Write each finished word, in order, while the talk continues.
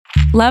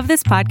Love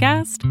this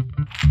podcast?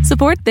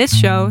 Support this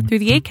show through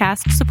the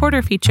Acast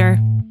supporter feature.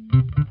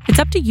 It's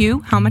up to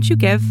you how much you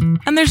give,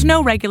 and there's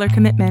no regular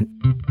commitment.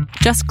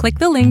 Just click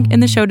the link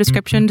in the show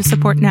description to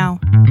support now.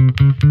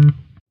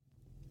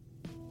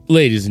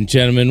 Ladies and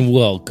gentlemen,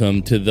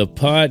 welcome to the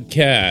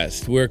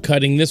podcast. We're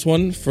cutting this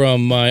one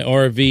from my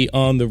RV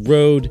on the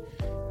road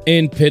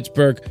in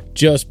Pittsburgh.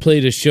 Just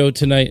played a show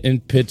tonight in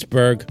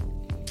Pittsburgh.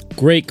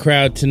 Great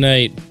crowd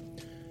tonight.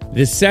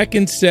 The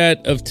second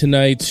set of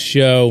tonight's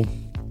show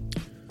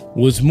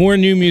was more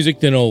new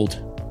music than old.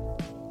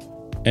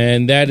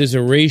 And that is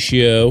a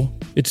ratio.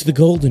 It's the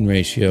golden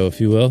ratio, if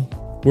you will.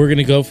 We're going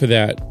to go for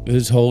that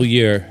this whole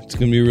year. It's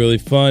going to be really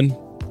fun.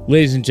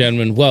 Ladies and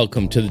gentlemen,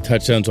 welcome to the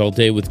Touchdowns All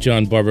Day with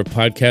John Barber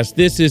podcast.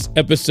 This is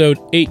episode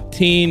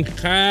 18.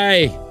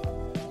 Hi.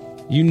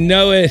 You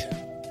know it.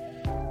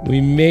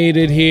 We made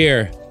it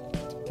here.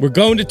 We're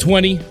going to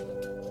 20.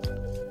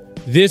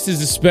 This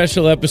is a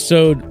special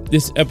episode.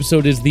 This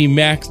episode is the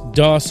Max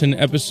Dawson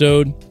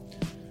episode.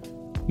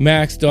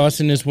 Max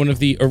Dawson is one of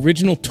the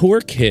original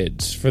tour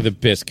kids for the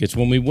Biscuits.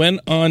 When we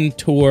went on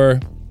tour,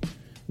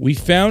 we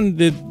found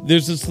that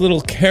there's this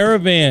little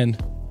caravan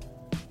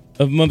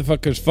of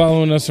motherfuckers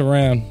following us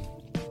around.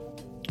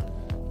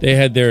 They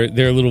had their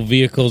little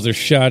vehicles, their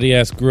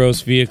shoddy-ass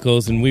gross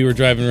vehicles, and we were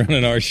driving around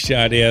in our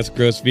shoddy-ass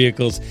gross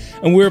vehicles.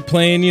 And we were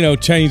playing,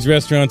 Chinese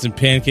restaurants and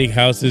pancake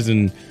houses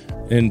and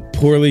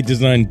poorly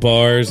designed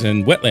bars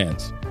and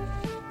wetlands.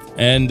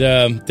 And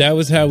that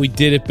was how we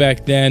did it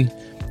back then.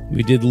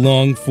 We did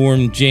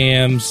long-form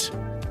jams.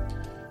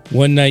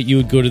 One night you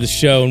would go to the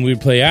show and we would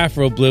play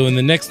Afro Blue, and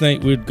the next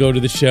night we would go to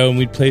the show and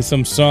we'd play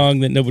some song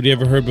that nobody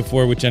ever heard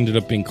before, which ended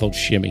up being called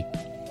Shimmy.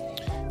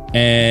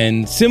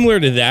 And similar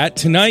to that,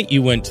 tonight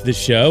you went to the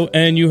show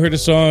and you heard a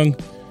song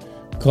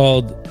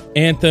called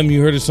Anthem,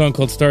 you heard a song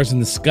called Stars in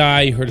the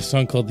Sky, you heard a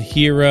song called The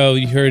Hero,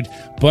 you heard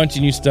a bunch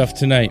of new stuff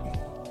tonight.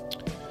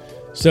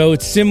 So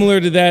it's similar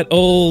to that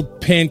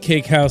old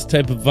pancake house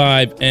type of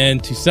vibe,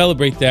 and to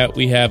celebrate that,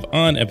 we have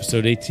on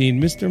episode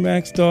 18, Mr.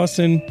 Max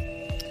Dawson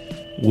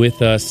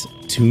with us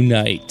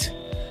tonight.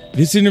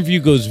 This interview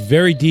goes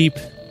very deep,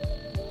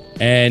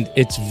 and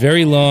it's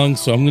very long,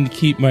 so I'm going to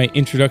keep my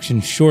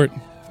introduction short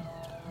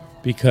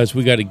because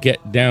we got to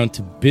get down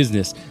to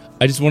business.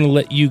 I just want to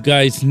let you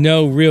guys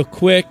know real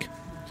quick,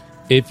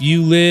 if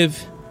you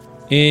live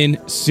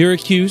in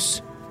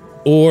Syracuse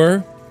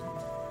or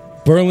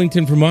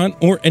Burlington, Vermont,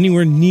 or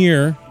anywhere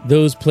near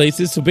those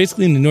places, so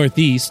basically in the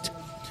Northeast,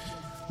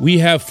 we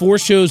have 4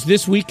 shows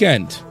this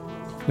weekend.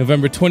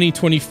 November 20,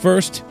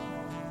 21st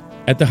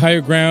at the Higher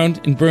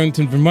Ground in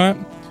Burlington,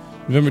 Vermont.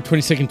 November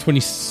 22nd,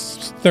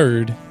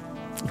 23rd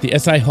at the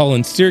SI Hall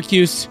in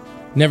Syracuse.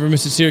 Never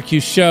miss a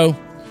Syracuse show.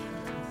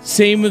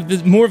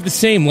 More of the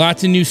same.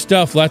 Lots of new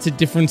stuff, lots of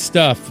different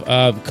stuff.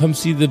 Come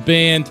see the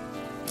band.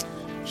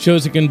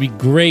 Shows are going to be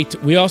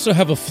great. We also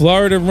have a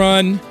Florida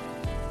run,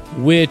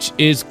 which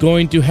is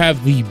going to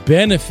have the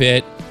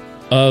benefit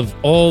of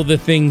all the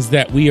things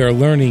that we are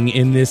learning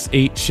in this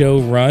 8-show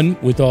run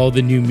with all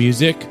the new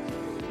music.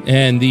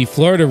 And the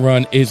Florida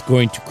run is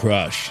going to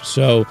crush.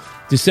 So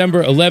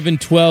December 11,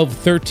 12,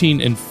 13,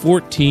 and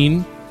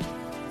 14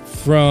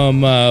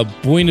 from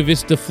Buena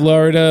Vista,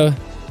 Florida,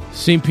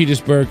 St.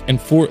 Petersburg, and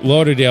Fort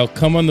Lauderdale.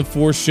 Come on the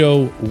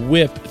 4-show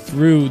whip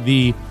through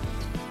the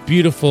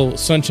beautiful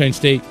Sunshine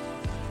State,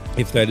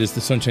 if that is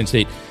the Sunshine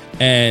State,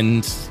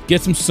 and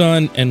get some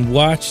sun and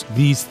watch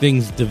these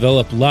things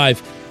develop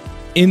live.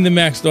 In the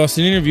Max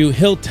Dawson interview,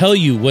 he'll tell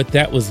you what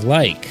that was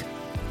like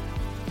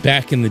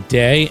back in the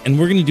day, and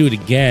we're going to do it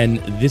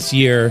again this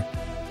year,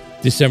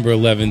 December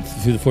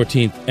 11th through the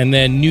 14th, and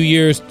then New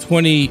Year's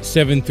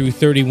 27 through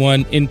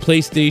 31 in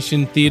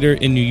PlayStation Theater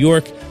in New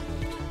York.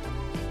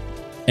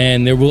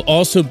 And there will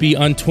also be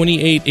on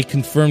 28 a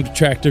confirmed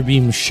Tractor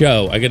Beam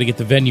show. I got to get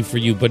the venue for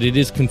you, but it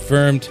is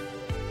confirmed.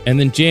 And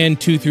then Jan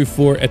 2 through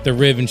 4 at the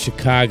Riv in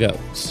Chicago.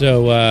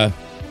 So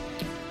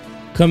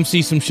come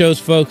see some shows,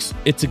 folks.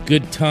 It's a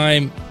good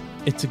time.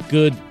 It's a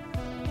good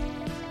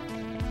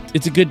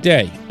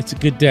day. It's a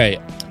good day.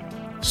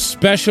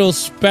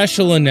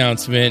 Special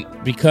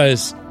announcement,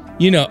 because,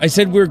 I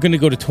said we were going to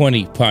go to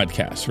 20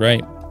 podcasts,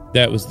 right?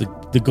 That was the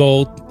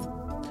goal.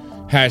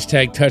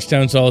 Hashtag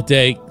touchdowns all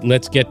day.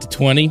 Let's get to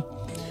 20.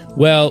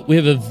 Well, we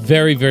have a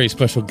very, very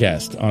special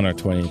guest on our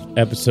 20th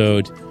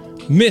episode.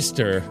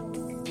 Mr.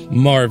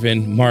 Mark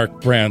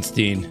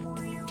Brownstein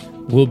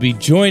will be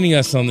joining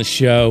us on the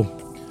show.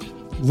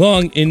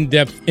 Long,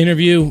 in-depth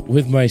interview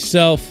with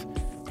myself,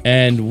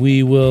 and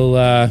we will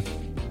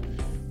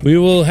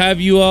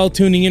have you all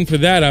tuning in for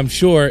that, I'm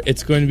sure.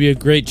 It's going to be a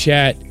great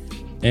chat,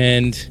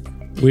 and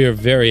we are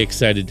very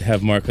excited to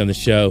have Mark on the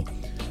show.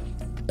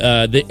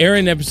 The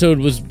Aaron episode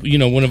was,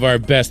 one of our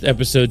best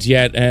episodes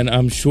yet, and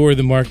I'm sure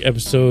the Mark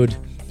episode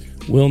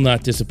will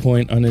not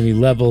disappoint on any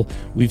level.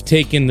 The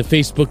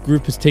Facebook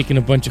group has taken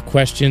a bunch of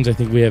questions. I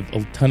think we have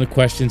a ton of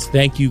questions.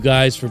 Thank you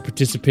guys for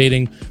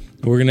participating.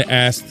 We're going to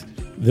ask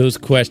those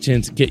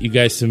questions, get you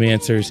guys some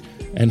answers,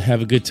 and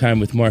have a good time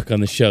with Mark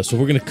on the show. So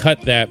we're going to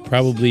cut that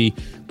probably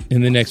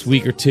in the next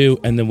week or two,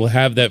 and then we'll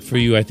have that for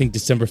you. I think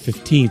December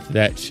 15th,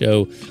 that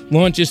show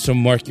launches, so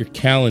mark your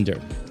calendar.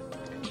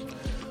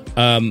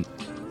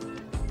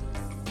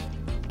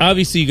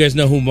 Obviously, you guys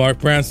know who Mark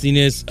Brownstein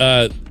is.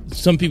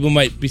 Some people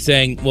might be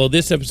saying, well,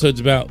 this episode's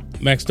about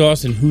Max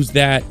Dawson. Who's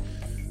that?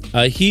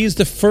 He's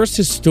the first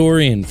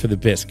historian for the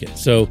Biscuit.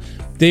 So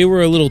they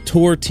were a little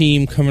tour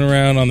team coming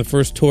around on the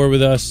first tour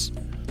with us,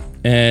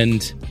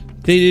 and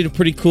they did a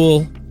pretty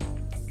cool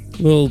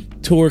little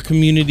tour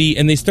community,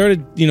 and they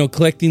started,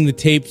 collecting the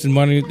tapes and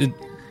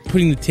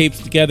putting the tapes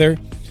together.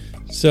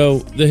 So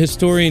the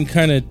historian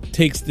kind of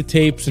takes the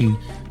tapes and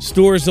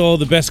stores all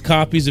the best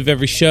copies of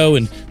every show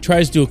and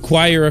tries to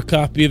acquire a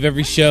copy of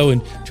every show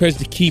and tries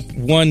to keep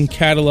one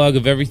catalog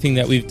of everything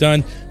that we've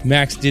done.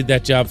 Max did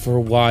that job for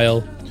a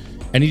while,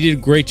 and he did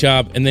a great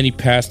job, and then he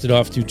passed it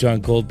off to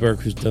John Goldberg,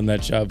 who's done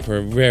that job for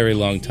a very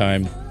long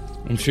time.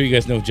 I'm sure you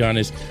guys know who John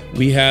is.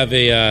 We have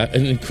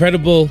an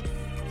incredible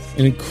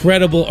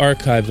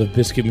archive of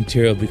Biscuit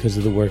material because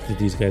of the work that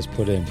these guys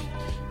put in.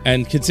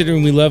 And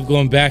considering we love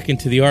going back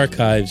into the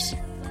archives,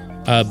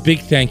 big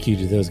thank you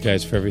to those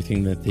guys for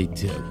everything that they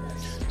do.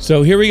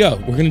 So here we go.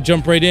 We're going to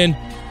jump right in.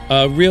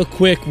 Real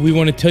quick, we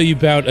want to tell you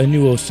about a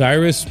new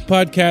Osiris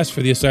podcast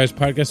for the Osiris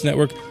Podcast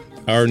Network,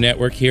 our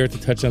network here at the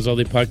Touchdowns All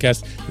Day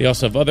Podcast. They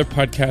also have other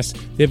podcasts.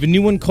 They have a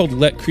new one called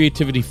Let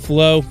Creativity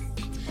Flow,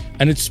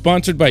 and it's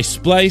sponsored by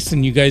Splice,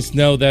 and you guys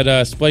know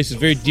that Splice is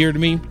very dear to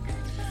me.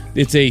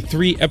 It's a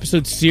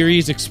 3-episode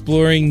series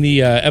exploring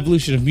the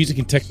evolution of music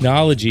and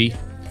technology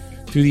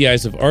through the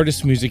eyes of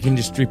artists, music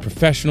industry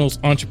professionals,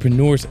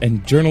 entrepreneurs,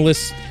 and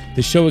journalists.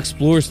 The show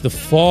explores the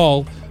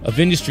fall of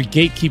industry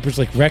gatekeepers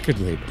like record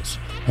labels,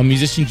 how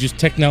musicians use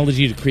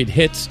technology to create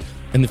hits,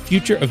 and the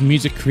future of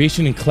music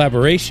creation and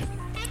collaboration,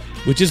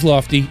 which is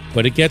lofty,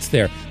 but it gets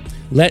there.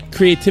 Let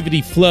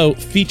Creativity Flow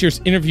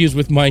features interviews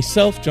with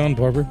myself, John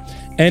Barber,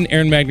 and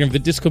Aaron Magner of the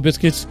Disco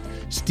Biscuits,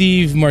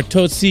 Steve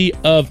Martozzi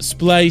of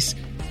Splice,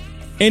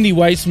 Andy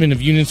Weissman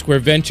of Union Square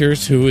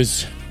Ventures, who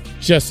is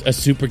just a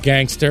super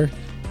gangster.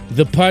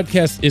 The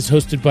podcast is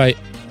hosted by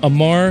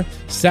Amar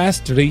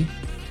Sastry,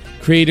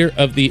 creator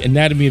of the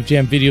Anatomy of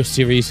Jam video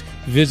series.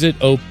 Visit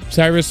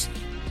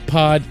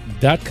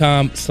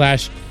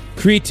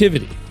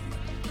osirispod.com/creativity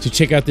to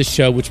check out this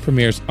show, which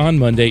premieres on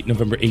Monday,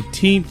 November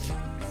 18th.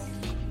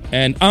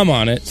 And I'm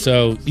on it,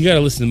 so you got to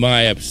listen to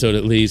my episode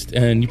at least.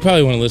 And you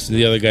probably want to listen to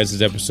the other guys'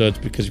 episodes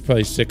because you're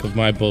probably sick of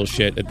my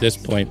bullshit at this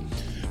point.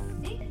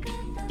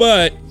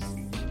 But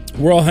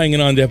we're all hanging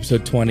on to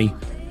episode 20.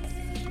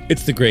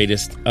 It's the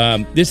greatest.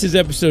 This is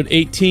episode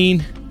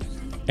 18,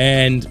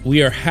 and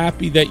we are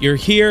happy that you're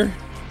here.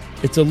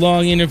 It's a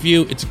long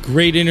interview. It's a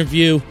great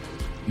interview.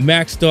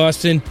 Max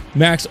Dawson.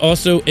 Max,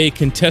 also a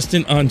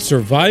contestant on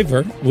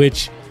Survivor,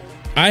 which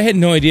I had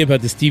no idea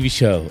about this TV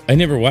show. I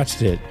never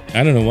watched it.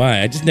 I don't know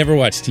why. I just never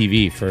watched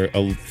TV for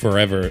a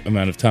forever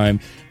amount of time.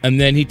 And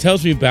then he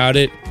tells me about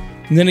it,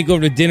 and then I go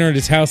to dinner at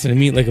his house, and I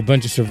meet like a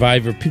bunch of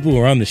Survivor people who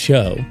are on the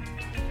show.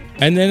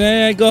 And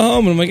then I go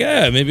home, and I'm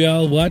like, maybe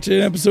I'll watch an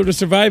episode of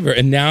Survivor.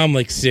 And now I'm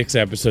like 6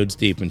 episodes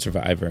deep in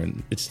Survivor,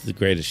 and it's the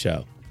greatest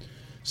show.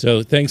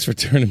 So thanks for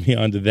turning me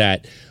on to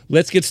that.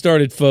 Let's get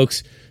started,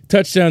 folks.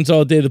 Touchdowns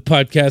All Day, the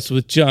podcast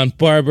with John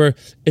Barber.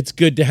 It's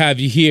good to have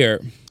you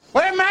here.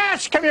 We're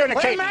mass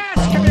communicating. We're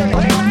mass communicating.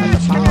 We're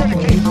mass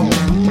communicating.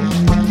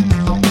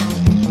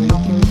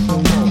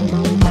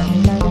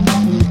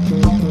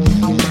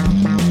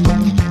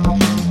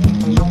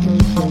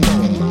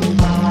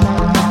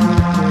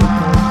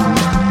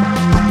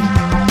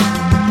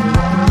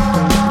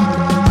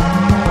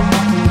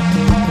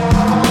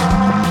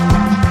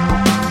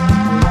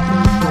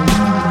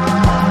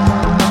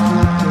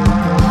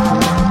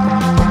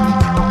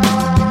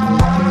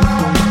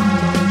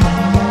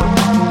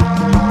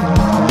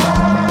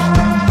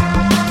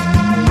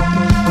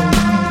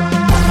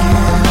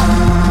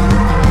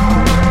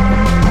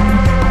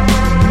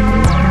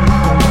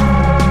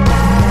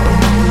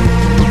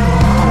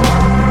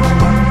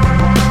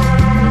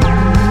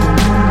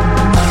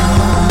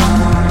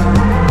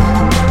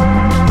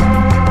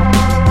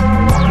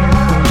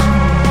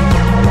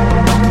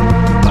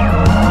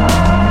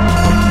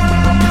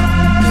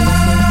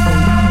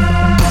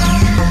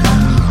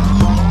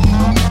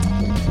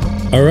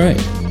 All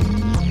right.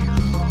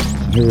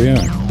 Here we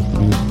are.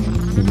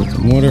 We'll get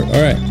some water.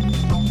 All right.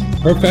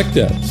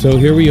 Perfecto. So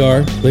here we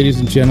are, ladies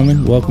and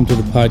gentlemen. Welcome to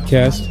the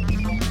podcast.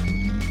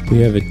 We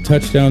have a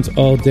Touchdowns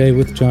All Day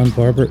with John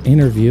Barber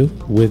interview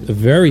with a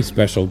very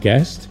special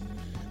guest.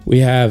 We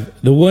have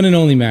the one and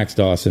only Max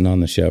Dawson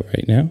on the show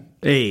right now.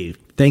 Hey,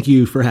 thank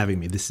you for having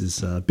me. This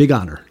is a big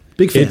honor.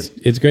 Big fan.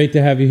 It's great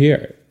to have you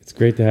here. It's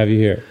great to have you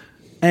here.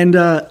 And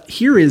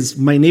here is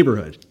my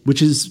neighborhood,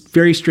 which is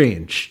very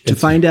strange to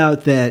find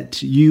out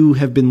that you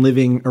have been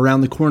living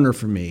around the corner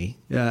from me.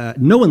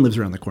 No one lives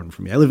around the corner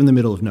from me. I live in the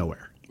middle of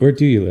nowhere. Where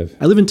do you live?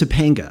 I live in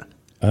Topanga.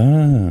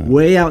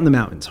 Way out in the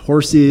mountains.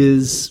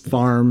 Horses,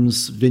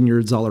 farms,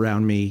 vineyards all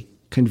around me.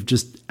 Kind of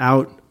just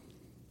out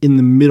in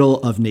the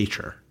middle of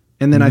nature.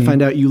 And then I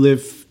find out you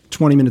live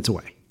 20 minutes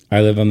away.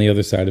 I live on the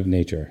other side of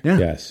nature. Yeah.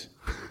 Yes.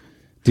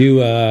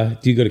 Do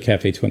you go to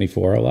Cafe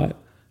 24 a lot?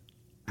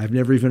 I've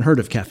never even heard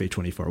of Cafe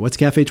 24. What's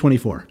Cafe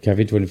 24?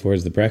 Cafe 24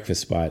 is the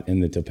breakfast spot in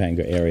the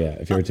Topanga area,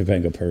 if you're a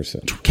Topanga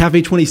person.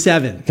 Cafe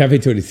 27. Cafe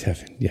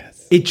 27,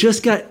 yes. They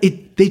just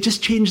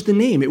changed the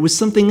name. It was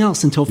something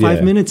else until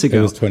 5 minutes ago.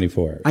 It was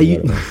 24. I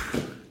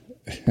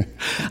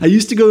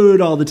used to go to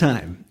it all the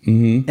time,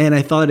 and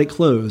I thought it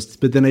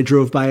closed, but then I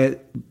drove by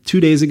it 2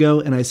 days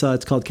ago, and I saw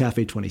it's called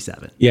Cafe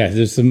 27. Yeah,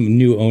 there's some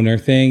new owner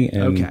thing,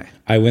 and okay.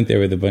 I went there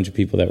with a bunch of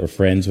people that were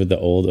friends with the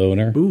old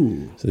owner.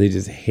 Ooh. So they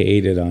just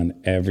hated on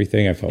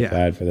everything. I felt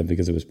bad for them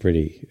because it was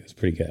pretty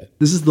good.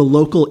 This is the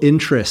local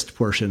interest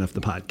portion of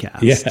the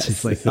podcast. Yes.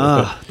 It's like,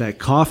 that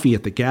coffee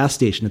at the gas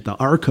station, at the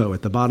Arco,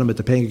 at the bottom of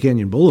Topanga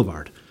Canyon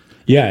Boulevard.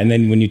 Yeah, and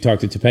then when you talk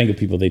to Topanga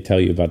people, they tell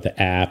you about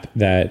the app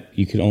that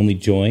you can only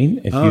join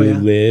if you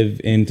live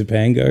in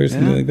Topanga or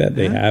something like that.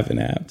 They have an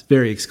app. It's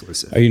very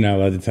exclusive. Are you not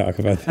allowed to talk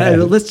about that?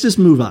 Let's just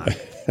move on.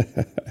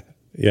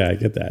 Yeah, I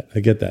get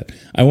that.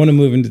 I want to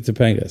move into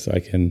Topanga so I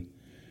can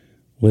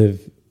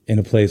live in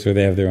a place where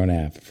they have their own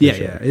app.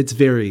 Yeah. It's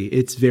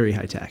very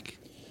high tech.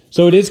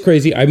 So it is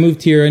crazy. I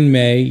moved here in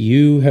May.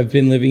 You have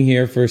been living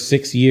here for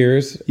 6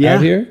 years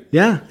out here?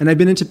 Yeah, and I've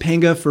been in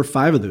Topanga for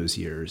 5 of those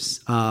years.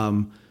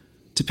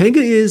 Topanga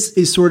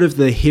is sort of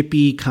the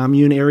hippie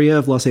commune area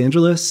of Los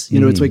Angeles. You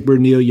know, it's like where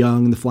Neil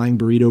Young and the Flying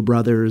Burrito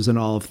Brothers and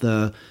all of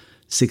the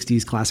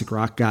 60s classic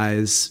rock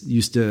guys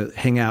used to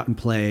hang out and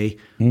play.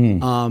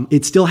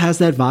 It still has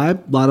that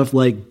vibe. A lot of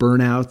like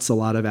burnouts, a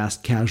lot of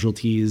Ask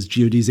Casualties,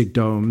 geodesic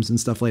domes and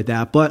stuff like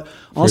that. But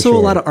also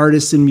a lot of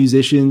artists and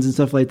musicians and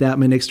stuff like that.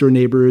 My next door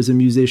neighbor is a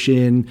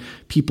musician.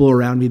 People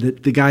around me,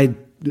 the guy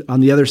on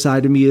the other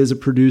side of me is a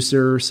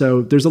producer.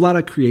 So there's a lot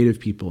of creative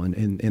people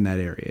in that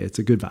area. It's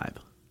a good vibe.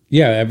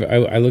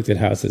 Yeah, I looked at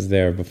houses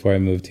there before I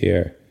moved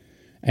here,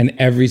 and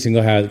every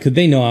single house, because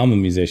they know I'm a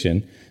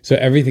musician, so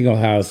every single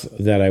house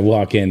that I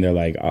walk in, they're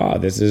like, oh,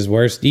 this is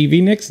where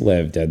Stevie Nicks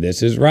lived, and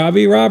this is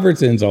Robbie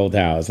Robertson's old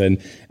house. And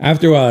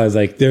after a while, I was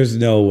like, there's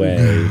no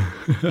way.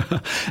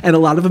 And a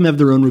lot of them have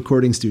their own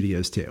recording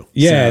studios, too.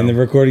 Yeah, and the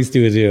recording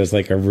studio is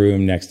like a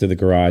room next to the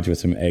garage with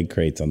some egg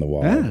crates on the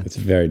wall. Yeah. It's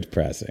very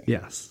depressing.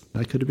 Yes,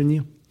 that could have been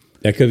you.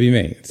 That could be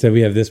me. So we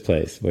have this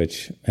place,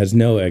 which has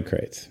no egg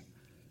crates.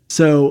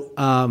 So,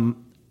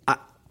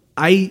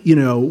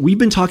 we've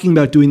been talking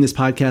about doing this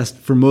podcast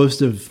for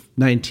most of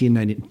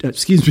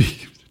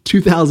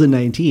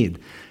 2019.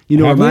 You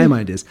know where my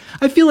mind is.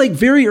 I feel like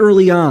very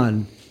early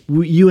on,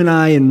 you and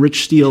I and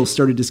Rich Steele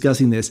started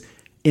discussing this,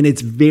 and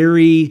it's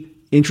very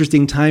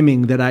interesting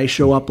timing that I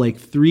show up like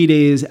 3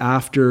 days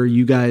after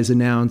you guys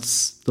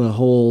announce the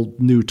whole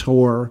new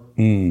tour.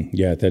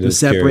 Yeah, that is the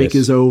set break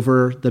is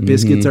over. The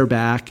Biscuits are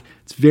back.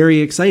 It's very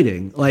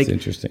exciting. Like, it's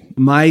interesting.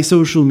 My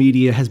social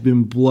media has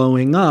been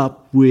blowing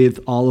up with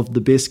all of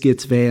the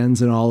Biscuits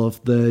fans and all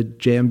of the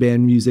jam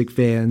band music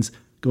fans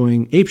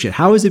going apeshit.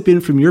 How has it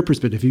been from your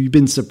perspective? Have you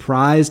been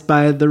surprised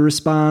by the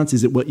response?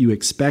 Is it what you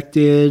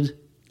expected?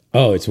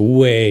 Oh, it's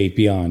way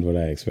beyond what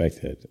I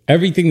expected.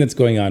 Everything that's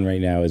going on right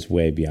now is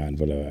way beyond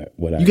what I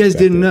expected. You guys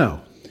didn't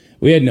know?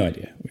 We had no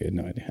idea.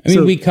 I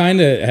mean, we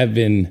kind of have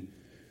been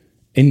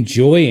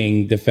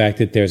enjoying the fact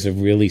that there's a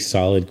really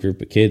solid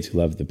group of kids who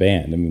love the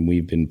band. I mean,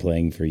 we've been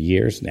playing for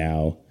years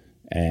now,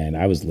 and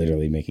I was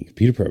literally making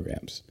computer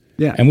programs.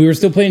 Yeah. And we were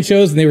still playing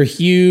shows, and they were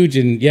huge.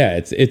 And yeah,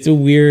 it's a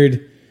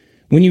weird,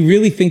 when you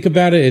really think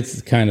about it,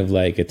 it's kind of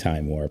like a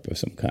time warp of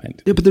some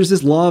kind. Yeah, but there's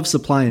this law of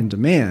supply and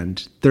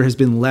demand. There has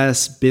been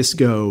less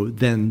Bisco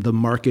than the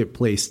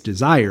marketplace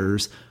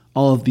desires.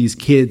 All of these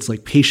kids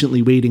like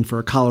patiently waiting for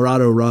a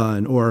Colorado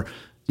run or,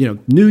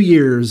 New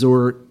Year's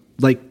or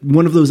like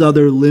one of those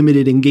other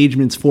limited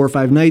engagements 4 or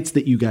 5 nights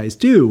that you guys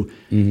do.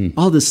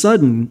 All of a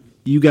sudden,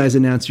 you guys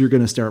announce you're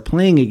going to start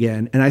playing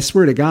again. And I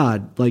swear to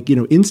God, like,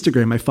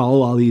 Instagram, I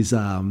follow all these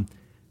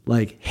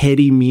like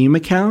heady meme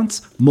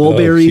accounts,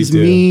 Mulberry's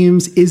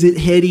memes. Is it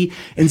heady?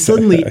 And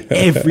suddenly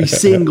every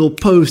single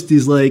post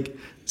is like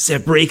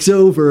set breaks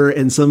over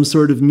and some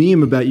sort of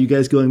meme about you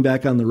guys going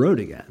back on the road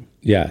again.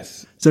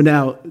 Yes. So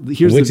now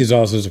which is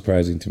also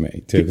surprising to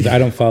me too, because I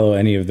don't follow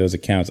any of those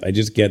accounts. I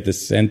just get the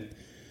sent.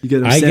 You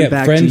get them sent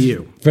back to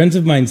you. Friends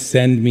of mine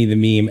send me the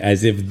meme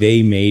as if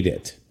they made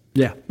it.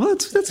 Yeah, well,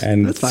 that's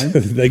fine.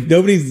 Like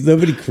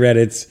nobody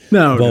credits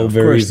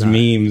Mulberry's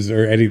memes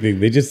or anything.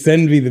 They just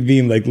send me the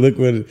meme. Like, look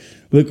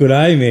what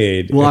I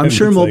made. Well, I'm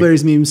sure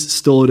Mulberry's memes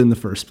stole it in the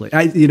first place.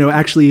 You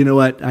know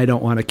what? I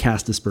don't want to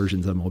cast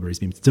aspersions on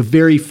Mulberry's memes. It's a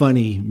very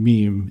funny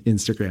meme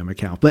Instagram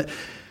account, but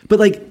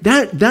like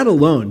that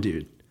alone,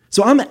 dude.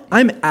 So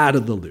I'm out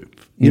of the loop.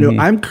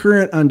 I'm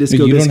current on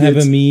Disco Biscuits. You don't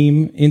have a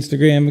meme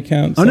Instagram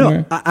account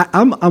somewhere?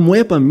 Oh, no. I'm way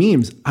up on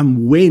memes.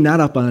 I'm way not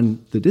up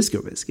on the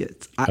Disco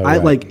Biscuits.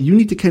 You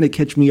need to kind of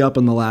catch me up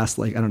on the last,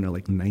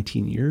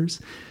 19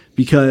 years.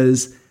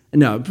 Because,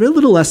 no, a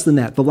little less than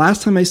that. The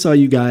last time I saw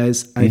you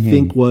guys, I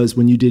think, was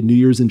when you did New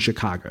Year's in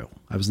Chicago.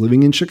 I was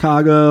living in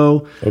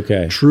Chicago.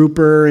 Okay.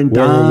 Trooper and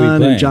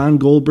Don and John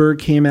Goldberg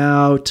came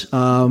out.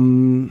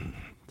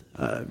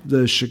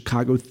 The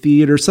Chicago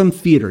Theater, some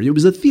theater. It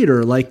was a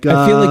theater. I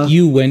feel like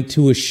you went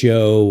to a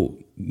show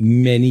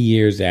many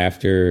years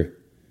after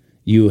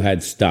you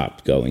had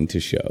stopped going to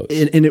shows.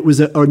 And it was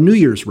a New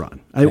Year's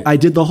run. I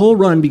did the whole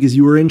run because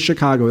you were in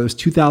Chicago. It was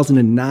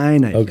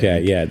 2009, I think.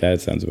 Okay, yeah,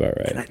 that sounds about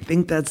right. And I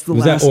think that's the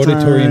was last that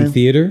Auditorium time.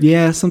 Theater?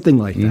 Yeah, something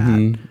like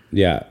that.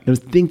 Yeah. I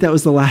think that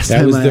was the last That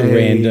time was the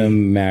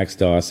random Max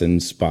Dawson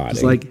spotting.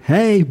 It's like,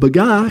 hey,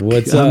 Bagak,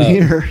 What's I'm up?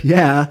 here.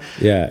 Yeah.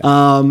 Yeah.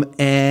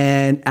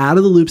 And out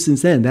of the loop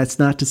since then. That's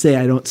not to say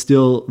I don't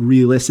still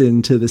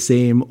re-listen to the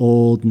same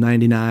old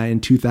 99,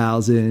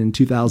 2000,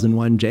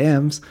 2001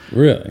 jams.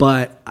 Really?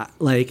 But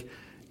like,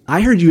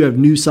 I heard you have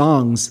new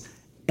songs,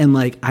 and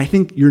like, I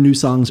think your new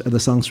songs are the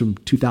songs from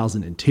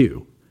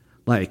 2002.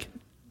 Like,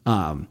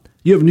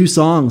 you have new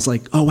songs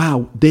like, oh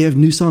wow, they have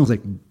new songs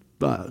like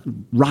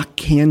Rock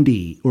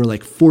Candy or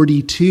like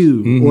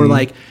 42 or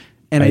like,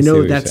 and I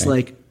know that's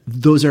like,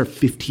 those are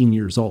 15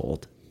 years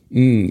old.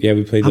 Yeah,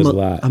 we played those a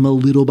lot. I'm a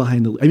little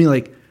behind the, I mean,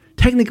 like,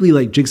 technically,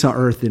 like Jigsaw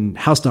Earth and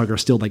House Dog are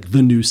still like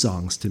the new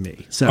songs to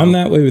me. So I'm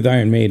that way with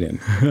Iron Maiden.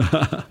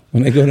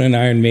 When I go to an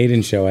Iron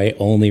Maiden show, I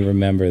only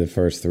remember the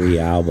first 3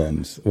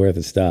 albums worth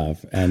of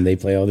stuff, and they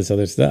play all this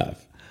other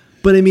stuff.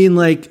 But I mean,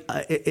 like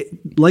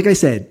I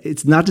said,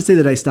 it's not to say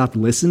that I stopped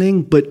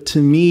listening, but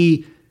to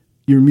me,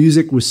 your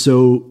music was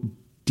so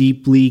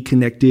deeply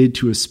connected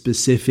to a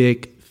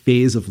specific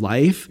phase of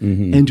life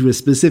and to a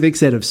specific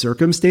set of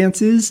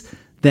circumstances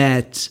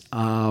that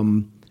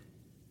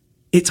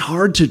it's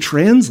hard to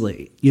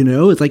translate. You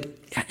know, it's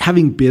like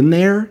having been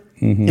there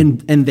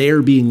and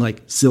there being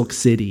like Silk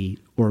City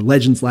or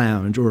Legends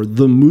Lounge or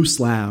the Moose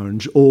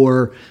Lounge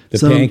or the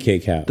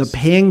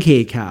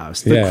Pancake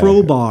House, the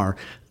Crowbar,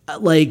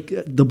 like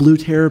the Blue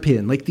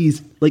Terrapin, like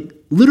these, like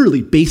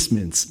literally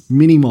basements,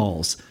 mini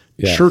malls,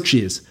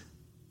 churches,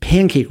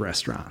 pancake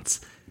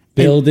restaurants,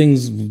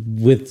 buildings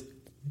with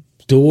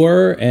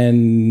door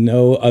and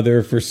no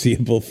other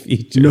foreseeable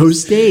features. No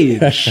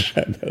stage.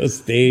 No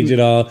stage at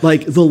all.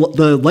 Like the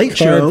light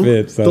show.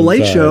 The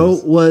light show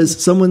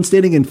was someone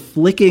standing and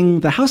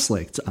flicking the house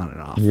lights on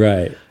and off.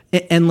 Right.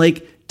 And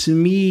like, to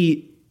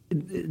me,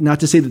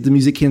 not to say that the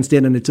music can't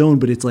stand on its own,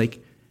 but it's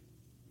like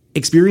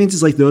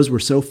experiences like those were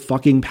so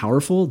fucking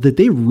powerful that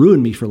they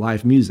ruined me for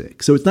live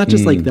music. So it's not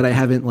just like that I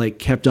haven't like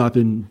kept up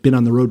and been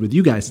on the road with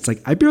you guys. It's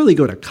like I barely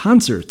go to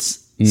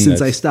concerts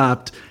since I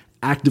stopped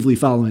actively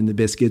following the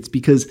Biscuits,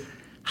 because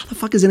how the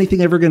fuck is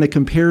anything ever going to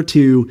compare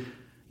to,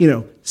 you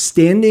know,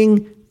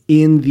 standing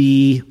in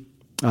the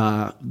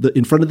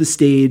in front of the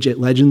stage at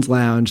Legends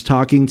Lounge,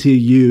 talking to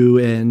you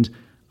and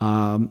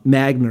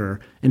Magner,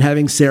 and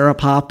having Sarah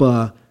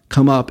Papa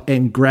come up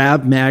and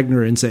grab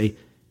Magner and say,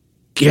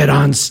 "Get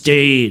on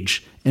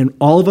stage," and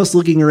all of us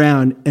looking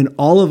around and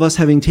all of us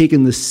having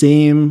taken the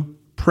same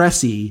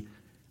pressy,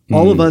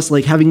 all of us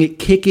like having it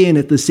kick in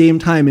at the same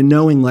time and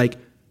knowing like,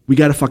 we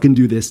got to fucking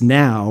do this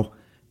now.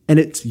 And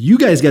it's, you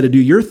guys got to do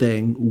your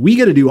thing. We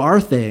got to do our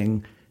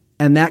thing.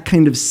 And that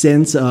kind of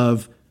sense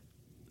of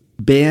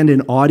band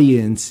and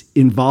audience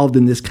involved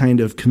in this kind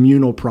of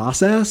communal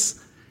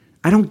process,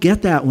 I don't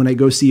get that when I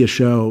go see a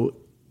show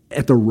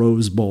at the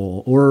Rose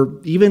Bowl or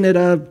even at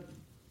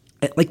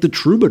like the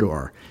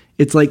Troubadour.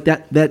 It's like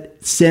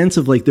that sense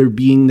of like there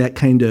being that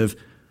kind of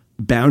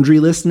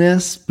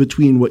boundarylessness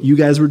between what you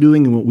guys were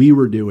doing and what we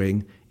were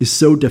doing is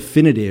so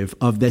definitive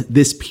of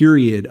this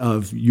period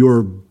of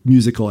your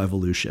musical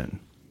evolution.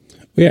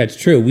 Yeah, it's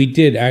true. We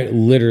did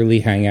literally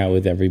hang out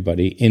with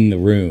everybody in the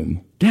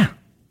room. Yeah.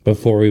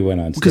 Before we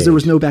went on stage. Because there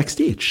was no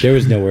backstage. There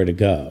was nowhere to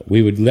go.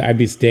 I'd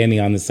be standing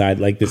on the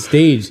side, like the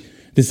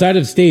side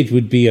of stage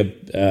would be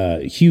a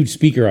huge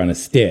speaker on a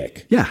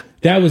stick. Yeah.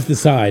 That was the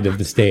side of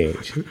the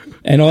stage.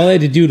 And all I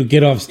had to do to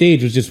get off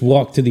stage was just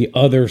walk to the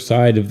other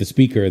side of the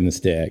speaker and the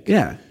stick.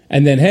 Yeah.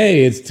 And then,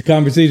 hey, it's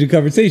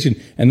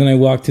conversation. And then I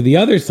walk to the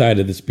other side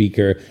of the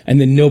speaker, and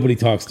then nobody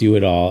talks to you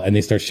at all, and they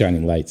start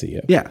shining lights at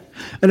you. Yeah.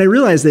 And I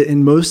realize that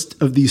in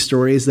most of these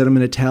stories that I'm going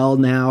to tell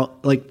now,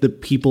 like the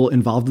people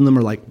involved in them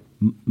are like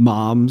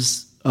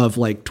moms of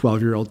like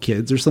 12-year-old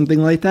kids or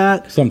something like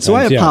that. Sometimes, so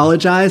I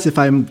apologize if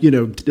I'm,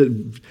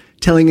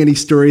 telling any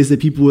stories that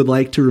people would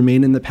like to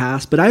remain in the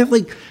past. But I have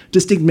like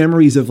distinct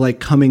memories of like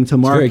coming to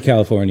Mark. It's very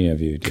California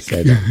of you to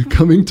say that.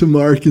 Coming to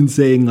Mark and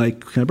saying like,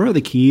 "Can I borrow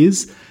the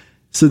keys?"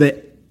 So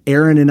that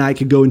Aaron and I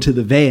could go into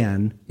the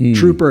van,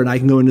 Trooper and I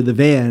can go into the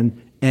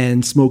van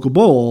and smoke a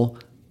bowl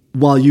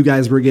while you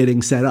guys were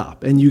getting set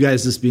up. And you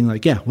guys just being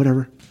like, yeah,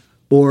 whatever.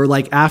 Or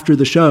like after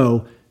the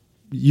show,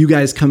 you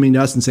guys coming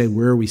to us and saying,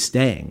 where are we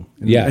staying?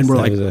 And we're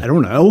like, I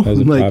don't know. That was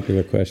a like,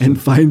 popular question.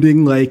 And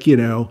finding like,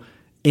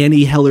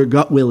 Annie Heller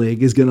Gutwillig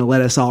is going to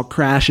let us all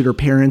crash at her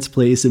parents'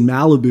 place in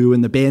Malibu.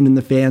 And the band and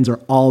the fans are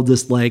all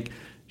just like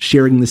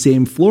sharing the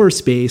same floor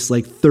space.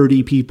 Like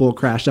 30 people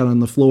crashed out on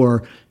the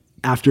floor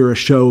after a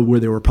show where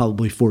there were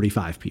probably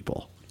 45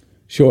 people.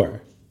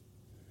 Sure.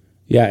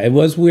 Yeah, it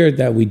was weird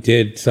that we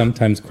did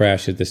sometimes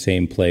crash at the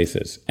same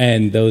places.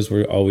 And those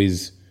were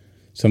always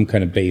some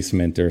kind of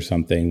basement or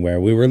something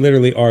where we were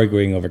literally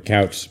arguing over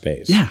couch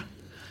space. Yeah.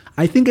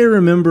 I think I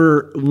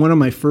remember one of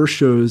my first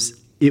shows,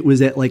 it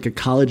was at like a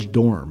college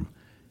dorm.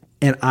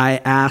 And I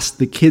asked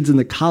the kids in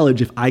the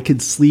college if I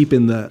could sleep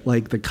in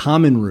the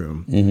common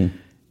room. Mm-hmm.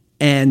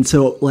 And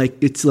so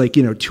like, it's like,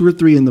 2 or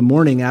 3 in the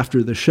morning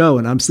after the show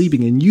and I'm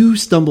sleeping and you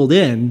stumbled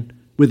in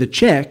with a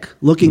chick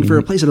looking for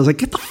a place. And I was like,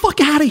 get the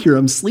fuck out of here.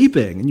 I'm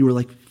sleeping. And you were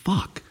like,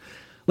 fuck.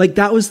 Like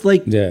that was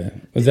like, yeah.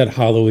 Was that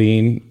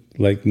Halloween?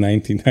 Like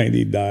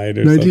 1999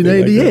 or 1998, something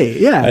like that.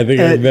 Yeah. I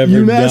think I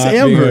remember UMass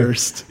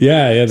Amherst.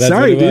 Yeah, that's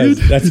Sorry, what it was.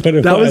 dude. That's what it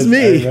was. That was me.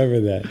 I remember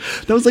that.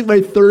 That was like my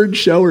 3rd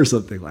show or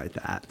something like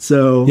that.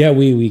 So yeah,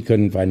 we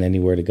couldn't find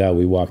anywhere to go.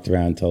 We walked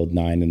around until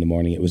 9 in the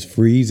morning. It was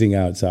freezing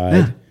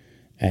outside,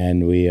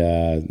 and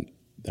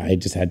I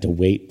just had to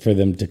wait for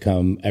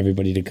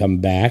everybody to come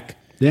back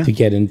to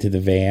get into the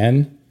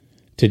van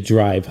to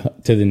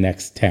drive to the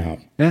next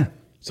town. Yeah.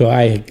 So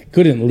I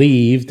couldn't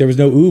leave. There was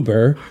no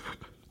Uber.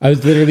 I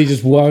was literally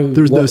just walking.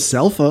 There was no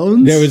cell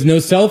phones? There was no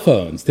cell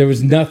phones. There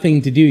was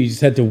nothing to do. You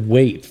just had to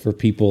wait for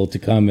people to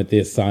come at the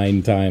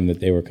assigned time that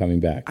they were coming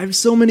back. I have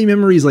so many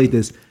memories like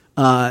this.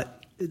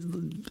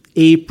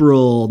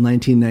 April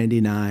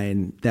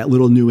 1999, that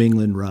little New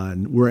England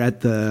run. We're at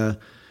it's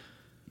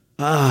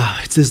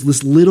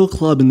this little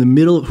club in the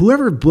middle.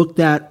 Whoever booked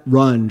that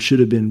run should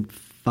have been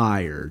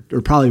fired,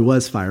 or probably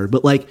was fired,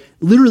 but like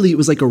literally it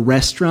was like a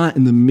restaurant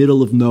in the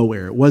middle of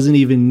nowhere. It wasn't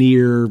even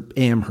near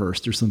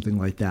Amherst or something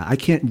like that.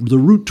 The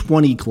Route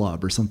 20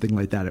 Club or something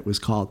like that it was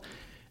called.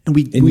 And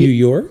in New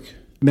York?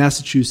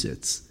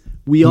 Massachusetts.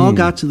 We all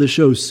got to the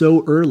show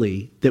so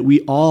early that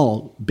we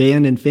all,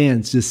 band and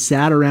fans, just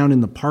sat around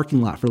in the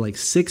parking lot for like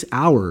 6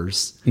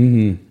 hours,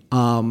 hanging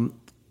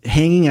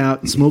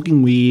out,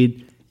 smoking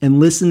weed, and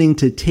listening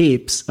to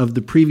tapes of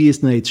the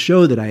previous night's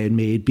show that I had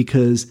made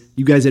because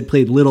you guys had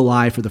played Little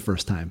Eye for the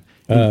first time.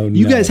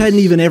 You guys hadn't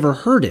even ever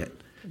heard it.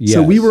 Yes.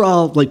 So we were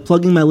all like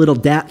plugging my little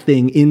DAT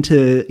thing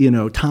into,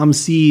 Tom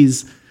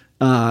C's,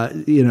 aux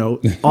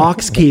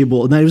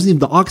cable. And it wasn't even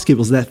the aux cable. It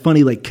was that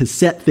funny like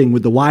cassette thing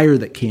with the wire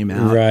that came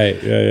out.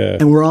 Right. Yeah.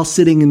 And we're all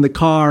sitting in the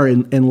car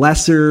and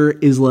Lesser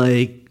is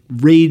like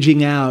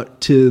raging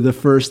out to the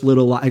first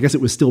Little Eye. I guess it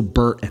was still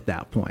Bert at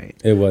that point.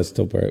 It was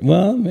still Bert.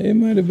 Well, it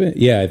might have been.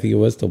 Yeah, I think it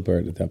was still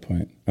Bert at that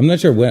point. I'm not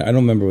sure when. I don't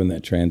remember when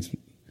that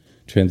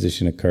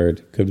transition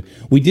occurred.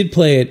 We did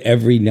play it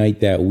every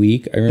night that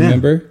week, I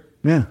remember.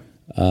 Yeah.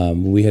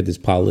 We had this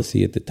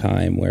policy at the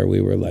time where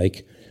we were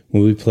like,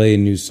 when we play a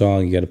new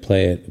song, you got to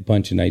play it a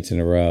bunch of nights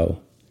in a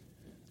row.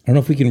 I don't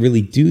know if we can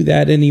really do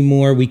that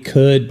anymore. We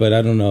could, but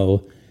I don't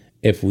know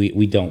if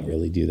we don't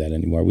really do that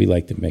anymore. We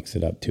like to mix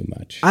it up too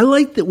much. I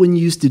like that when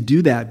you used to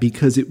do that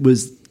because it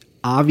was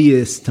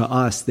obvious to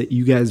us that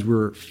you guys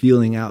were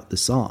feeling out the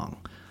song.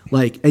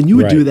 Like, and you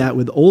would do that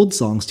with old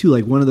songs too.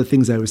 Like one of the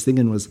things I was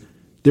thinking was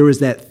there was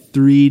that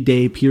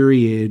 3-day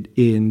period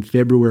in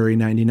February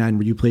 99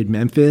 where you played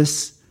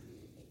Memphis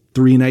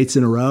 3 nights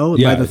in a row.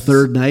 And by the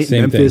 3rd night,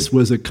 Memphis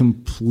was a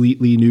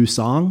completely new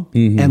song.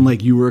 And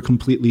like you were a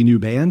completely new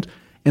band.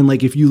 And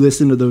like, if you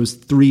listen to those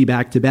 3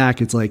 back to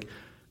back, it's like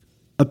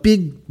a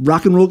big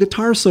rock and roll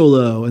guitar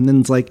solo. And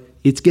then it's like,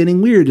 it's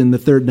getting weird. And the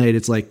 3rd night,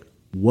 it's like,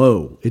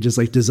 whoa, it just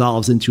like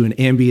dissolves into an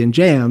ambient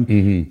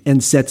jam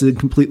and sets a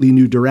completely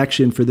new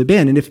direction for the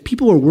band. And if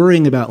people are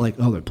worrying about like,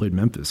 oh, they played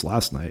Memphis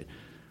last night,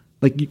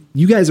 like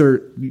you guys are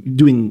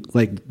doing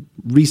like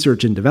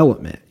research and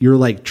development. You're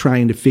like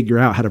trying to figure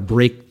out how to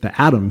break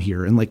the atom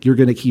here. And like, you're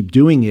going to keep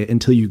doing it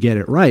until you get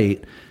it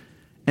right.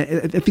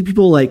 And I think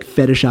people like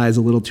fetishize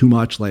a little too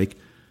much, like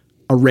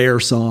a rare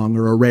song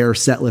or a rare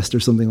set list or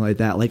something like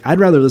that. Like I'd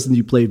rather listen to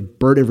you play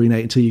Bert every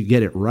night until you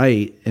get it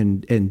right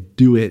and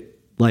do it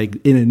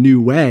like in a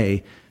new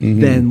way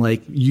than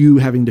like you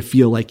having to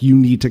feel like you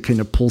need to kind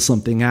of pull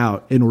something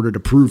out in order to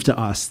prove to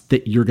us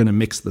that you're going to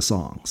mix the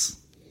songs.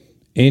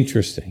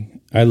 Interesting.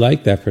 I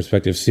like that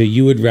perspective. So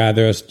you would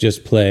rather us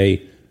just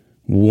play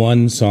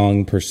 1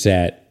 song per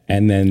set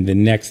and then the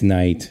next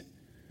night,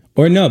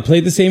 or no, play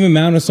the same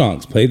amount of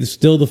songs,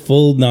 still the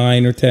full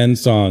 9 or 10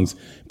 songs,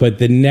 but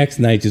the next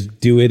night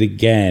just do it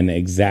again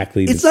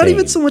exactly the same. It's not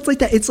even so much like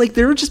that. It's like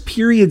there are just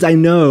periods I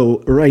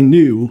know or I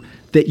knew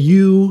that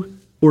you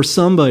or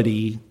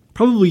somebody,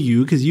 probably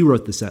you, because you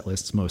wrote the set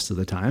lists most of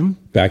the time.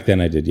 Back then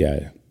I did,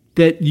 yeah.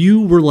 That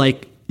you were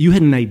like, you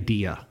had an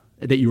idea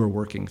that you were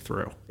working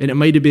through. And it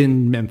might have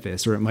been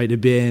Memphis, or it might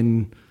have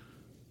been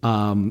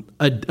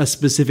a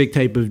specific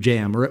type of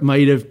jam, or it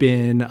might have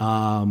been,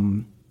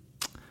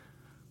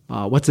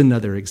 what's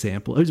another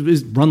example? It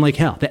was Run Like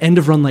Hell, the end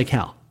of Run Like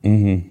Hell.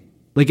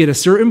 Like at a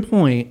certain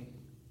point,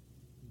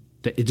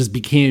 that it just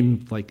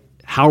became like,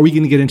 how are we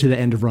going to get into the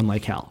end of Run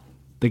Like Hell?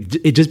 Like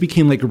it just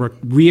became like a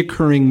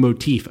reoccurring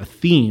motif, a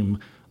theme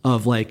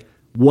of like,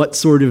 what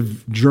sort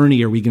of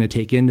journey are we going to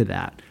take into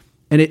that?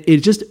 And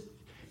it just,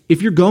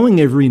 if you're going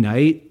every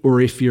night,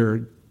 or if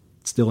you're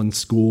still in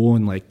school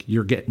and like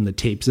you're getting the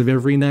tapes of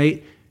every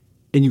night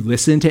and you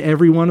listen to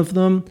every one of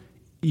them,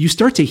 you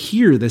start to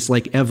hear this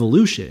like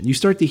evolution. You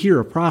start to hear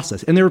a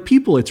process. And there are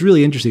people, it's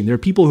really interesting. There are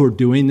people who are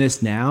doing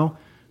this now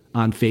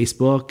on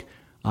Facebook.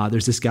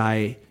 There's this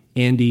guy,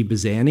 Andy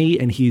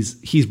Bazzani, and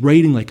he's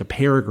writing like a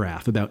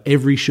paragraph about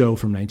every show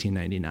from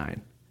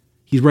 1999.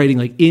 He's writing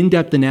like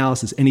in-depth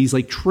analysis, and he's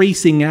like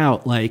tracing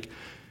out like,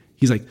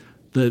 he's like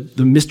the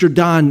Mr.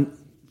 Don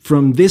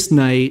from this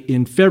night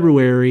in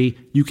February,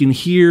 you can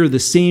hear the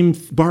same,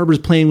 Barber's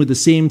playing with the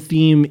same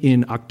theme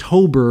in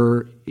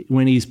October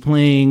when he's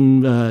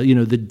playing,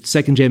 the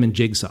second jam in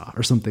Jigsaw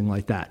or something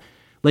like that.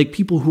 Like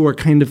people who are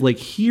kind of like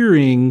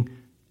hearing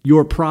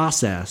your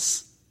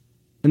process,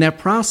 and that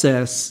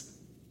process,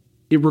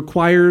 it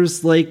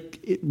requires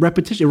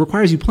repetition. It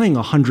requires you playing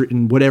 100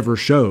 and whatever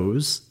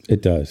shows.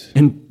 It does.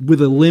 And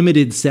with a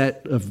limited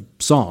set of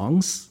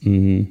songs,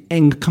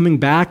 and coming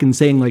back and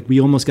saying like,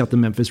 we almost got the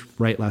Memphis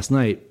right last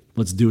night.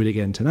 Let's do it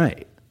again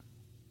tonight.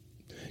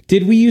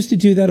 Did we used to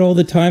do that all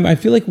the time? I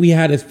feel like we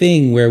had a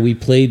thing where we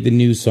played the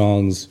new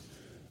songs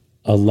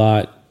a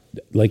lot,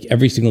 like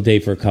every single day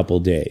for a couple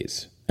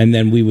days. And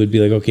then we would be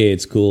like, okay,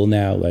 it's cool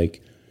now.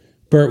 Like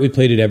Burt, we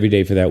played it every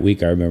day for that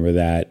week. I remember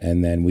that.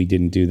 And then we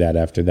didn't do that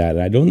after that.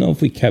 And I don't know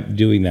if we kept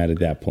doing that at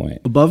that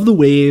point. Above the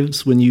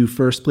Waves, when you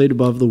first played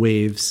Above the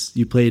Waves,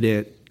 you played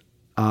it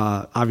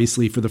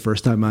obviously for the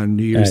first time on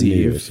New Year's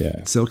Eve,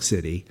 Silk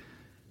City.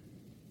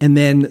 And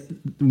then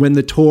when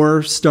the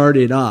tour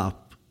started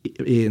up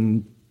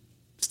in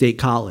State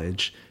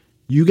College,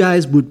 you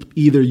guys would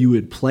you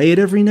would play it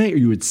every night or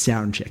you would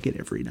sound check it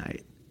every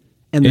night.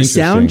 And the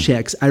sound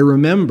checks, I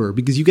remember,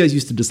 because you guys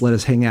used to just let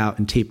us hang out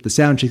and tape the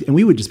sound checks, and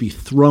we would just be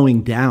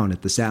throwing down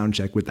at the sound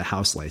check with the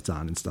house lights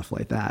on and stuff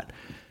like that.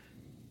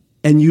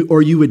 And you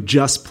would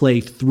just play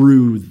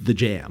through the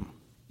jam.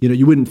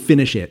 You wouldn't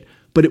finish it.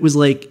 But it was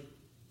like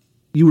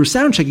you were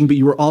sound checking, but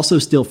you were also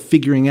still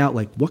figuring out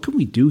like, what can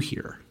we do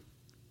here?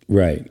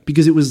 Right.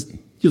 Because it was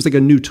like a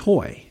new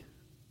toy.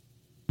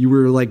 You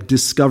were like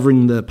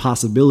discovering the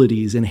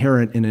possibilities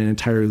inherent in an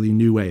entirely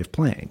new way of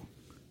playing.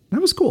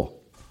 That was cool.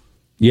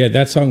 Yeah,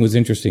 that song was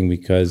interesting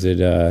because it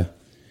was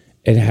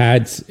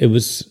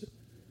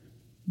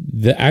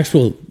the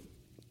actual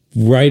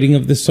writing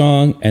of the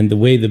song and the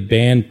way the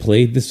band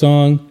played the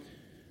song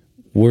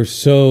were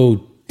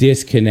so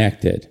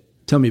disconnected.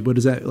 Tell me, what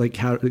is that like?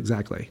 How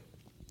exactly?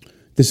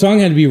 The song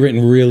had to be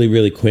written really,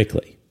 really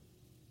quickly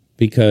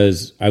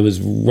because I was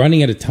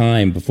running out of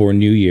time before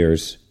New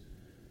Year's,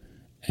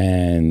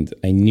 and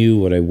I knew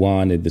what I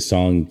wanted the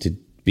song to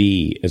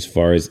be as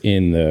far as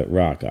in the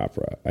rock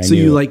opera.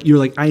 You're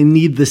like, I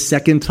need the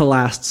second to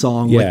last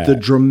song, like the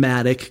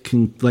dramatic,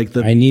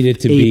 I need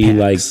it to be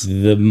like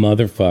the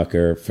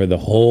motherfucker for the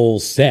whole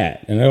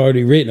set, and I'd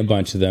already written a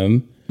bunch of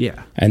them.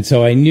 Yeah, and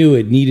so I knew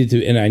it needed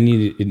to, and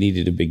it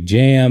needed a big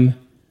jam,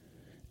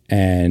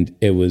 and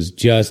it was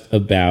just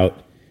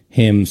about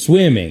him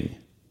swimming.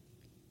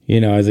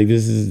 I was like,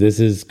 this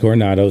is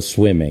Coronado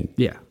swimming.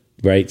 Yeah,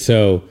 right.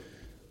 So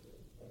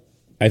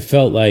I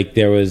felt like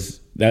there was.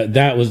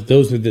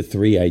 Those were the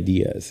three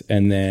ideas.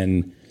 And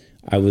then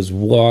I was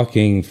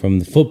walking from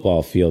the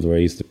football field where I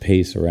used to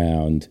pace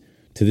around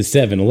to the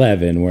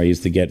 7-Eleven where I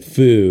used to get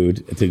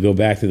food to go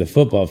back to the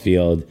football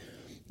field.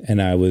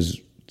 And I was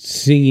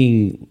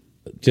singing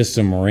just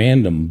some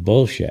random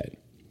bullshit.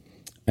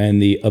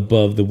 And the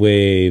above the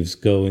waves,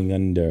 going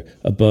under,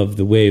 above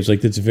the waves,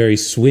 like that's very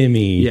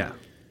swimmy. Yeah.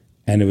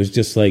 And it was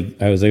just like,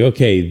 I was like,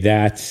 okay,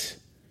 that's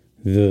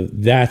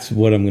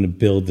what I'm going to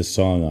build the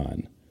song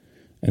on.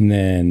 And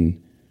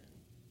then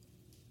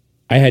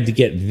I had to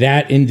get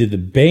that into the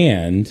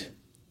band,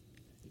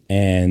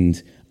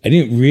 and I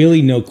didn't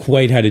really know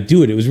quite how to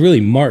do it. It was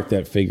really Mark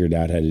that figured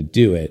out how to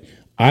do it.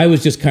 I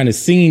was just kind of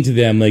singing to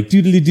them like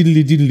doodly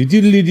doodly doodly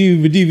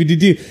doodly doodly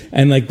doo,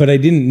 and like, but I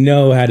didn't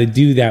know how to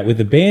do that with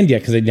a band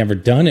yet because I'd never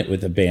done it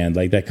with a band,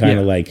 like that kind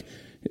of like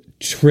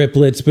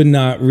triplets, but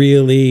not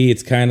really.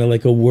 It's kind of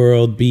like a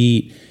world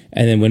beat.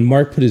 And then when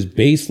Mark put his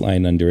bass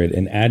line under it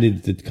and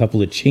added a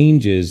couple of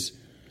changes.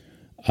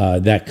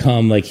 That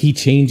come, like he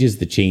changes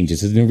the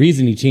changes. And the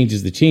reason he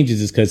changes the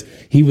changes is because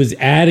he was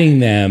adding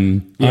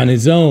them on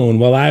his own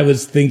while I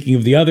was thinking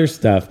of the other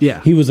stuff.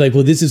 Yeah. He was like,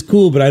 well, this is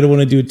cool, but I don't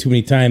want to do it too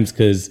many times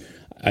because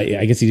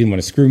I guess he didn't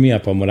want to screw me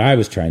up on what I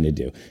was trying to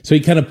do. So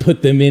he kind of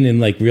put them in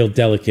like real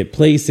delicate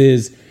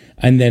places.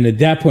 And then at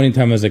that point in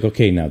time, I was like,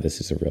 okay, now this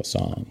is a real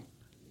song.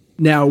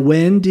 Now,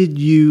 when did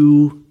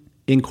you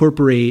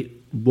incorporate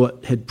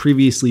what had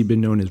previously been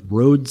known as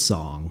road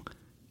song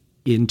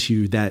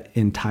into that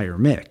entire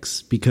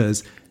mix?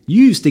 Because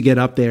you used to get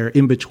up there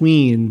in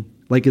between,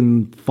 like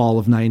in fall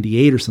of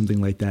 98 or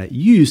something like that.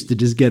 You used to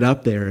just get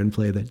up there and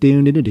play that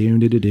doon doon doon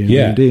doon doon.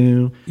 Yeah,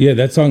 doon. Yeah.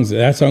 That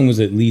song was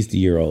at least a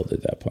year old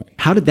at that point.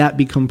 How did that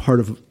become part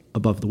of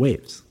Above the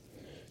Waves?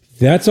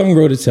 That song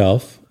wrote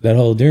itself. That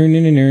whole doon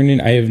doon doon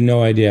doon. I have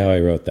no idea how I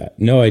wrote that.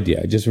 No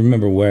idea. I just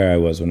remember where I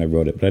was when I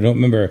wrote it, but I don't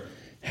remember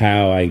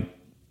how I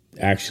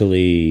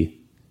actually,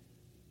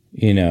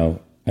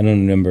 I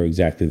don't remember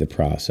exactly the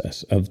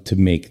process to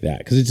make that,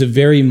 because it's a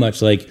very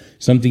much like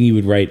something you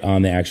would write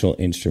on the actual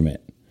instrument.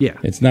 Yeah.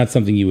 It's not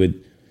something you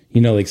would,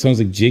 like songs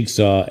like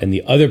Jigsaw and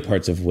the other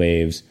parts of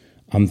Waves,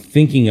 I'm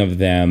thinking of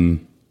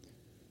them,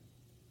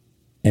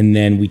 and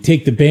then we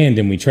take the band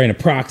and we try and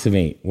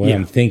approximate what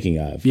I'm thinking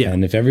of. Yeah.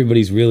 And if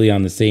everybody's really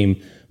on the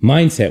same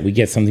mindset, we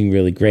get something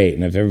really great.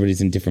 And if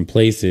everybody's in different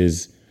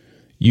places,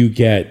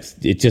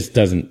 it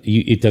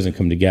doesn't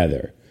come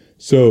together.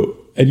 So,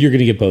 and you're going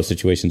to get both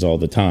situations all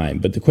the time.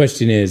 But the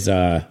question is,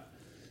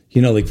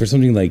 you know, like for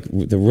something like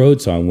the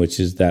Road Song, which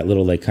is that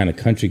little like kind of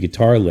country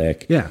guitar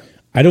lick. Yeah.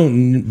 I don't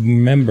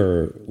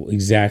remember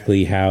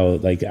exactly how,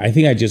 like, I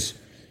think I just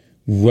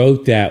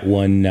wrote that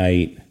one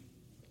night.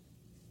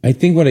 I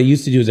think what I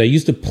used to do is I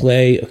used to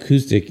play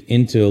acoustic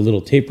into a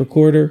little tape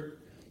recorder.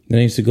 Then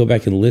I used to go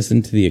back and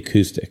listen to the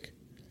acoustic.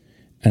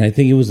 And I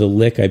think it was a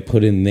lick I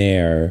put in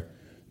there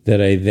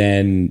that I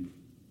then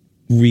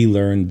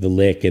relearned the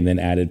lick and then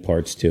added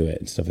parts to it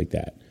and stuff like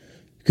that.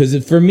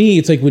 Because for me,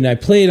 it's like when I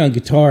play it on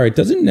guitar, it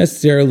doesn't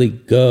necessarily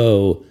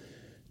go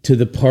to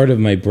the part of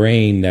my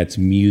brain that's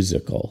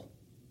musical,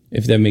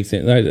 if that makes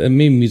sense.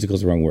 Maybe musical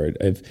is the wrong word.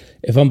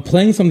 If I'm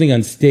playing something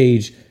on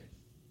stage,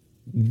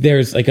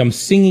 there's like I'm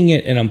singing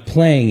it and I'm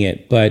playing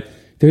it, but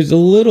there's a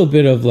little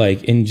bit of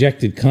like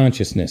injected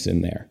consciousness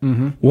in there.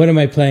 Mm-hmm. What am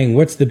I playing?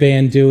 What's the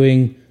band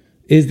doing?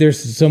 Is there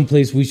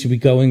someplace we should be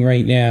going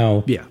right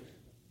now? Yeah.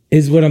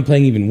 Is what I'm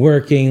playing even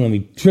working? Let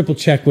me triple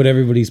check what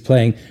everybody's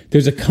playing.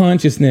 There's a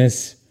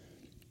consciousness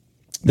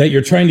that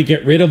you're trying to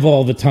get rid of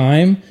all the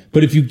time,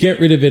 but if you get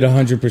rid of it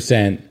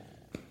 100%,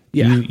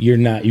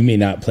 you may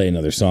not play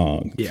another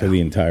song for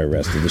the entire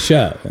rest of the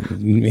show.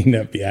 And you may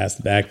not be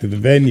asked back to the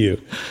venue.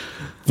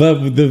 But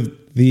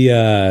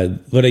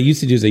what I used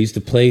to do is I used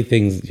to play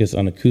things just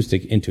on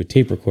acoustic into a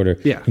tape recorder.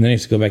 Yeah. And then I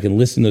used to go back and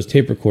listen to those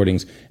tape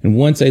recordings. And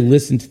once I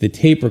listened to the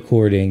tape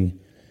recording,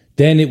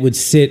 then it would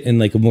sit in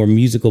like a more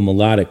musical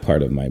melodic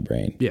part of my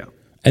brain. Yeah.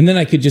 And then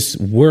I could just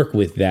work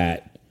with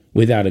that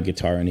without a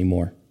guitar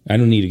anymore. I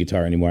don't need a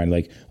guitar anymore. I'm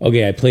like,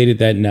 okay, I played it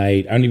that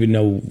night. I don't even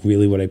know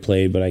really what I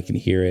played, but I can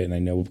hear it and I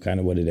know kind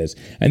of what it is.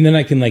 And then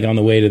I can, like, on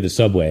the way to the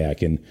subway, I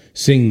can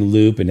sing the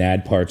loop and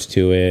add parts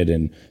to it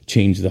and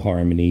change the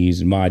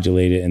harmonies and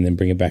modulate it and then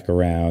bring it back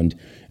around.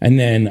 And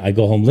then I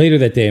go home later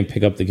that day and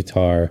pick up the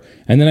guitar.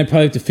 And then I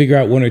probably have to figure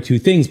out one or two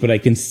things, but I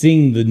can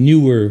sing the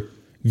newer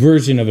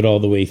version of it all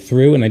the way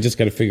through. And I just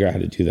got to figure out how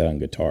to do that on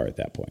guitar at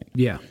that point.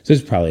 Yeah. So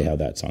that's probably how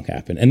that song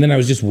happened. And then I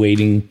was just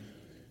waiting.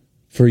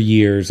 For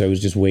years, I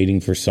was just waiting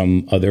for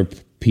some other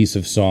piece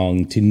of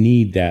song to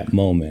need that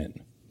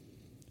moment.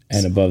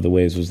 And Above the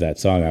Waves was that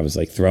song. I was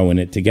like throwing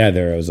it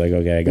together. I was like,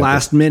 okay, I got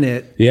last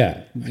minute.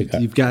 Yeah.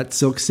 You've got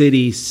Silk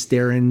City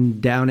staring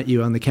down at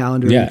you on the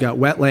calendar. Yeah. You've got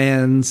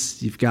Wetlands.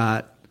 You've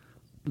got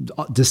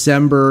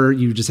December.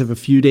 You just have a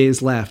few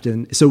days left.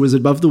 And so was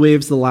Above the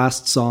Waves the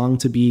last song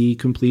to be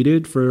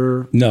completed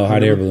for? No,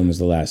 Hot Air Balloon was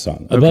the last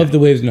song. Okay. Above the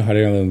Waves and Hot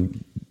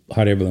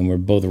Air Balloon were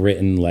both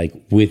written like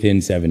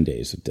within 7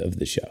 days of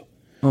the show.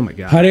 Oh my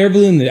God. Hot Air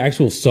Balloon, the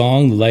actual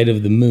song, The Light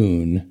of the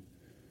Moon,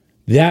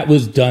 that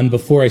was done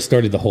before I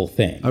started the whole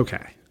thing.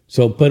 Okay.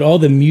 So, but all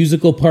the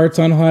musical parts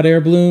on Hot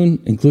Air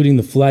Balloon, including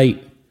the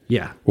flight,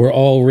 were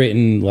all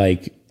written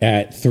like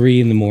at 3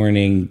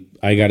 a.m.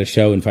 I got a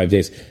show in 5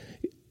 days.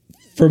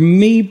 For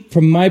me,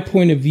 from my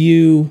point of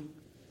view,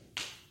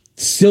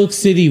 Silk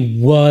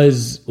City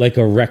was like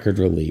a record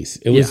release.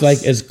 It was like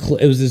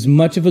it was as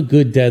much of a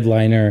good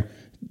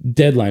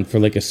deadline for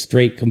like a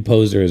straight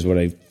composer is what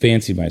I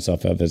fancied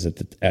myself of as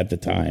at the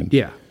time.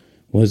 Yeah.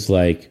 Was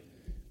like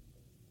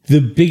the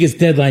biggest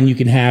deadline you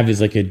can have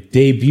is like a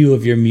debut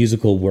of your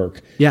musical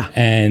work. Yeah.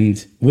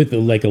 And with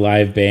like a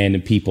live band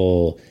and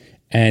people.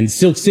 And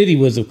Silk City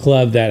was a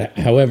club that,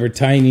 however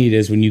tiny it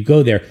is when you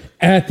go there,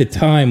 at the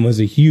time was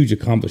a huge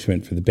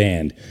accomplishment for the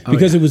band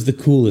because it was the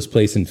coolest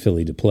place in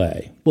Philly to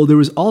play. Well, there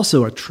was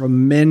also a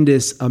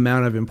tremendous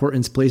amount of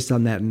importance placed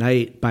on that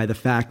night by the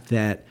fact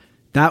that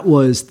that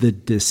was the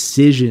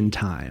decision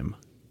time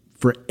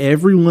for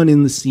everyone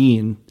in the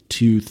scene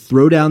to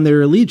throw down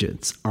their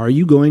allegiance. Are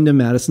you going to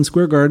Madison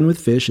Square Garden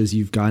with Phish, as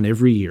you've gone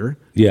every year?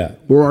 Yeah.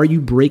 Or are you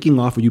breaking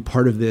off? Are you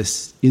part of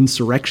this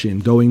insurrection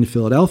going to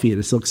Philadelphia,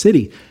 to Silk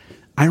City?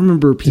 I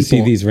remember people to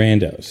see these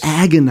randos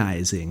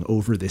agonizing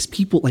over this.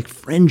 People, like,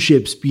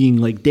 friendships being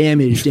like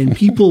damaged and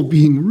people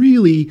being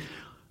really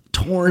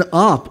torn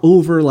up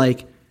over,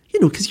 like, you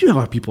know, because you know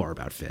how people are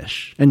about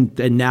Phish.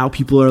 And now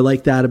people are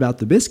like that about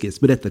the Biscuits.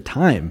 But at the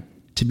time,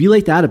 to be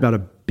like that about a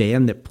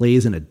band that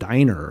plays in a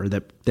diner or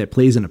that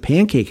plays in a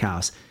pancake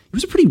house, it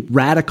was a pretty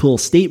radical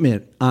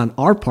statement on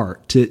our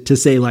part to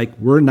say, like,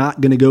 we're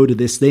not going to go to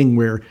this thing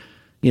where,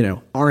 you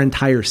know, our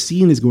entire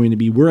scene is going to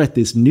be, we're at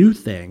this new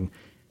thing.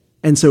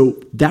 And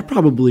so that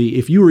probably,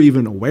 if you were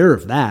even aware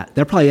of that,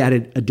 that probably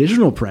added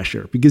additional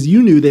pressure because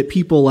you knew that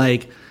people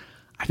like,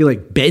 I feel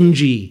like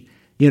Benji,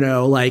 you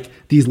know, like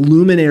these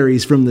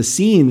luminaries from the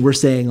scene were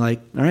saying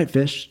like, all right,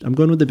 Phish, I'm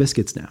going with the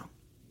Biscuits now.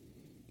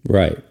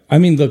 Right. I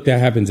mean, look,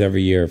 that happens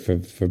every year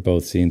for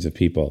both scenes of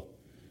people.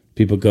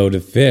 People go to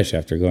Phish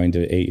after going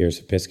to 8 years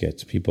of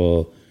Biscuits.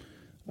 People,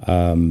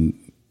 I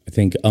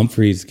think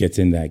Humphreys gets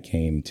in that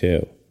game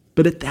too.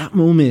 But at that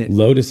moment,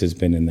 Lotus has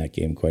been in that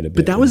game quite a bit.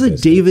 But that was a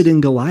Biscuits. David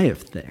and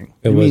Goliath thing.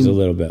 It was a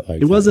little bit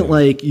like it wasn't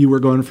like you were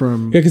going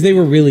from because they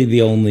were really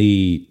the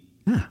only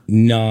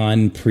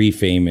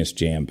non-pre-famous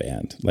jam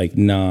band, like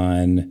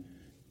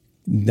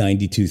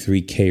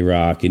non-92.3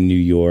 K-Rock in New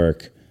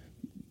York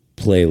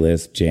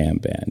playlist jam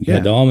band. You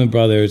had the Allman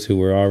Brothers, who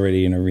were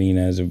already in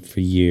arenas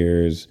for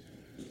years.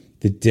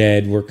 The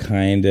Dead were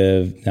kind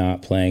of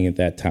not playing at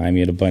that time.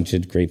 You had a bunch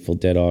of Grateful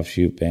Dead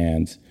offshoot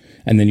bands.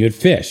 And then you had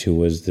Fish, who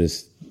was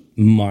this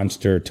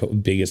monster,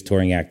 biggest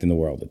touring act in the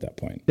world at that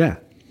point. Yeah.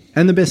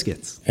 And the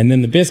Biscuits. And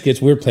then the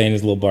Biscuits, we were playing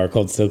this little bar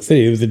called Silk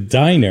City. It was a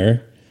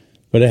diner,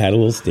 but it had a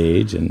little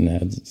stage and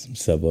had some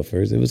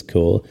subwoofers. It was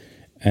cool.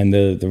 And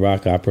the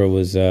rock opera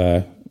was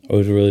a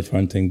really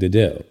fun thing to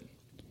do.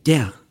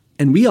 Yeah.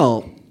 And we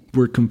all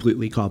were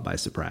completely caught by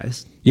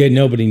surprise. Yeah,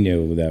 nobody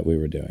knew that we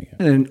were doing it.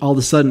 And all of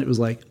a sudden it was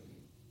like,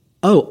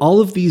 oh, all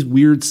of these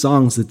weird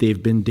songs that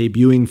they've been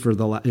debuting for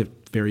the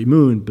Fairy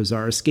Moon,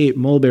 Bizarre Escape,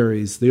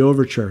 Mulberries, The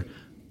Overture.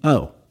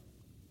 Oh,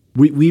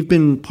 we've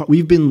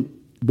been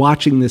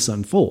watching this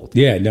unfold.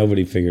 Yeah,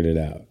 nobody figured it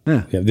out.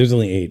 Yeah. There's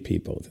only 8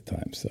 people at the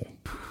time, so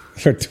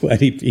or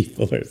 20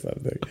 people or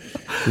something.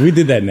 We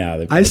did that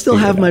now. I still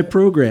have my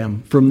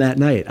program from that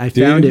night. I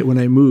found it when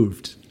I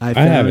moved. I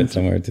have it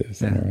somewhere too.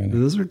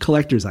 Those are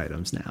collector's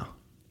items now.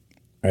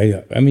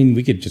 I mean,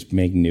 we could just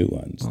make new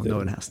ones. Well, no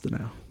one has to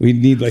know. We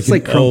need like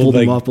an old,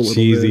 them up a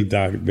cheesy bit.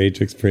 dot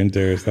matrix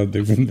printer or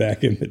something from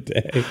back in the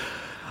day.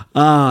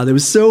 That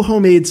was so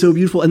homemade, so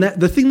beautiful. And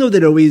the thing though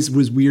that always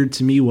was weird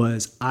to me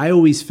was I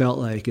always felt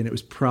like, and it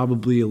was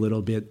probably a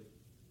little bit,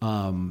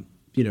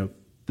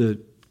 the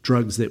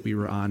drugs that we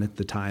were on at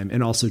the time,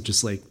 and also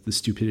just like the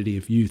stupidity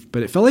of youth.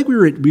 But it felt like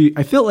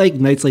I felt like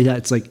nights like that.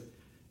 It's like,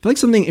 I felt like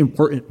something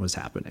important was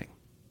happening.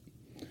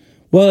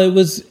 Well,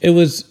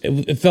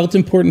 it felt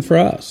important for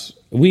us.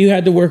 We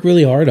had to work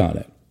really hard on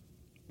it.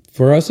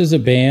 For us as a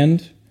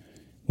band,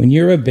 when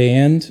you're a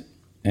band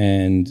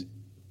and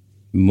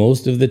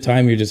most of the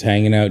time you're just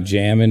hanging out,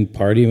 jamming,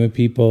 partying with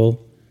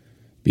people,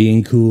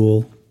 being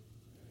cool,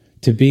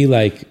 to be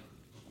like,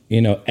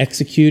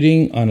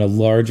 executing on a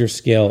larger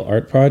scale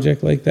art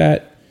project like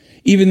that,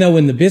 even though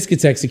when the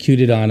Biscuits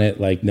executed on it,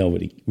 like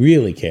nobody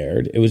really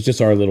cared. It was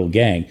just our little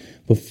gang.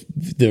 But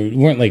there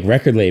weren't like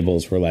record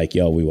labels were like,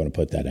 yo, we want to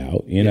put that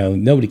out.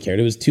 Nobody cared.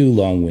 It was too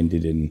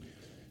long-winded and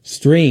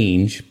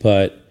strange.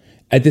 But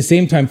at the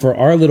same time, for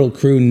our little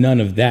crew,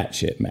 none of that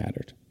shit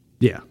mattered.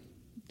 Yeah.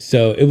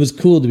 So it was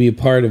cool to be a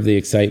part of the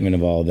excitement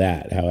of all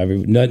that. However,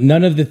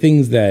 none of the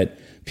things that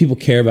people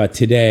care about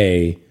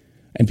today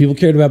and people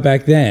cared about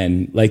back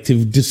then, like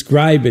to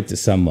describe it to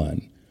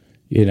someone,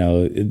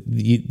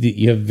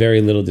 you have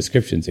very little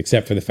descriptions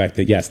except for the fact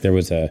that, yes, there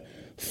was a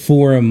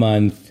 4 a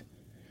month,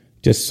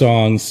 just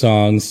song,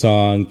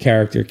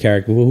 character.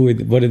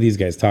 What are these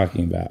guys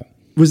talking about?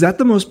 Was that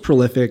the most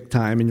prolific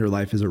time in your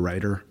life as a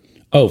writer?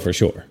 Oh, for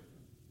sure.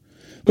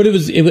 But it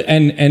was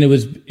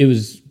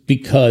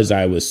because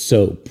I was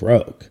so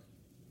broke.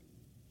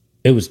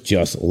 It was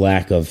just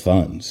lack of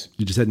funds.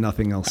 You just had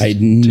nothing else. I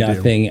had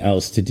nothing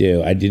else to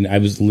do. I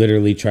was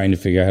literally trying to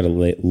figure out how to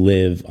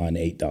live on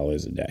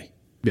 $8 a day.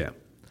 Yeah.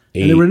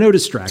 And there were no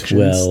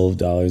distractions.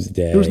 $12 a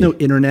day. There was no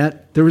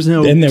internet. There was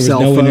no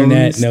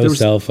internet,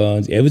 cell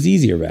phones. It was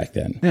easier back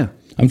then. Yeah.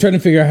 I'm trying to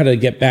figure out how to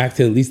get back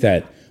to at least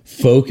that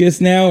focus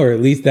now, or at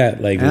least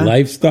that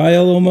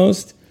lifestyle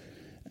almost.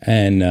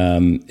 And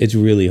it's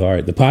really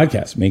hard. The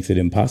podcast makes it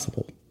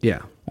impossible. Yeah.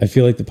 I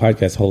feel like the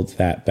podcast holds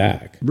that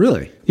back.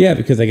 Really? Yeah,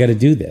 because I got to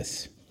do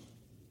this.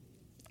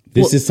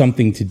 This is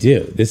something to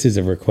do. This is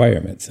a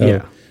requirement.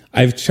 So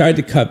I've tried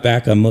to cut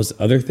back on most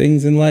other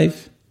things in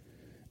life.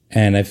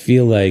 And I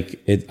feel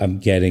like I'm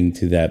getting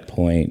to that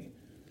point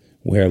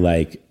where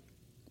like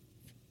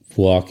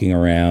walking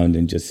around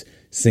and just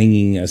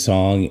singing a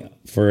song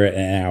for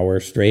an hour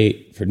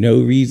straight for no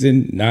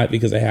reason, not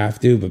because I have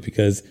to, but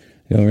because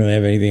I don't really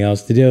have anything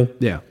else to do.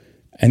 Yeah.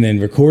 And then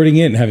recording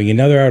it and having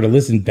another hour to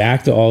listen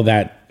back to all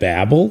that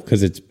babble,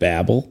 because it's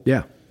babble.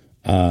 Yeah.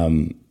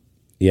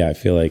 I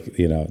feel like,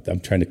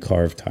 I'm trying to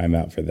carve time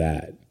out for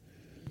that.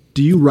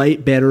 Do you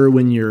write better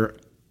when you're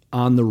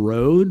on the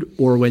road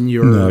or when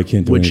you're No, I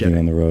can't do anything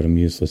on the road. I'm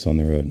useless on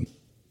the road.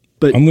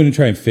 But I'm going to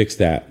try and fix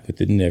that with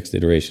the next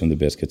iteration of the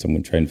Biscuits. I'm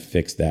going to try and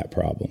fix that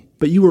problem.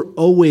 But you were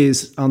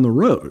always on the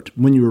road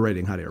when you were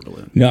writing Hot Air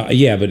Balloon. No,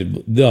 yeah, but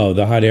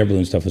the Hot Air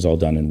Balloon stuff was all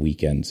done in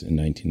weekends in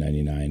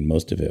 1999.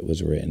 Most of it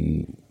was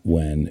written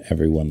when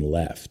everyone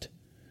left.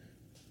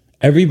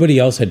 Everybody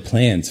else had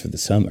plans for the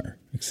summer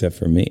except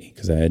for me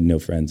because I had no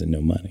friends and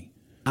no money.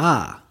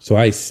 So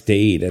I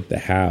stayed at the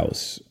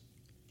house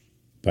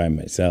by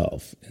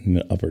myself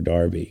in Upper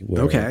Darby.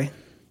 Okay.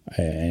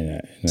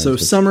 So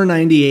summer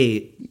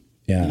 98,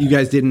 you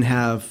guys didn't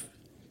have...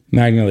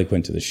 Magna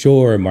went to the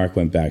shore. Mark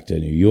went back to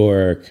New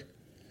York.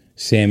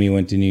 Sammy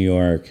went to New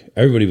York.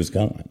 Everybody was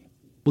gone.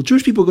 Well,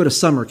 Jewish people go to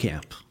summer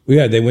camp.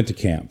 Yeah, they went to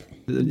camp.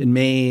 In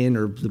Maine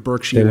or the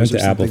Berkshires. They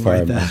went to Apple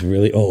Farm. It was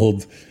really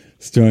old,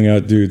 strung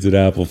out dudes at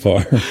Apple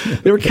Farm.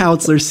 They were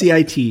counselors,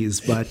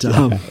 CITs, but...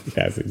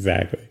 Yes,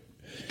 exactly.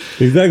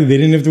 Exactly. They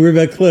didn't have to worry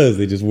about clothes.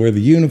 They just wore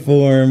the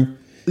uniform.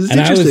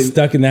 And I was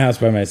stuck in the house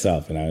by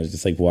myself, and I was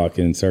just like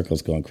walking in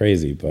circles going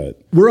crazy.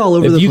 But we're all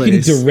over the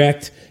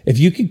place. If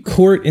you can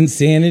court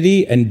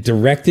insanity and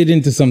direct it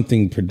into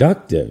something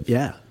productive,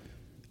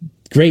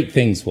 great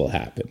things will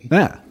happen.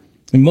 Yeah.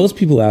 And most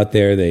people out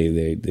there,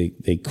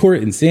 they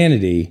court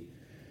insanity,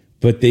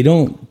 but they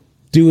don't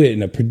do it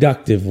in a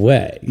productive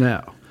way.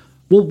 No.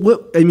 Well,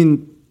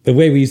 the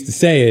way we used to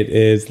say it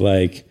is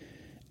like,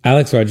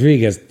 Alex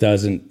Rodriguez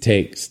doesn't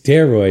take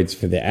steroids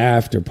for the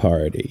after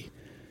party.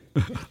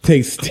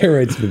 Takes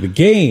steroids for the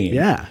game.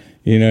 Yeah.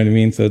 You know what I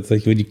mean? So it's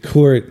like when you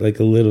court like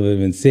a little bit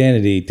of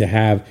insanity to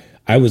have.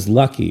 I was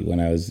lucky when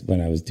I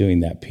was doing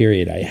that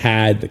period. I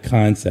had the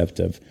concept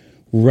of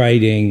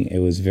writing. It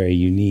was very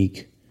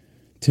unique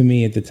to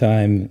me at the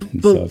time,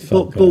 and so it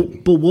felt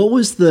good. But what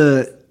was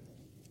the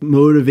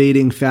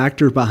motivating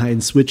factor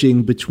behind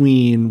switching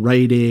between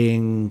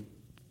writing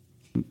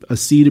a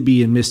C to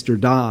B and Mr.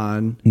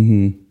 Don,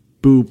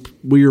 Boop,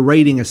 where you're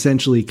writing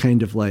essentially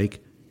kind of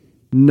like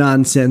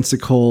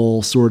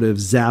nonsensical, sort of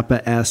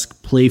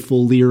Zappa-esque,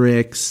 playful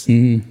lyrics,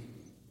 to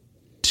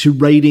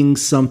writing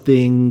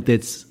something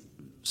that's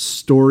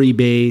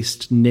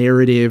story-based,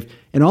 narrative,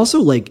 and also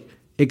like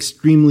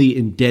extremely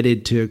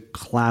indebted to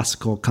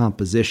classical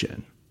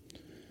composition?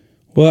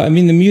 Well, I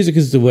mean, the music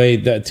is the way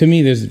that, to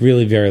me, there's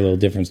really very little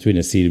difference between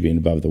a C to B and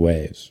Above the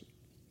Waves.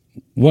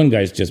 One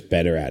guy's just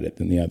better at it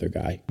than the other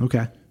guy.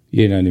 Okay.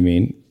 You know what I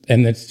mean?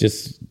 And that's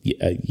just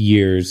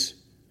years.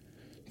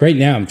 Right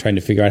now, I'm trying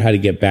to figure out how to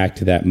get back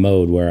to that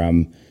mode where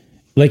I'm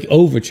like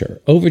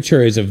Overture.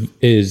 Overture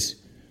is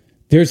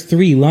there's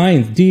 3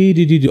 lines,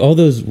 all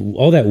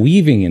that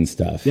weaving and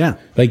stuff. Yeah.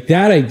 Like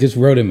that, I just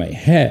wrote in my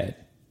head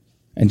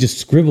and just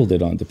scribbled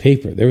it onto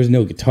paper. There was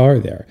no guitar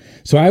there.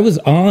 So I was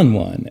on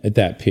one at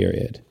that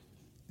period,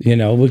 you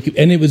know,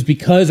 and it was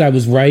because I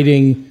was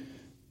writing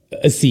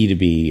a C to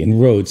B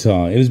and road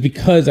song. It was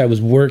because I was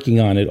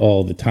working on it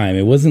all the time.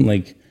 It wasn't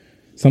like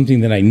something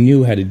that I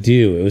knew how to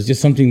do. It was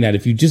just something that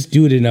if you just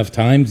do it enough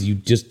times, you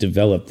just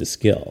develop the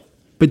skill.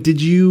 But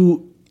did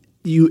you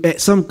at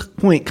some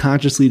point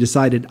consciously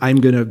decided I'm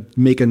going to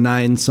make a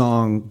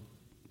 9-song?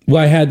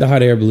 Well, I had the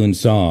Hot Air Balloon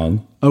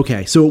song.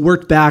 Okay, so it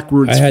worked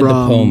backwards. I had from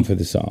the poem for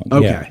the song.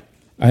 Okay, yeah.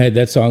 I had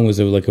that song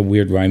was like a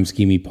weird rhyme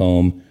schemey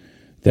poem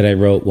that I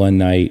wrote one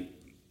night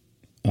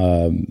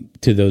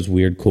to those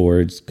weird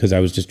chords because I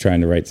was just trying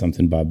to write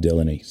something Bob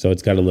Dylan-y. So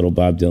it's got a little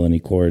Bob Dylan-y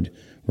chord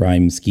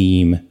rhyme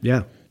scheme.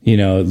 Yeah, you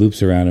know, it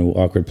loops around in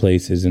awkward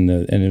places, and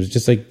it was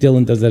just like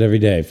Dylan does that every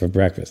day for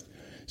breakfast.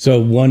 So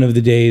one of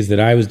the days that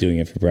I was doing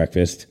it for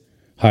breakfast,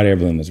 Hot Air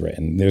Balloon was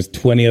written. There's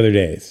 20 other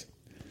days.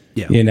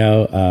 Yeah, you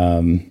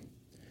know.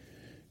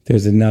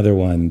 There's another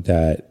one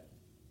that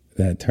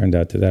turned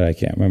out to that. I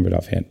can't remember it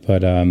offhand.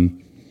 But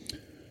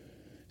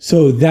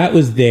so that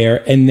was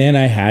there. And then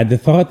I had the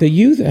thought that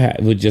you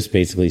would just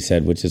basically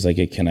said, which is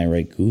like, can I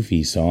write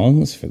goofy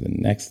songs for the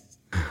next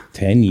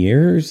 10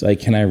 years?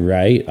 Like, can I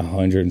write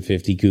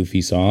 150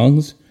 goofy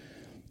songs?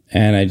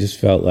 And I just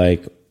felt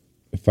like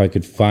if I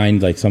could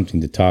find like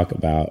something to talk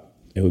about,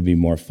 it would be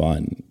more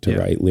fun to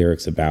write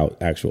lyrics about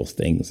actual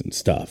things and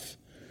stuff.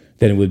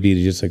 Then it would be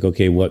to just like,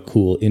 okay, what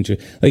cool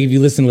like if you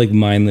listen to like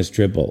Mindless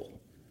Dribble,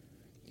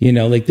 you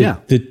know, like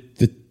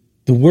the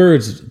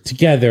words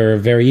together are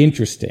very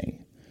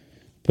interesting,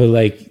 but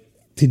like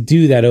to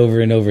do that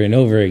over and over and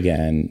over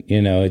again, you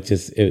know,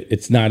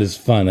 it's not as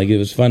fun. Like it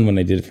was fun when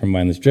I did it for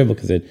Mindless Dribble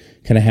because it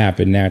kind of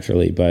happened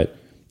naturally. But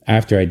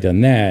after I'd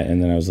done that,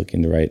 and then I was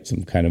looking to write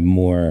some kind of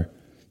more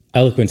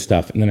eloquent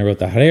stuff, and then I wrote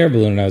the Hot Air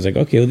Balloon, and I was like,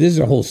 okay, well, this is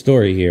a whole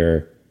story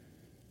here.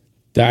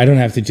 I don't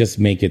have to just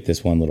make it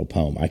this one little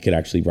poem. I could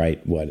actually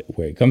write where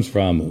it comes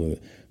from,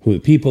 who the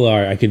people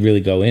are. I could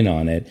really go in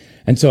on it.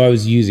 And so I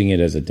was using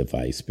it as a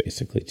device,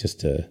 basically,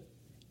 just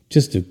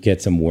to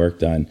get some work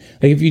done.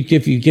 Like if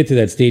you get to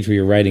that stage where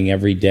you're writing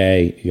every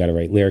day, you got to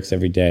write lyrics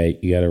every day,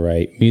 you got to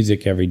write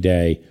music every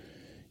day,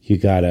 you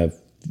got to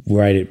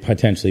write it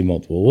potentially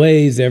multiple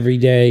ways every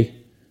day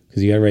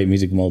because you got to write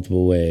music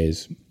multiple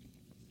ways.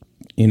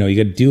 You know,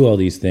 you got to do all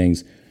these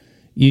things.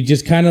 You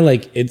just kind of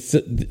like it's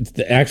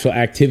the actual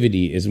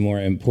activity is more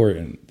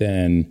important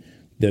than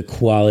the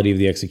quality of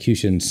the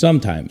execution.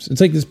 Sometimes it's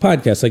like this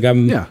podcast. Like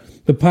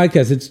the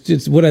podcast.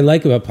 It's what I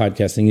like about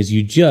podcasting is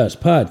you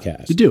just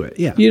podcast. You do it.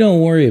 Yeah. You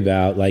don't worry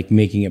about like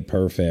making it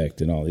perfect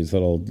and all these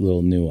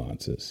little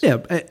nuances. Yeah,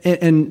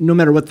 and no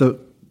matter what the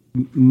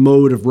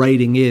mode of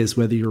writing is,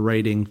 whether you're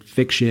writing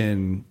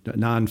fiction,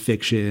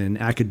 nonfiction,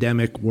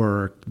 academic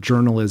work,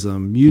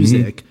 journalism,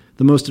 music.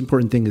 The most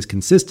important thing is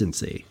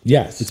consistency.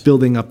 Yes. It's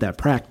building up that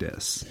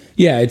practice.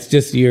 Yeah, it's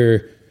just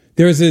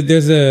there's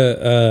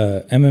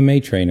a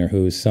MMA trainer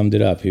who summed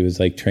it up. He was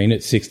like, train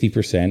at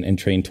 60% and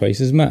train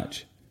twice as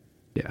much.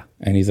 Yeah.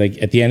 And he's like,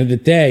 at the end of the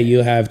day,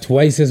 you have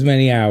twice as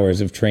many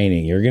hours of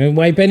training. You're going to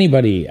wipe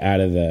anybody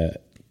out of the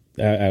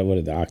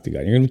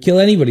octagon. You're going to kill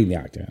anybody in the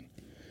octagon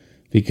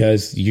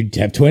because you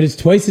have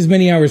twice as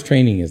many hours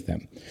training as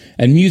them.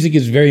 And music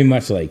is very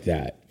much like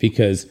that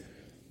because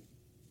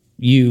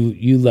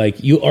you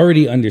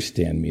already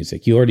understand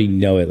music. You already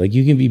know it. Like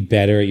you can be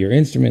better at your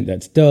instrument.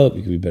 That's dope.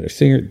 You can be a better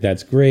singer.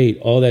 That's great.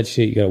 All that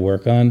shit you got to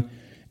work on.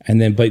 And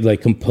then, but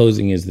like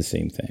composing is the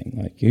same thing.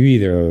 Like you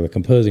either are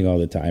composing all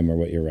the time or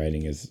what you're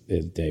writing is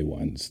day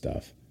one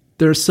stuff.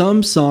 There are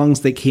some songs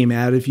that came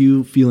out of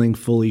you feeling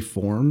fully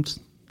formed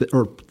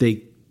or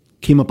they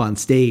came up on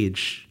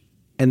stage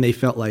and they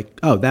felt like,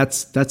 oh,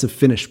 that's a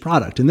finished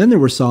product. And then there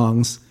were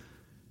songs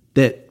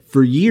that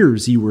for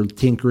years you were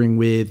tinkering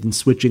with and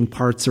switching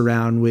parts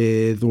around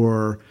with,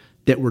 or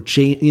that were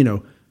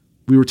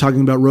we were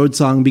talking about Road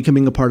Song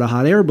becoming a part of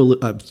Hot Air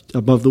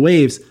Above the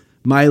Waves.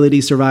 My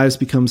Lady Survives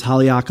becomes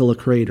Haleakala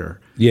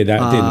Crater. Yeah,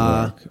 that didn't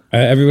work.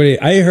 Everybody,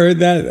 I heard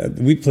that.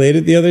 We played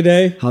it the other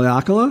day.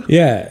 Haleakala?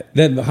 Yeah,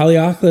 that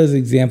Haleakala is an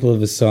example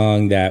of a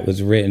song that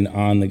was written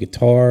on the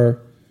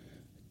guitar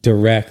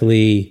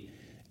directly.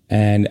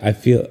 And I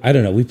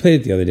don't know, we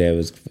played it the other day.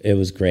 It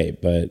was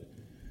great, but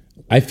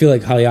I feel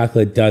like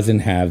Haleakala doesn't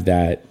have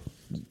that.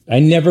 I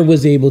never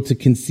was able to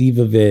conceive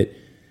of it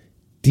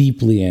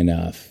deeply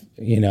enough.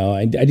 You know,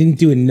 I didn't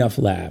do enough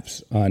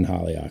laps on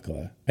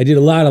Haleakala. I did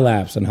a lot of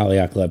laps on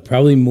Haleakala,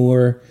 probably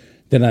more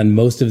than on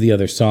most of the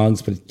other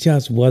songs, but it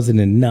just wasn't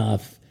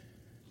enough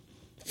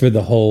for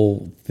the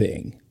whole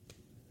thing.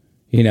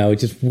 You know, it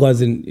just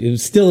wasn't, it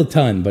was still a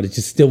ton, but it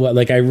just still was,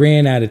 like I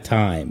ran out of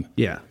time.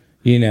 Yeah.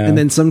 You know? And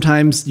then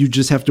sometimes you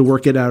just have to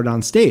work it out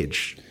on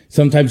stage.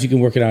 Sometimes you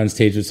can work it out on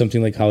stage, with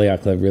something like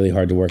Haleakala, really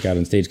hard to work out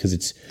on stage because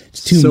it's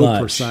too so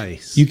much.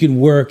 Precise. You can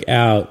work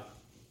out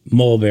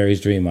Mulberry's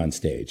Dream on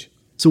stage.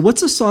 So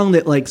what's a song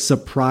that like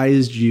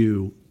surprised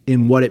you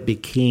in what it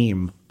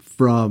became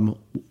from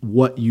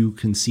what you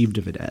conceived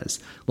of it as?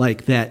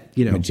 Like that,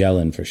 you know.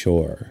 Magellan for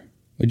sure.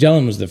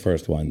 Magellan was the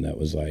first one that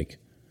was like,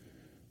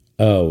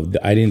 oh,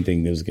 I didn't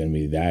think it was going to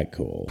be that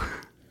cool.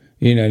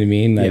 You know what I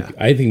mean? Like, yeah.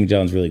 I think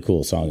Magellan's a really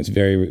cool song. It's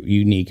very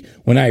unique.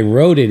 When I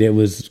wrote it, it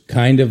was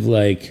kind of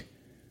like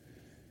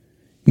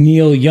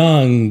Neil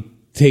Young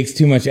takes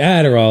too much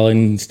Adderall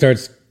and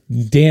starts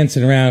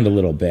dancing around a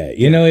little bit.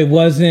 You know, it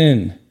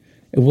wasn't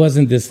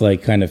this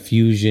like kind of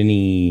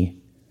fusion-y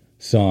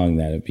song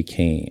that it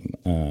became.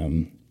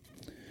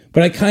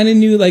 But I kind of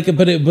knew like,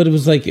 but it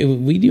was like,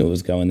 we knew it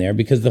was going there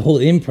because the whole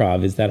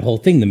improv is that whole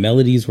thing. The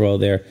melodies were all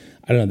there.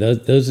 I don't know.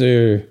 Those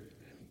are,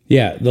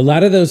 yeah. A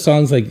lot of those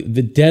songs, like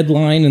the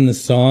deadline and the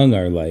song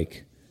are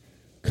like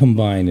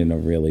combined in a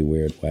really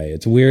weird way.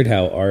 It's weird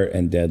how art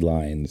and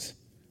deadlines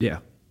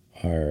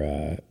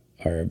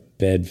are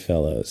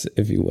bedfellows,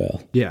 if you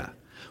will. Yeah.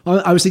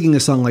 I was thinking a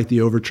song like The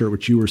Overture,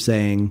 which you were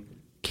saying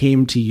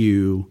came to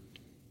you,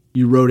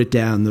 you wrote it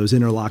down, those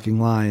interlocking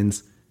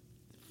lines.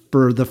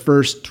 For the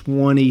first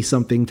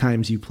 20-something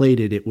times you played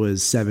it, it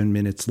was 7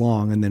 minutes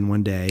long. And then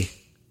one day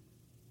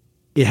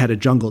it had a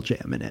jungle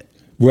jam in it.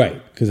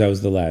 Right, because that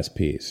was the last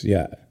piece,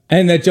 yeah.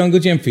 And that jungle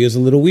jam feels a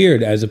little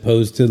weird as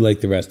opposed to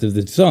like the rest of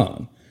the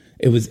song.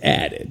 It was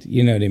added,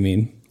 you know what I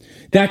mean?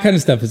 That kind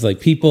of stuff is like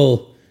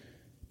people,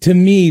 to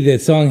me, the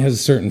song has a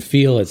certain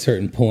feel at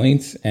certain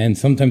points. And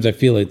sometimes I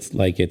feel it's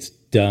like it's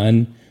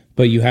done,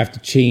 but you have to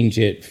change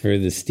it for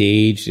the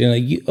stage. And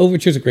like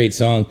Overture's a great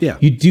song. Yeah.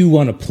 You do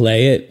want to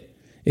play it.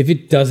 If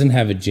it doesn't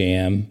have a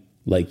jam,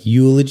 like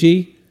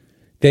Eulogy,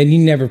 then you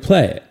never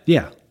play it.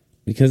 Yeah.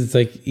 Because it's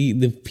like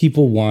the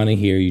people want to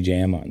hear you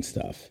jam on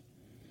stuff.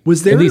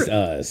 Was there, at least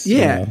us?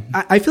 Yeah. You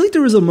know? I feel like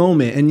there was a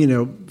moment, and, you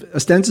know,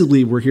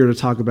 ostensibly we're here to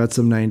talk about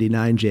some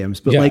 99 jams,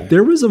 but Yeah. like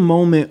there was a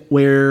moment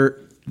where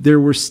there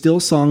were still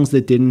songs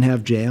that didn't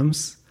have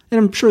jams. And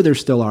I'm sure there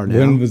still are now.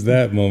 When was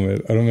that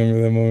moment? I don't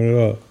remember that moment at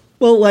all.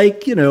 Well,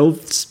 like, you know,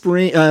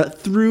 spring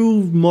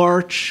through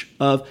March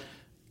of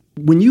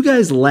when you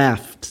guys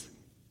left,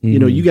 you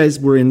know, you guys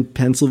were in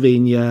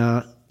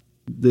Pennsylvania,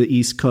 the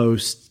East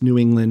Coast, New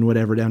England,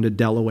 whatever, down to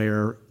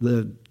Delaware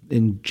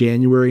in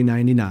January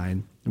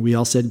 99. And we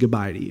all said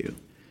goodbye to you.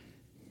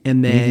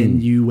 And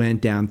then you went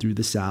down through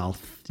the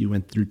South. You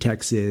went through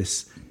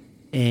Texas.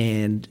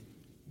 And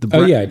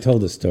I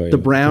told the story. The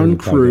Brown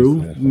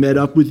crew met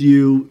up with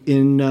you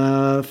in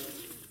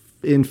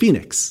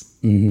Phoenix,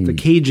 the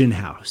Cajun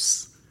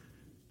House.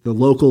 The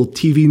local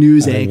TV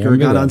news anchor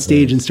got on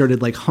stage and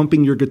started like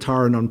humping your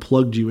guitar and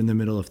unplugged you in the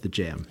middle of the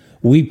jam.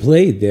 We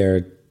played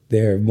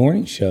their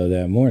morning show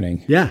that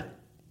morning. Yeah.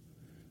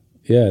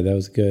 Yeah, that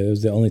was good. It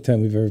was the only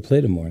time we've ever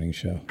played a morning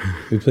show.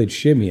 We played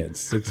Shimmy at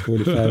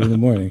 6:45 in the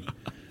morning.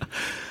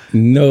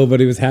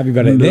 Nobody was happy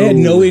about it. No. They had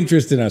no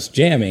interest in us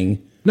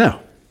jamming. No.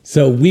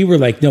 So we were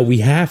like, no, we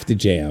have to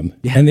jam.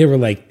 Yeah. And they were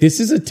like, this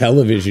is a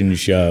television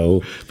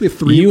show.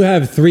 You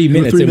have 3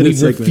 minutes. And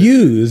we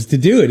refused to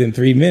do it in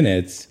 3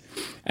 minutes.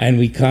 And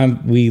we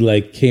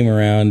came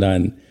around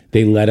on,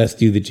 they let us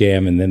do the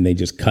jam and then they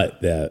just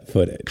cut the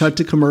footage. Cut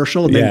to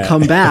commercial and then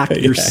come back.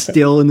 You're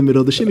still in the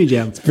middle of the shimmy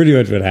jam. It's pretty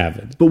much what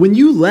happened. But when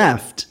you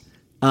left,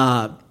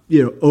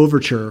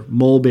 Overture,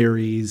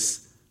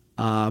 Mulberries,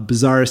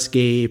 Bizarre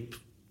Escape,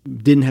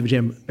 didn't have a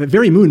jam.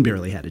 Very Moon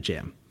barely had a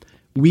jam.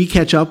 We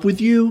catch up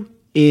with you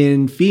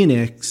in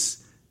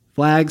Phoenix,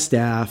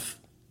 Flagstaff.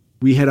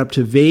 We head up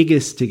to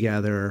Vegas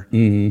together.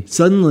 Mm-hmm.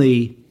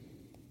 Suddenly,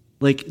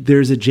 like,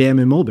 there's a jam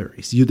in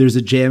Mulberries. There's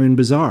a jam in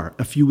Bizarre.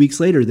 A few weeks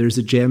later, there's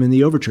a jam in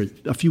the Overture.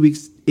 A few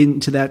weeks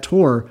into that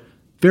tour,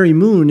 Very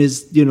Moon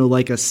is,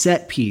 like a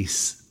set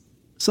piece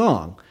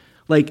song.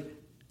 Like,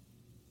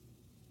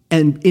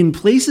 and in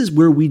places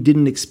where we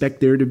didn't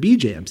expect there to be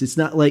jams. It's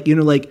not like,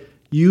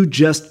 you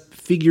just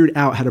figured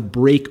out how to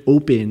break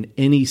open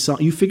any song.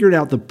 You figured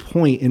out the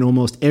point in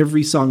almost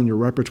every song in your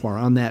repertoire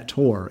on that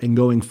tour and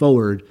going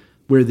forward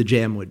where the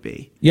jam would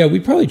be. Yeah, we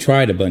probably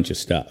tried a bunch of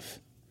stuff.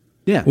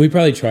 Yeah. We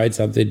probably tried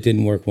something,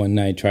 didn't work one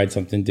night, tried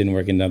something, didn't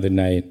work another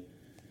night.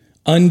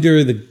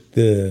 Under the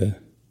the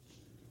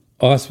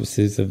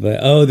auspices of like,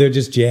 oh, they're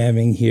just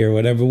jamming here,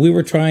 whatever. We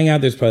were trying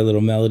out. There's probably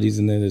little melodies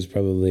in there. There's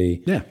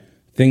probably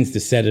things to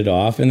set it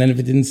off. And then if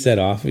it didn't set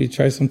off, you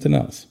try something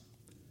else.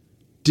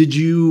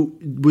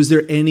 Was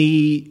there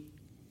any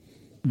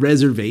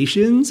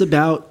reservations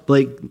about,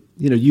 like,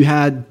 you know, you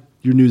had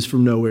your News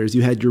from Nowheres,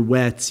 you had your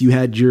Wets, you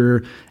had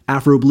your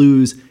Afro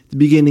Blues. At the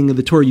beginning of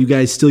the tour, you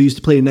guys still used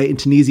to play A Night in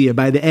Tunisia.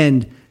 By the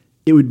end,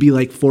 it would be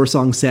like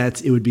 4-song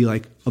sets. It would be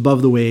like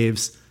Above the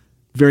Waves,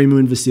 Very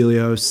Moon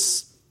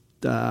Vasilios,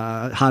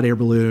 Hot Air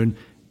Balloon,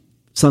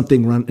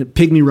 something run,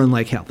 Pygmy Run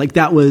Like Hell. Like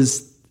that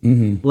was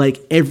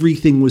like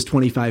everything was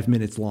 25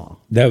 minutes long.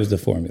 That was the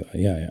formula.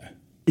 Yeah.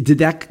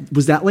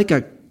 Was that like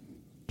a,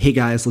 hey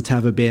guys, let's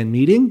have a band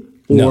meeting?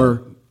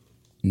 Or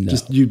No.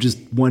 just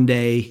one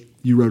day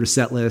you wrote a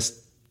set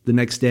list, the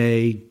next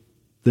day,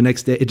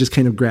 it just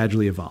kind of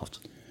gradually evolved.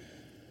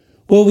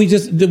 Well,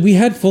 we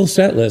had full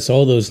set lists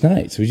all those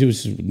nights. We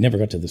just never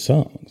got to the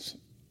songs.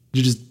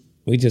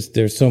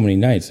 There's so many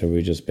nights where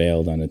we just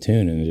bailed on a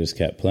tune and it just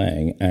kept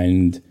playing.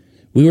 And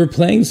we were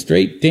playing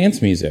straight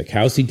dance music,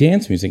 housey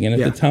dance music. And at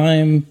the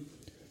time,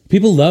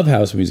 people love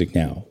house music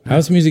now.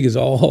 House music is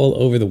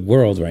all over the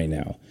world right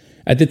now.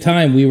 At the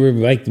time, we were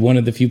like one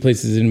of the few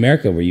places in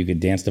America where you could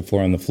dance to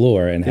 4 on the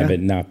Floor and have it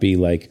not be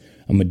like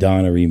a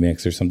Madonna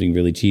remix or something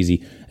really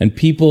cheesy. And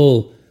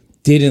people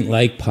didn't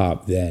like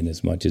pop then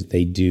as much as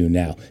they do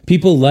now.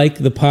 People like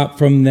the pop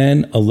from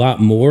then a lot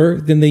more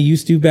than they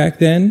used to back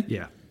then.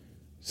 Yeah.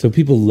 So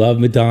people love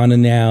Madonna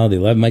now. They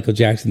love Michael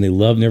Jackson. They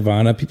love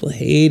Nirvana. People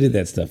hated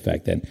that stuff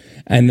back then.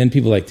 And then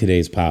people like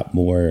today's pop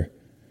more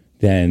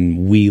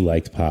than we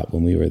liked pop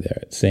when we were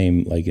there.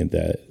 Same like at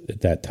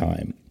that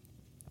time.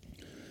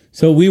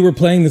 So we were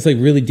playing this like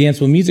really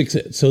danceable music.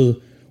 So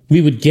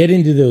we would get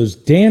into those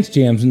dance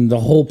jams and the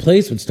whole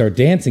place would start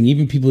dancing.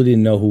 Even people who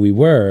didn't know who we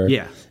were.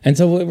 Yeah. And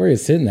so we were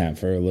sitting that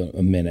for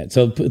a minute.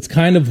 So it's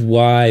kind of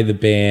why the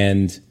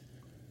band,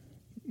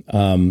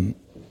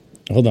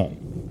 hold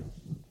on.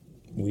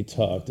 We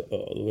talked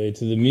all the way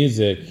to the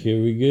music.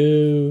 Here we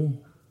go.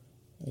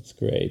 That's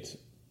great.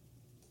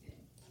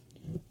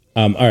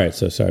 All right.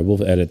 So sorry,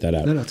 we'll edit that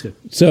out. No, that's good.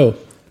 So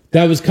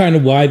that was kind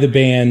of why the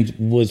band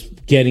was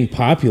getting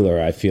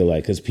popular, I feel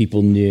like, because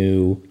people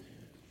knew,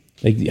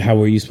 like, how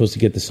were you supposed to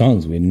get the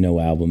songs? We had no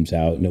albums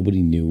out.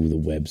 Nobody knew the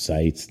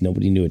websites.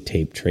 Nobody knew a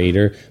tape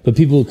trader. But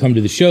people would come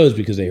to the shows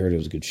because they heard it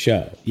was a good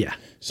show. Yeah.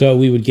 So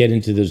we would get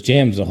into those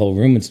jams. The whole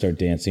room would start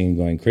dancing and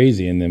going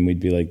crazy. And then we'd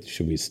be like,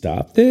 should we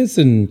stop this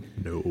and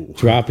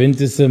drop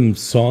into some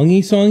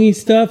songy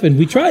stuff? And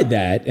we tried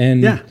that.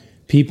 And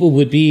people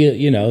would be,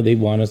 they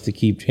want us to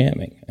keep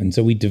jamming. And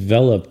so we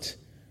developed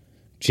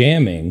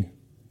jamming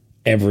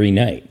every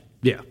night.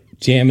 Yeah.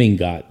 Jamming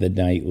got the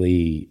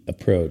nightly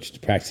approach to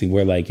practicing,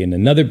 where like in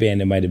another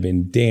band, it might have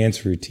been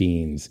dance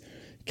routines,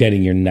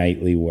 getting your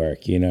nightly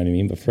work. You know what I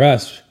mean? But for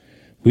us,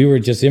 we were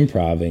just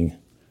improvising.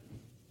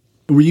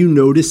 Were you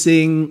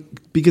noticing,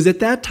 because at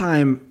that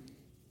time,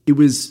 it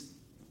was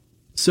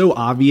so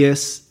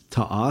obvious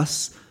to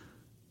us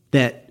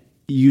that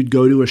you'd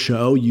go to a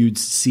show, you'd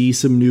see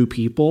some new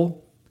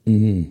people,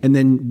 and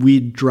then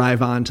we'd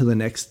drive on to the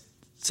next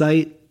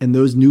site, and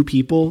those new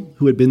people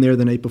who had been there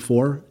the night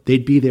before,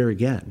 they'd be there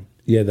again.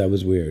 Yeah, that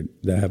was weird.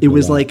 That happened. It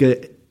was like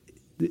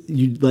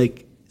you'd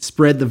like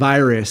spread the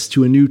virus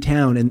to a new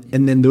town,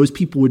 and then those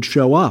people would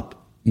show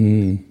up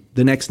the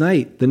next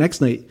night. Then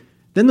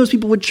those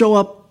people would show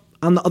up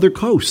on the other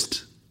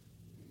coast.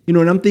 And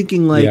I'm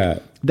thinking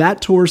like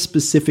that tour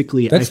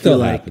specifically, that I still feel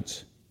like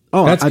happens.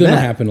 Oh, that's I going to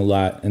bet. happen a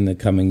lot in the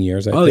coming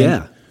years, I think.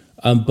 Yeah.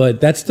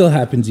 But that still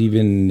happens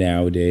even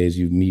nowadays.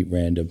 You meet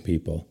random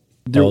people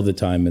all the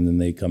time, and then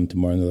they come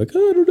tomorrow and they're like,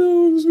 I don't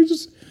know, we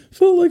just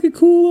felt like a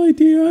cool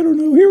idea. I don't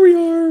know. Here we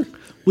are.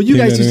 Well, you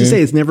guys used to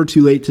say it's never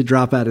too late to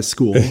drop out of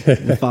school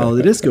and follow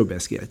the Disco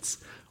Biscuits,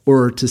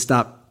 or to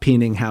stop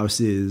painting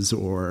houses,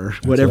 or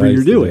whatever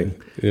you're doing.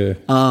 Yeah.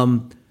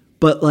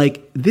 But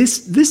like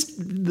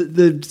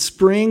the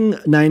spring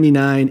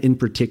 '99 in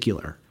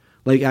particular,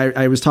 like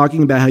I was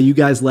talking about how you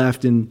guys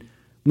left, and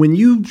when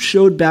you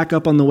showed back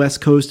up on the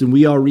West Coast and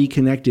we all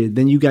reconnected,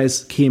 then you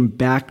guys came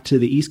back to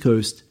the East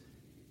Coast,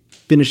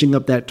 finishing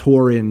up that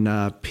tour in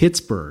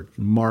Pittsburgh,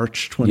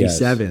 March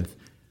 27th. Yes.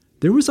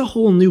 There was a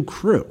whole new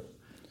crew.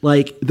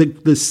 Like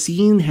the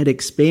scene had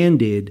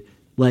expanded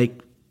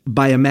like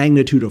by a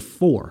magnitude of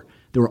 4.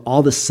 There were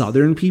all the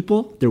Southern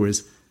people. There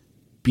was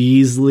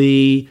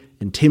Beasley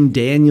and Tim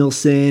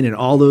Danielson and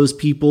all those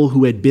people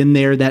who had been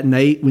there that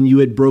night when you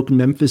had broken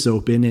Memphis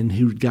open, and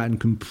who'd gotten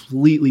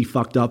completely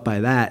fucked up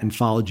by that and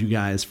followed you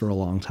guys for a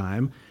long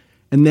time.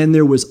 And then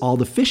there was all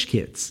the Fish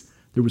kids.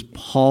 There was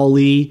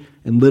Paulie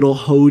and Little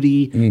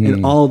Hody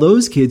and all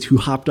those kids who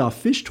hopped off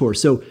Fish tour.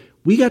 So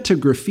we got to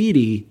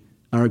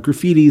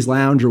Graffiti's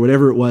Lounge or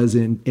whatever it was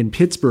in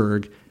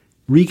Pittsburgh,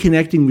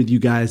 reconnecting with you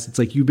guys. It's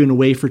like, you've been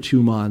away for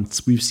 2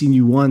 months. We've seen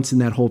you once in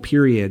that whole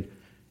period.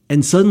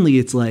 And suddenly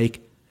it's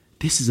like,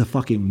 this is a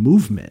fucking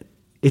movement.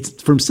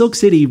 It's from Silk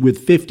City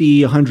with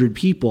 50, 100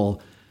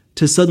 people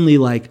to suddenly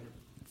like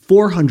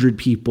 400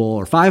 people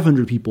or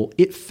 500 people.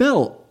 It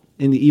felt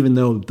And even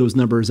though those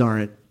numbers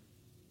aren't,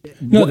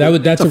 no,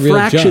 that's a a real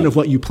fraction jump. of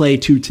what you play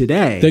to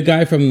today. The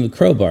guy from the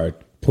Crowbar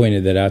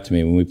pointed that out to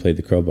me when we played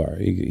the Crowbar.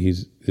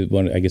 He's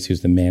one. I guess he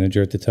was the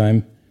manager at the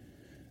time,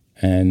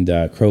 and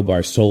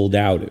Crowbar sold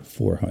out at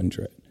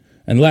 400.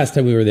 And last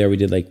time we were there, we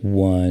did like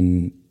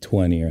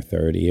 120 or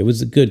 30. It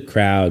was a good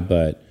crowd,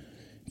 but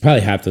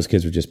probably half those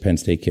kids were just Penn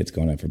State kids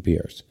going out for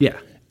beers. Yeah.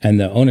 And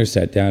the owner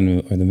sat down,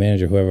 or the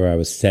manager, whoever I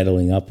was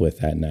settling up with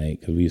that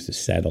night, because we used to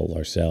settle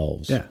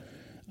ourselves. Yeah.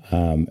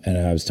 And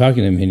I was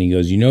talking to him, and he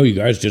goes, you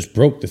guys just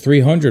broke the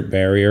 300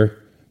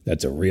 barrier.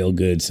 That's a real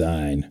good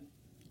sign.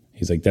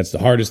 He's like, that's the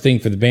hardest thing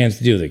for the bands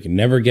to do. They can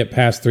never get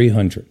past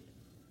 300.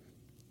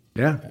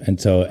 Yeah. And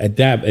so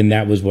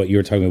that was what you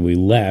were talking about. We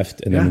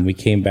left, and then when we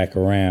came back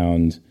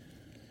around,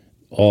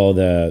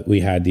 we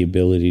had the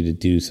ability to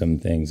do some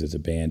things as a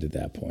band at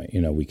that point.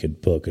 We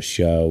could book a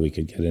show, we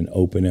could get an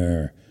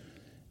opener,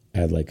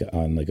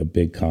 on a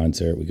big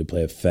concert, we could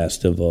play a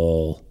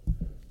festival.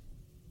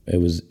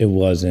 It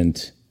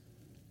wasn't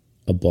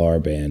a bar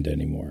band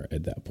anymore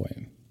at that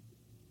point.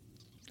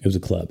 It was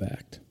a club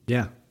act.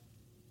 Yeah.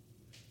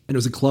 And it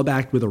was a club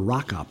act with a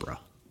rock opera.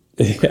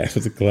 Yeah, it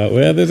was a club.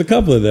 Well, there's a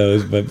couple of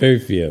those, but very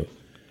few.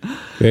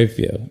 Very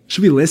few.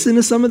 Should we listen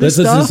to some of this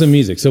Let's stuff? listen to some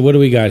music. So what do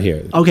we got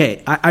here?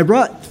 Okay, I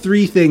brought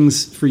 3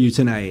 things for you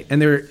tonight,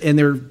 and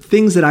they're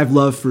things that I've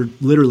loved for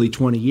literally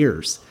 20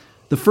 years.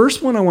 The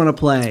first one I want to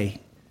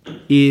play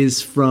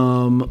is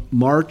from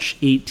March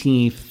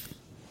 18th.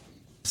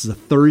 This is a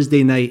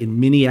Thursday night in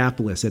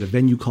Minneapolis at a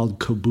venue called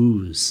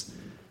Caboose.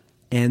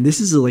 And this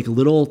is a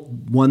little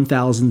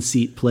 1,000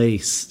 seat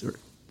place.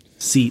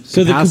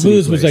 So the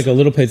Caboose was place. like a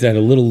little place that had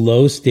a little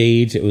low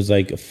stage. It was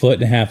like 1.5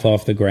 feet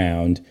off the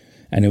ground,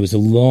 and it was a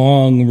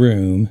long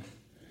room,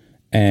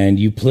 and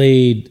you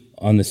played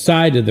on the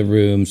side of the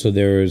room. So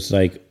there was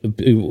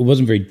it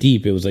wasn't very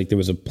deep. It was like there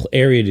was an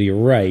area to your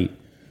right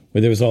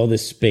where there was all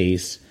this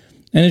space,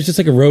 and it's just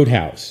like a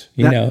roadhouse.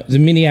 It's a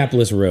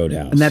Minneapolis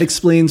roadhouse. And that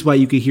explains why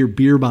you could hear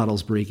beer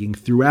bottles breaking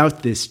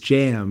throughout this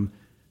jam.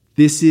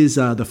 This is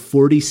the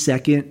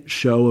 42nd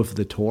show of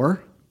the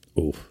tour.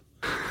 Oof.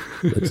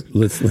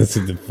 Let's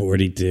listen to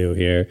 42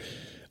 here.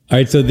 All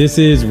right, so this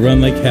is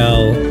Run Like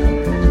Hell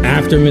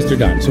after Mr.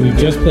 Don. So we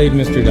just played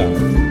Mr.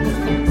 Don.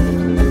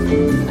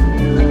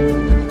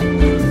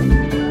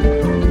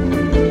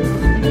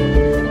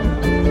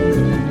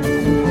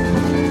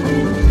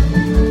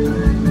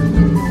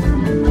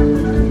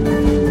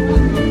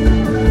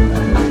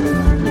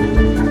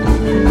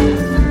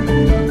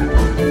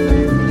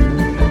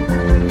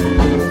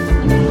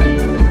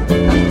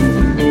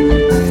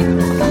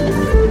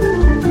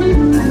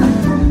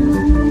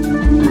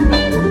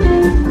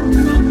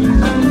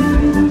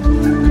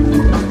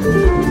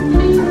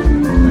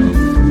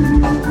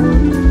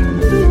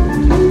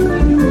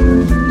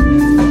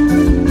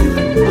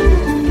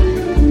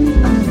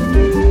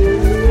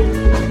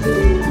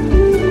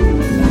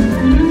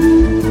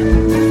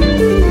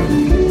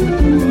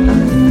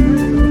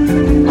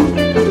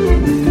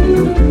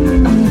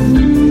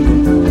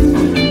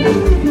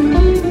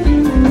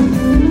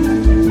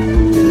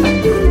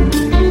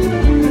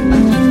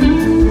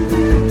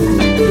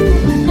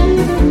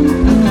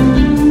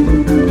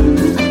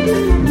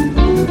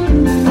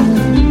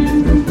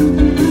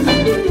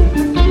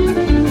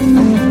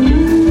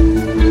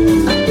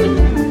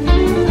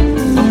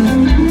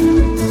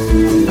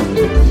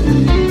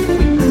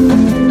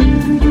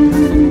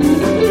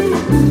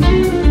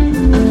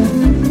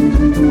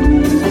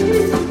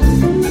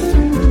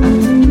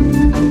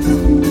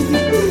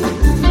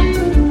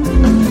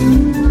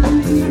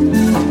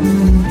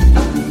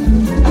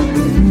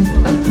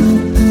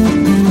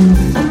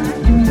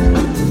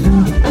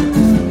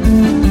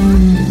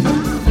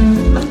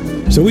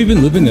 So we've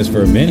been looping this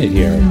for a minute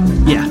here.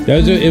 Yeah.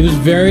 It was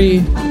very,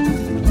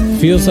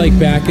 feels like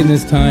back in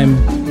this time,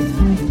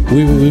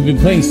 we've been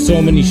playing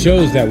so many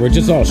shows that we're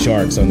just all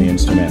sharks on the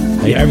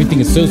instrument. Everything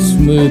is so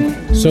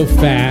smooth, so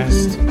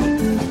fast,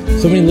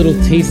 so many little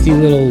tasty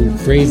little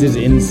phrases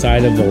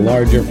inside of the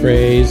larger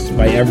phrase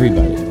by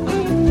everybody.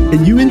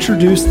 And you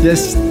introduce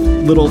this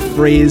little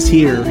phrase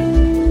here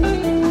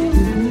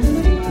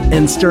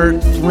and start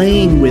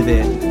playing with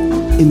it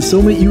in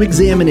so many, you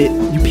examine it,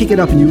 you pick it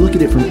up and you look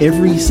at it from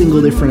every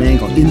single different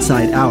angle,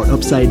 inside out,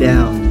 upside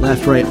down,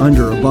 left, right,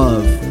 under,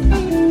 above.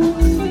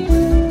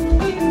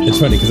 It's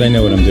funny because I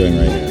know what I'm doing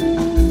right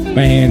here.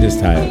 My hand is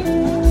tired.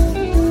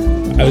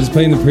 I was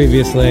playing the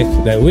previous lick,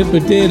 that which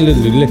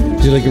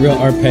is like a real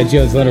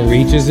arpeggio, there's a lot of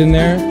reaches in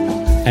there,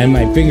 and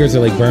my fingers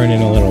are like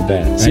burning a little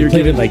bit. So I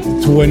played it like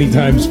 20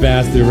 times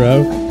fast in a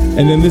row,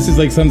 and then this is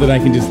like something I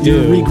can just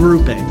do. You're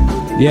regrouping.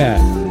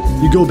 Yeah.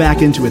 You go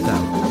back into it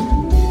though.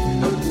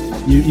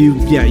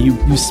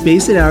 You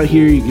space it out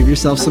here, you give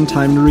yourself some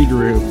time to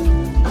regroup.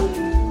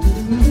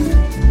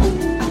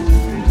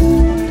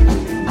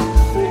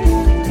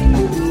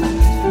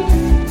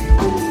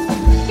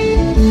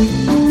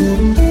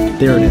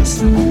 There it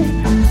is.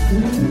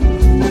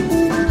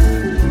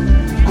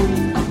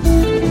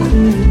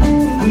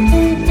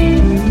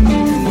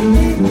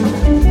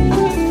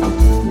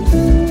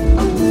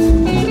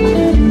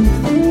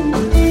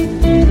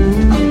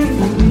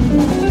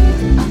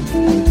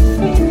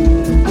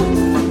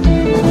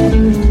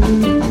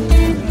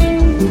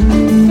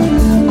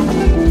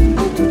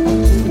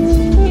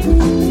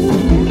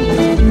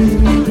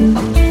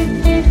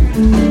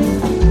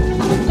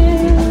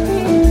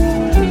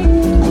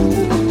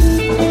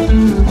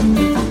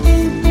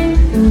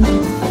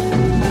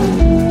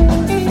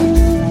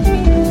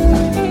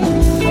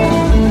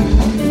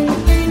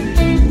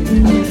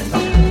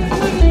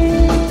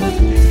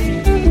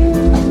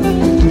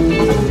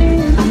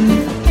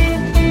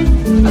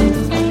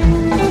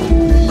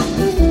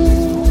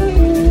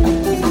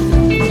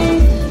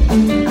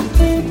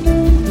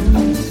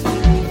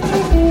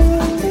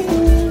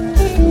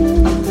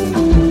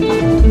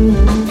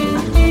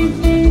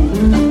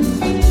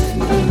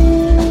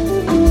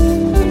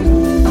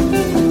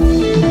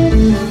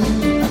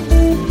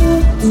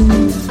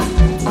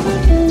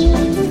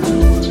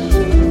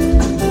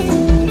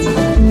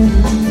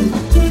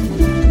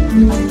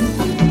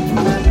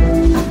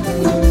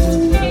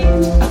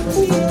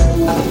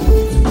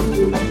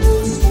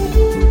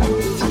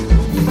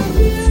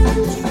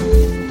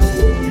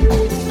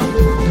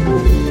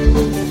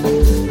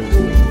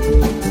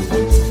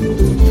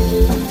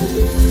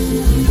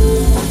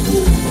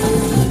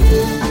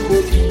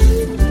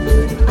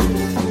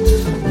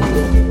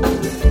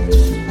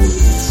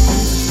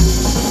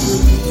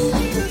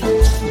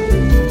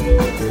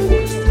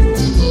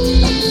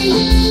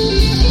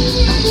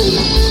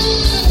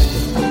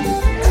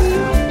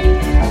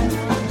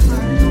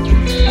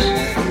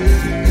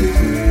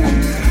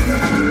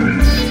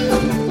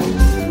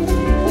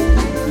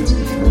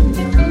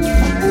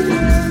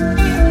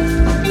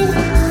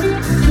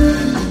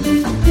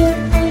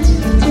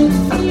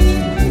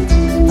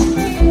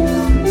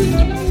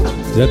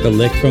 Is that the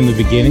lick from the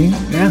beginning?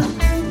 Yeah.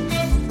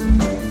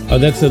 Oh,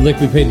 that's the lick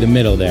we played in the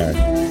middle there.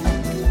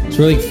 It's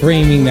really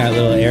framing that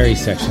little airy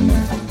section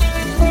there.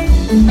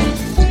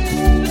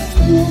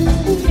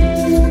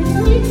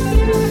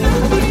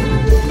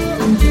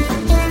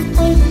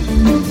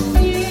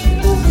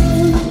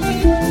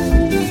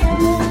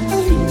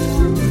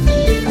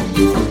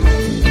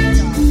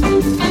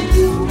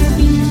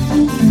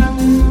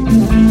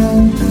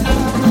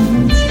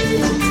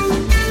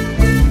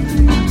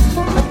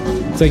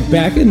 It's like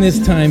back in this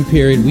time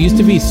period, we used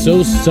to be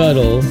so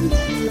subtle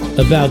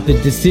about the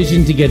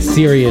decision to get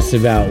serious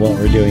about what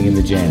we're doing in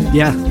the jam.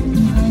 Yeah.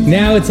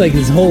 Now it's like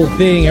this whole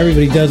thing,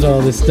 everybody does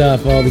all this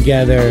stuff all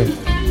together.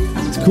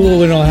 It's cool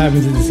when it all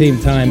happens at the same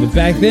time, but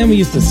back then we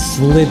used to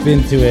slip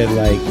into it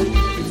like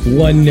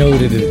one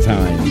note at a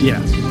time.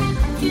 Yeah.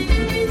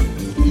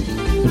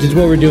 Which is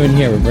what we're doing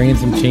here. We're bringing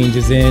some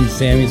changes in.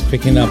 Sammy's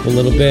picking up a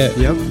little bit.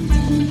 Yep.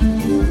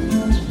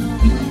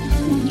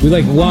 We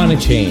like want to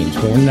change,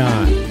 but we're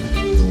not.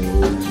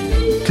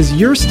 Because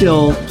you're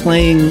still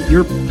playing,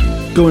 you're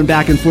going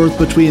back and forth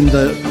between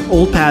the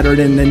old pattern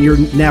and then you're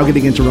now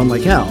getting into Run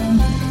Like Hell.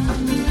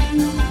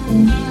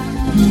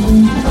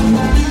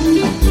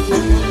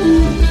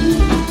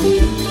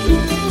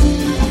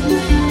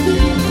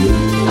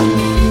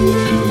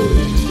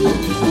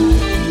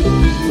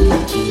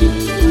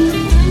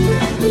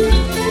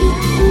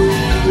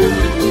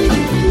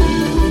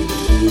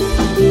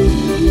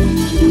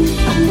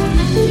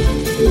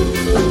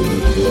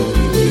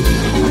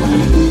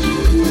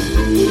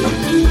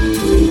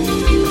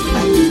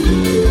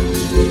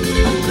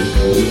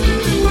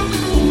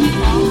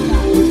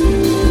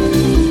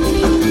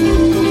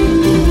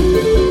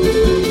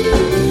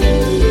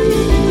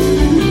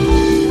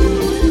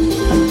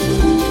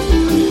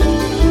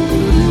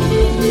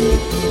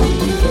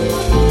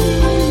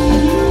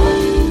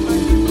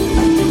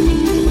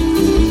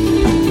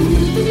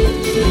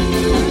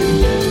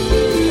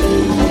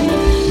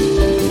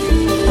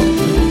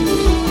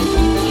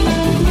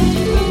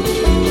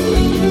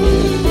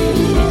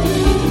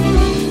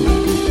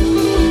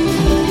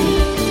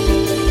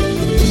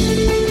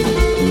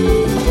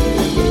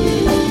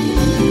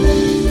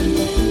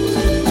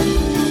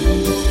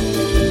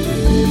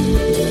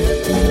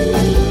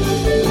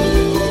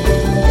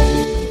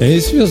 And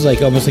this feels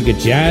like almost like a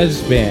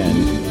jazz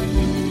band.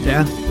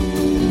 Yeah.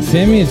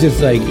 Sammy is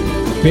just like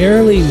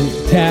barely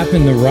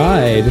tapping the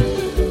ride.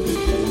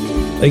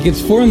 Like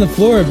it's 4 on the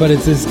floor, but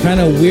it's this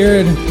kind of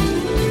weird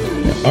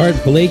Art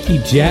Blakey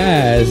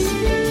jazz.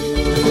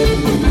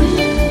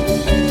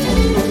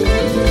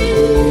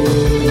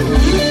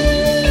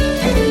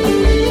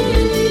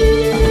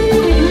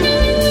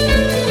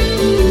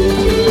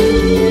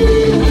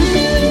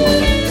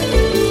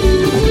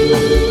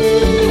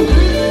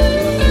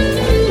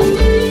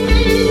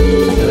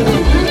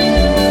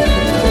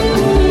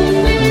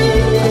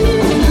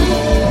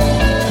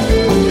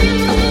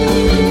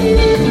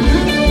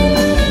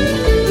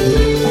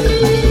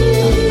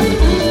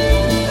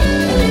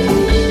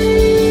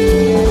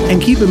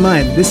 And keep in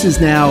mind, this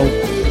is now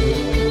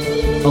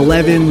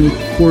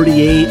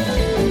 11:48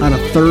 on a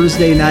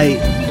Thursday night.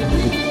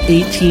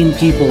 18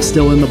 people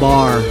still in the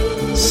bar.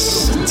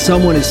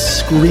 Someone is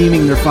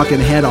screaming their fucking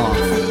head off,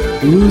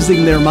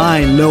 losing their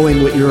mind,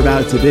 knowing what you're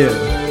about to do.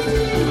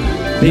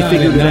 They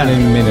figured it out. Not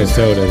in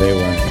Minnesota, they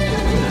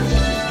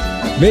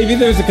weren't. Maybe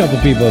there's a couple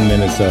people in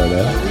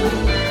Minnesota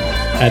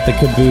at the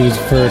Caboose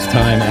first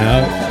time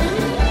out.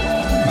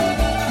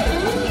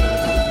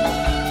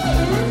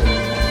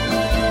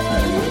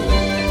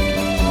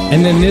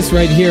 And then this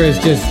right here is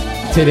just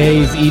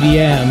today's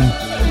EDM.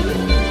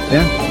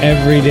 Yeah.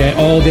 Every day,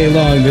 all day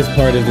long, this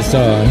part of the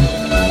song.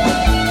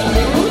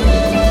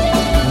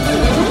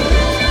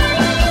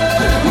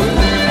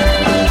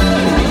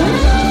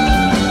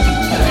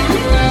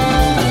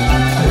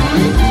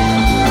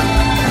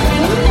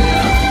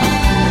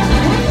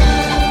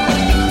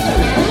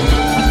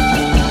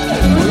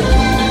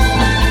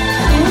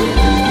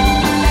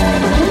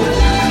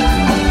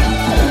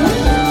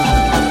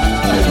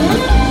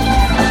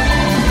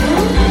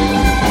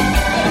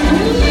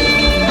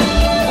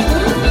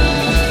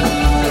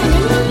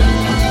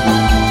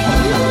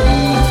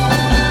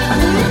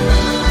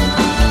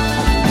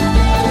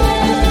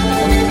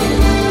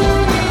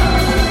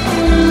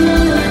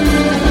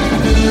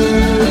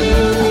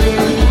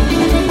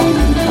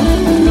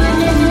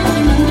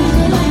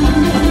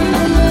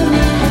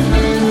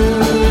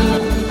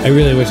 I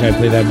really wish I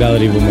played that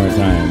melody one more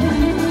time.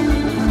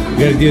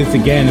 We gotta do this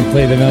again and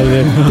play the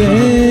melody.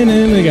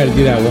 We gotta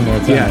do that one more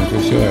time,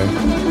 for sure.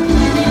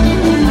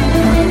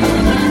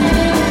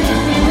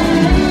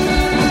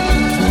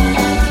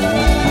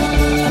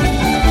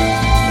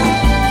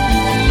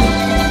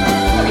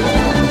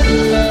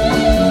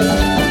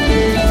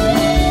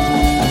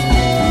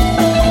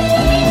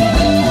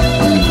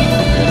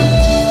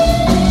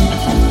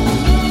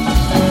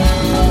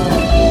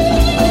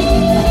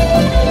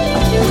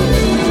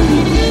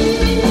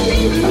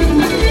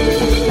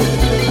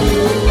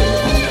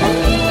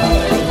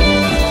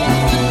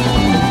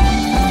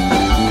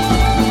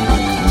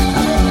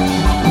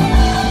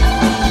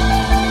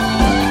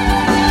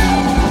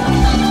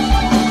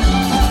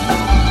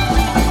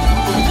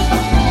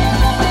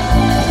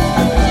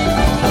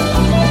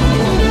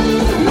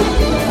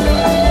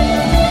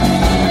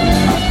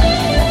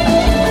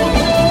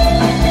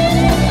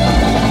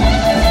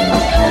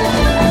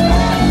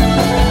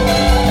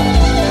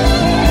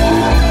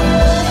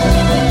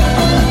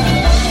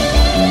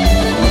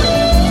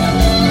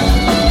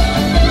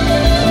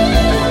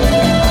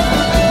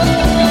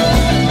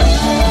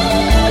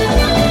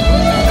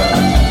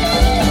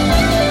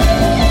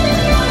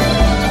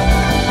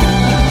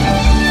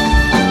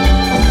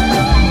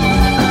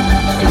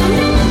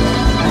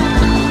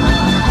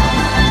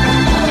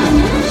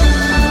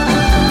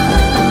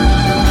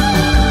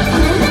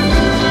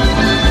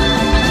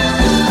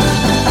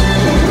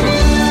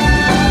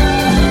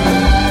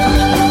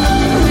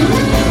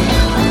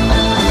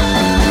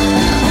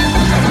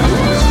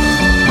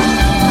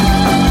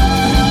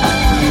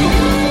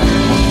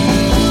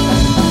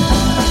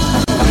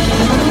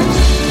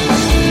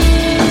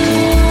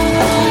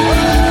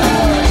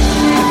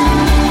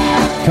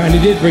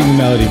 of did bring the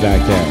melody back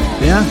there.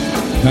 Yeah.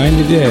 Kind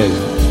of did.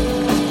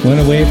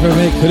 Went away from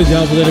it. Could have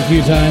doubled it a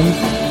few times.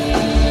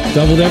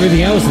 Doubled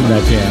everything else in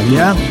that jam.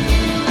 Yeah.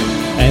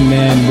 And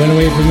then went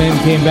away from it and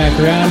came back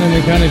around and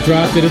then kind of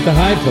dropped it at the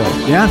high point.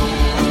 Yeah.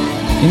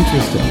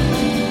 Interesting.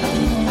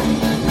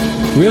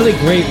 Really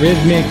great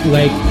rhythmic,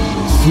 like,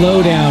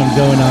 slowdown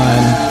going on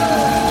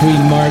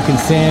between Mark and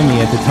Sammy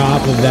at the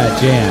top of that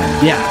jam.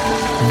 Yeah.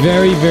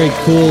 Very, very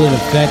cool and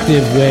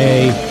effective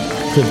way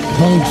to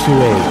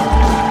punctuate.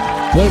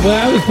 What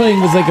I was playing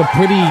was like a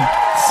pretty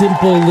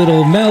simple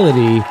little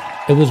melody.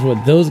 It was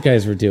what those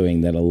guys were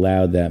doing that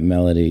allowed that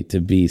melody to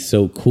be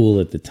so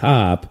cool at the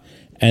top.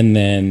 And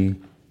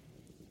then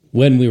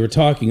when we were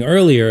talking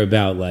earlier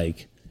about,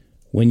 like,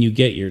 when you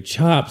get your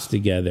chops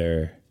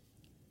together,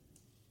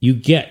 you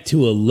get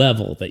to a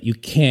level that you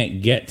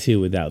can't get to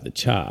without the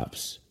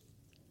chops.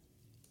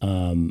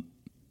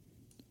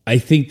 I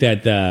think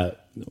that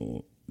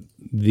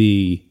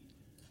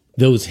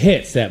those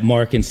hits that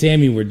Mark and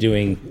Sammy were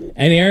doing,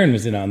 and Aaron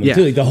was in on them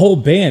too. Like, the whole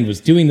band was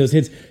doing those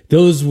hits.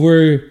 Those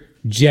were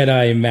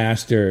Jedi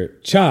Master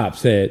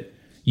chops that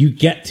you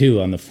get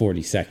to on the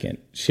 42nd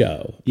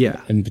show.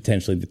 Yeah. And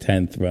potentially the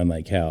 10th Run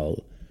Like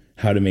Hell,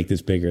 how to make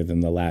this bigger than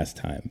the last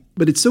time.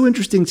 But it's so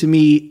interesting to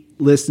me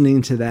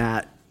listening to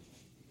that,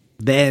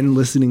 then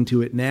listening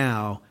to it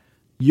now.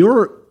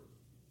 You're,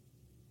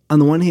 on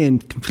the one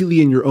hand,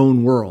 completely in your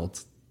own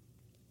world.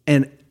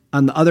 And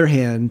on the other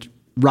hand,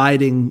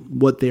 riding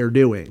what they're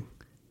doing.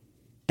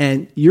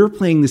 And you're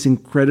playing this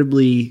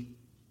incredibly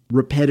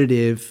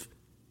repetitive,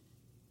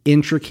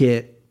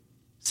 intricate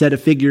set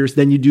of figures.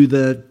 Then you do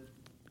the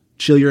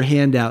chill your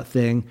hand out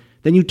thing.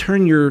 Then you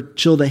turn your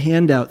chill the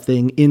hand out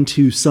thing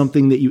into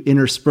something that you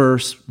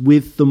intersperse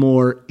with the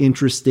more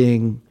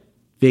interesting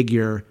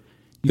figure.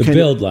 The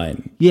build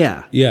line.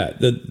 Yeah. Yeah.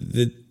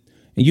 And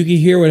you can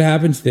hear what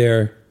happens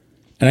there.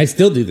 And I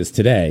still do this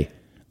today.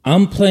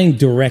 I'm playing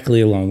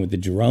directly along with the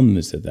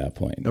drums at that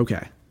point.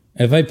 Okay.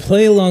 If I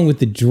play along with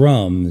the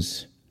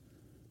drums,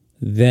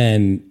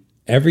 then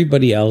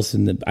everybody else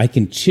I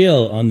can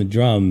chill on the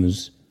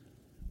drums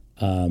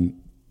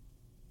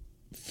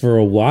for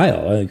a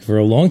while, like for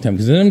a long time,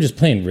 because then I'm just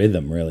playing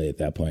rhythm really at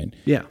that point.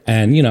 Yeah.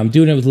 And, I'm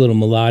doing it with a little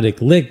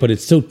melodic lick, but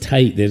it's so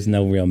tight, there's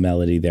no real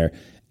melody there.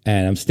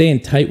 And I'm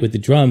staying tight with the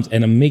drums,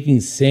 and I'm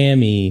making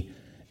Sammy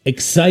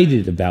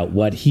excited about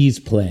what he's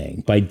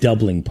playing by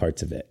doubling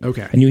parts of it.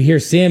 Okay. And you hear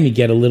Sammy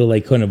get a little,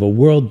 like, kind of a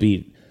world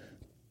beat,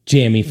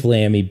 jammy,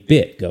 flammy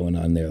bit going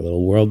on there, a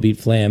little world beat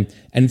flam.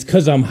 And it's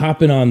because I'm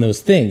hopping on those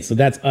things. So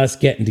that's us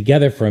getting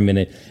together for a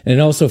minute. And it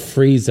also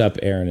frees up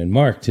Aaron and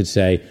Mark to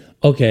say,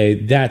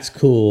 okay, that's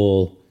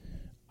cool.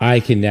 I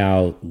can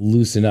now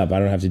loosen up.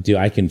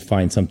 I can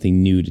find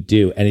something new to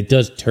do. And it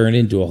does turn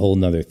into a whole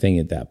nother thing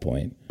at that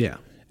point. Yeah.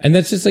 And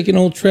that's just like an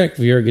old trick. If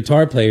you're a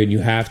guitar player and you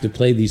have to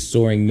play these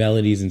soaring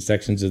melodies and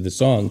sections of the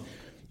song,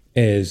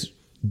 is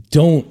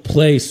don't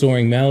play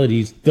soaring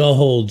melodies the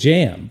whole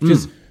jam.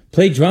 Just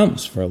play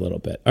drums for a little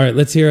bit. All right,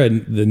 let's hear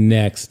the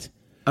next.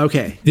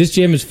 Okay. This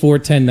jam is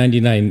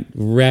 4:10:99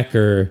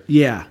 Wrecker.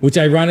 Yeah. Which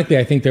ironically,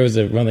 I think there was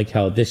a Run Like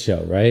Hell at this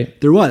show, right?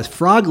 There was.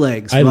 Frog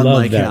Legs I Run love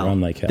Like that Hell. Run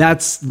Like Hell.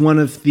 That's one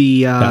of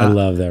the... I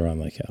love that Run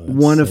Like Hell. That's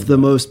one of the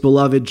most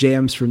beloved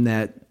jams from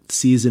that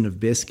season of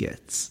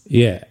Biscuits.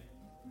 Yeah.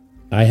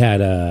 I had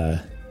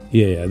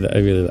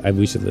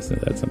we should listen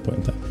to that at some point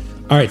in time.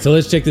 All right, so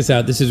let's check this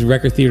out. This is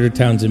Record Theater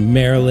Townsend,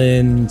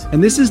 Maryland.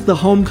 And this is the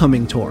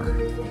Homecoming Tour.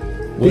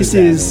 This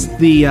is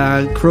mean?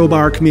 the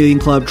Crowbar Chameleon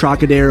Club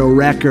Trocadero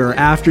Wrecker.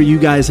 After you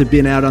guys have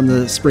been out on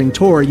the spring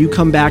tour, you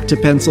come back to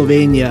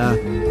Pennsylvania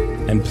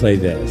and play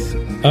this.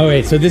 All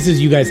right, so this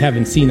is, you guys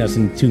haven't seen us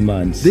in 2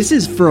 months. This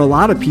is, for a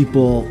lot of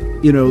people,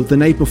 the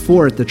night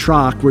before at the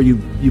Troc, where you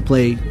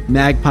play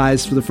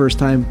Magpies for the first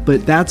time,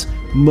 but that's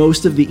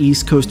most of the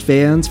East Coast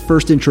fans'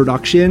 first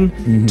introduction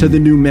to the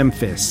new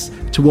Memphis,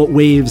 to what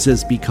Waves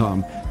has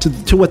become,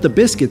 to what the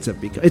Biscuits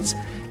have become.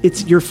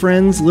 It's your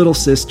friend's little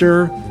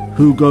sister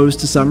who goes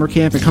to summer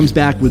camp and comes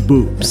back with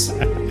boobs.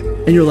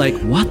 And you're like,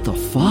 what the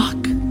fuck?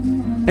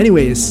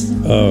 Anyways,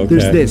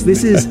 there's this.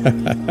 This is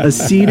a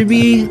C to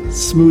B,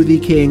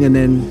 Smoothie King, and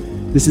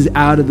then this is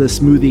out of the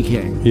Smoothie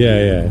King.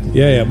 Yeah.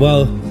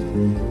 Well,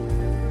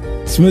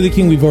 Smoothie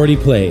King we've already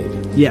played.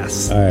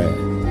 Yes. All right.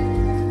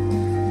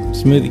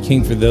 Smoothie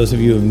King, for those of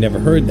you who have never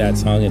heard that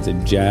song, it's a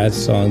jazz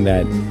song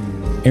that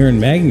Aaron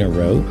Magner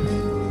wrote.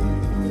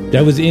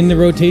 That was in the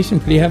rotation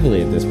pretty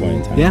heavily at this point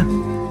in time. Yeah.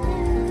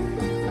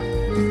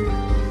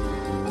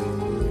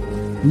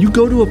 You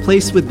go to a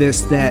place with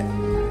this that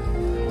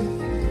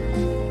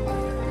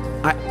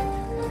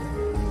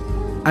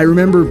I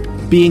remember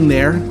being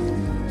there.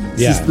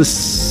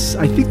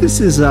 I think this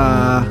is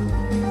the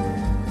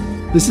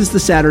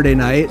Saturday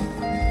night,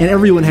 and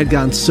everyone had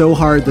gone so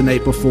hard the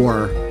night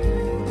before.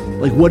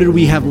 Like, what did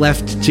we have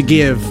left to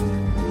give?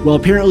 Well,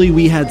 apparently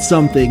we had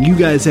something. You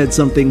guys had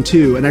something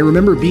too. And I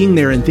remember being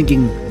there and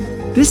thinking,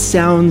 this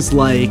sounds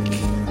like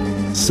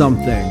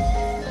something.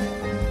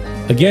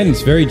 Again,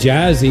 it's very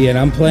jazzy, and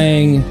I'm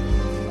playing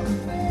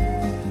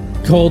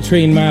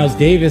Coltrane, Miles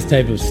Davis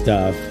type of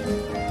stuff.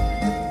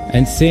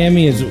 And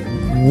Sammy is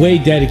way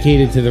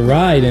dedicated to the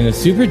ride in a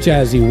super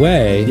jazzy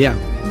way. Yeah.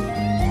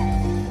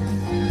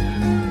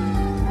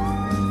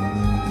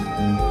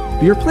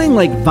 You're playing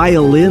like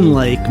violin,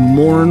 like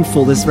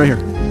mournful. This right here.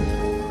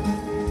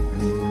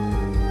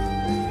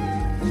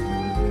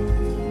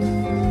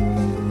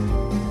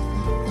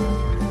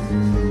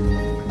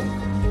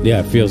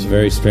 Yeah, it feels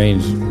very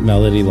strange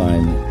melody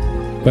line.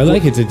 But I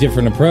like it's a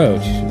different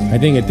approach. I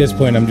think at this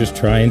point I'm just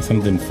trying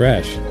something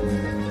fresh.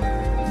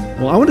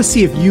 Well, I want to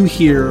see if you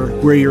hear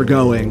where you're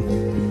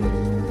going.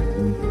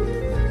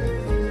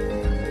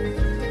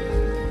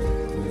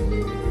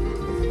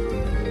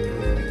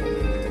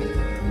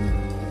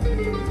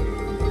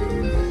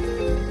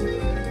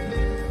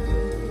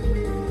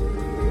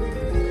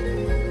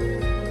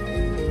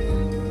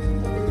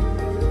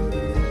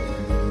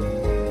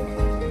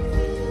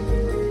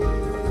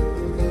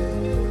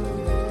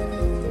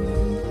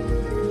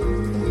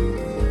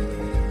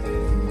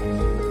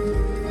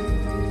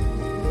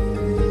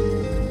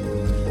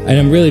 And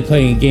I'm really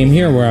playing a game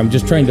here where I'm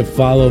just trying to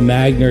follow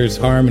Magner's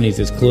harmonies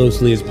as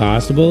closely as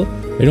possible.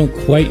 I don't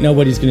quite know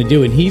what he's going to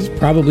do, and he's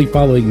probably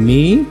following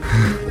me,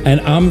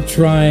 and I'm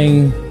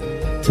trying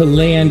to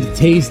land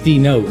tasty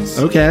notes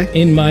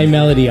in my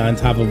melody on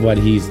top of what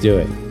he's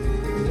doing.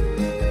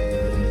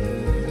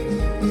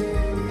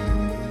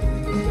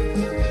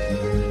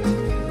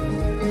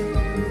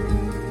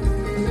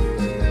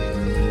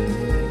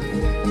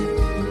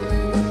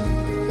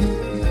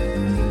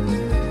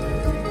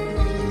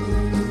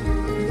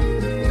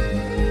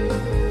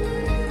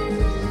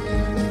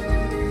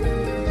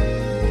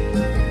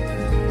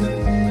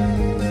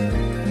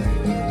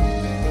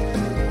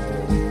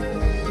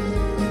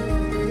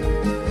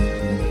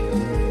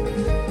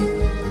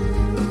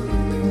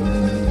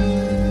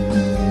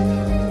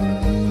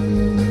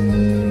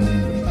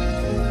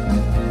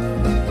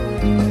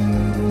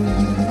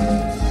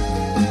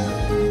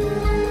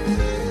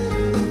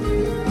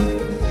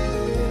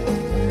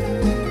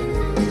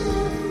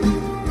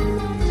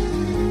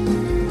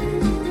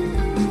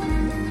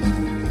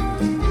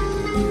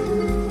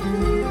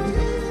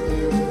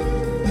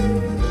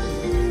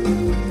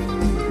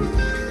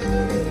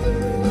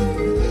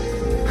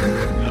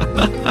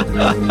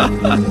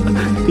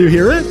 You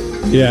hear it?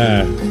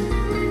 Yeah.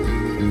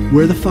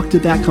 Where the fuck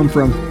did that come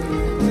from?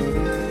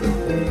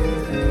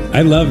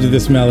 I loved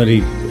this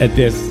melody at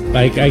this.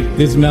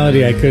 This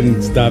melody I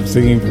couldn't stop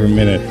singing for a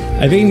minute.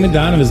 I think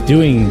Madonna was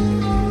doing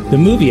the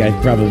movie I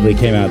probably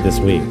came out this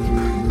week.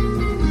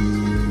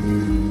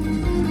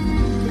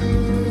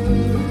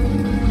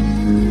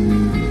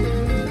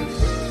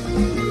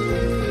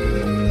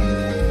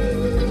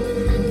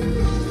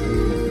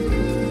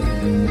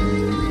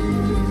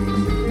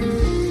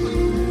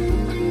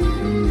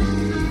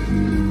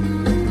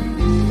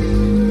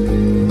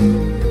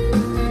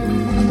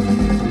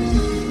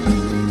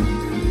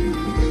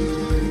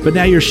 But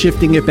now you're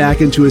shifting it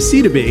back into a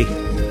C to B.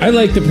 I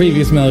like the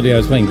previous melody I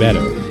was playing better.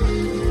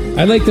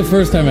 I like the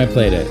first time I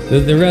played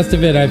it. The rest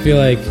of it, I feel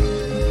like,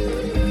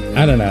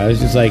 I don't know. It was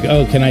just like,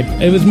 oh, can I?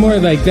 It was more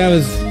like that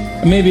was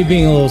maybe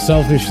being a little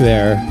selfish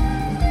there.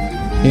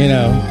 You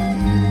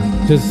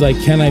know, just like,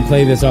 can I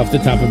play this off the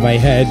top of my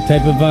head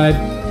type of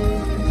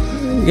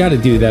vibe. You got to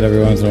do that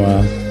every once in a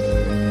while.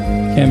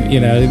 And, you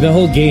know, the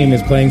whole game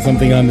is playing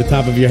something on the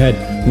top of your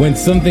head. When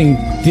something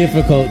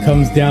difficult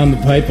comes down the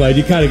pipeline,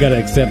 you kind of got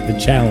to accept the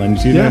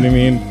challenge. You know what I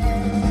mean?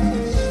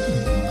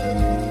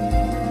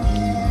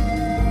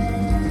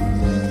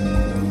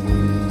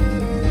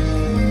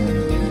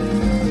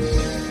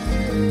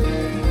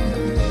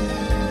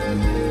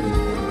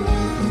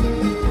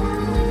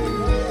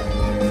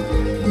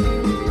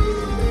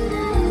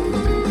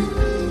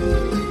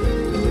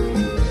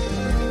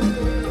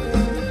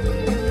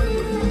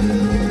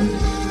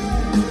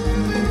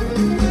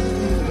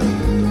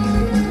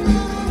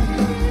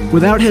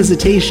 Without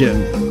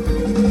hesitation,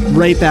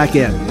 right back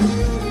in.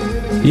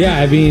 Yeah,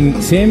 I mean,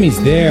 Sammy's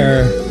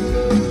there.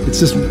 It's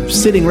just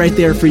sitting right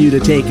there for you to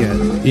take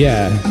it.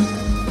 Yeah.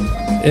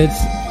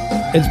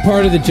 It's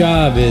part of the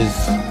job is,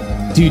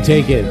 do you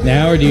take it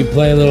now or do you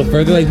play a little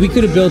further? Like, we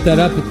could have built that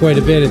up quite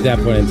a bit at that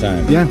point in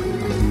time. Yeah.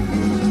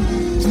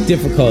 It's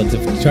difficult to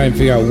try and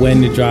figure out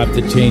when to drop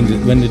the change,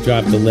 when to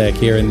drop the lick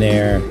here and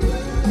there.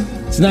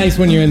 It's nice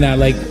when you're in that,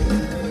 like,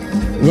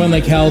 run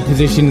like hell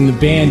position and the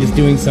band is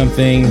doing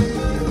something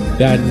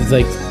that is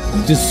like,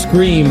 just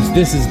screams,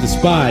 this is the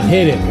spot,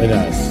 hit it with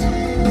us.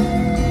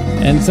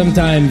 And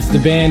sometimes the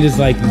band is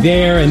like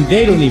there and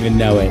they don't even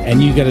know it,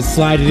 and you got to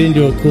slide it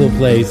into a cool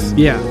place.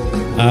 Yeah.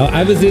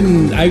 I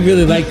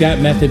really liked that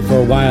method for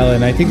a while,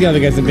 and I think the other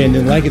guys in the band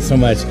didn't like it so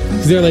much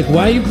because they're like,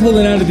 why are you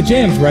pulling out of the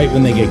jams right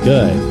when they get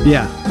good?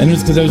 Yeah. And it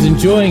was because I was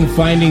enjoying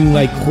finding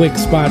like quick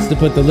spots to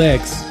put the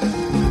licks,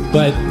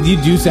 but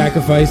you do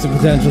sacrifice a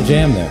potential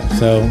jam there.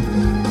 So,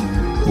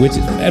 which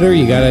is better?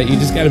 You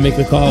just gotta make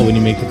the call when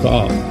you make the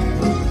call.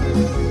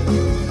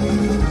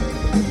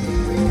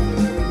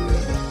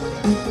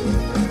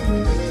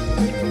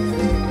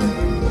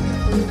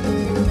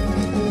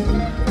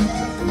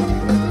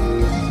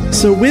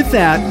 So with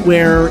that,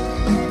 where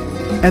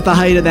at the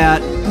height of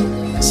that,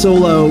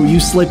 solo, you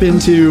slip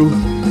into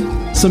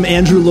some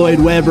Andrew Lloyd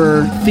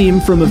Webber theme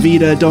from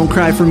Evita, Don't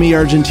Cry for Me,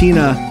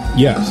 Argentina.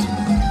 Yes.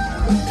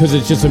 Because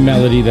it's just a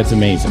melody that's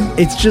amazing.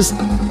 It's just,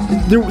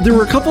 there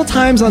were a couple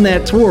times on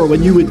that tour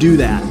when you would do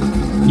that.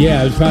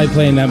 Yeah, I was probably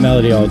playing that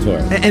melody all tour.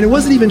 And it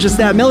wasn't even just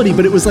that melody,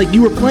 but it was like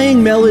you were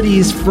playing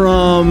melodies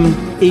from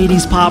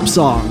 80s pop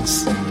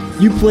songs.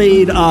 You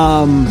played,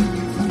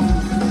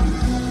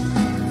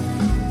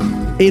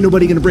 Ain't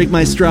Nobody Gonna Break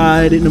My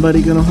Stride, Ain't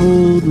Nobody Gonna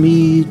Hold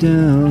Me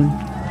Down,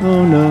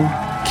 oh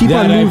no. Keep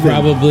that on Moving. I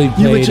probably You would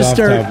played just off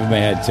the top of my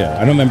head too. I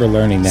don't remember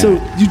learning that.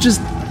 So you just...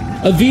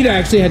 Evita I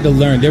actually had to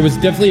learn. There was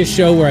definitely a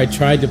show where I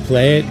tried to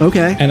play it.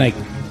 Okay. And I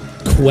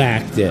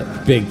quacked it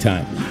big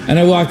time. And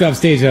I walked off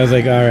stage and I was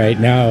like, all right,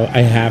 now I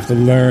have to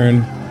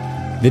learn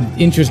the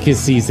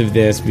intricacies of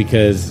this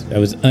because I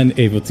was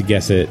unable to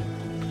guess it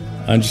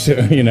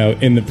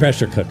in the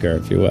pressure cooker,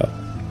 if you will.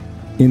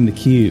 In the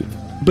cube.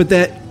 But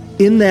that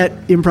in that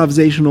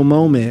improvisational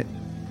moment,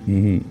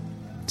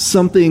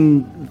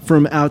 something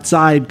from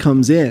outside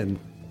comes in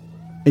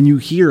and you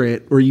hear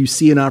it or you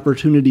see an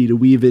opportunity to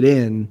weave it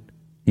in.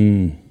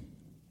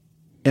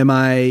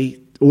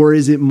 Or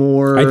is it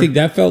more... I think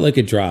that felt like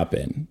a drop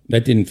in.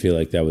 That didn't feel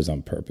like that was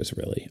on purpose,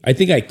 really. I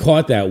think I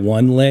caught that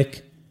one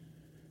lick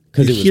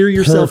because it was hear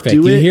yourself perfect.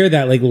 do it? You hear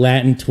that like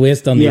Latin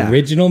twist on the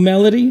original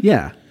melody?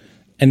 Yeah.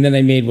 And then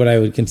I made what I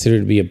would consider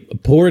to be a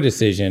poor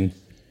decision,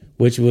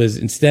 which was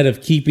instead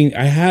of keeping...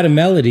 I had a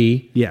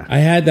melody. Yeah. I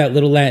had that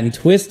little Latin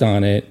twist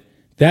on it.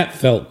 That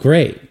felt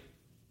great.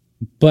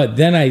 But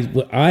then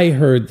I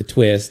heard the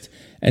twist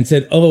and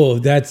said, I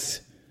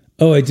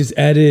just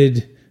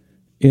added...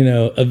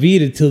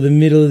 Evita till the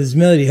middle of this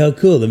melody. How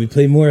cool. Let me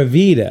play more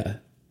Evita.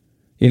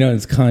 And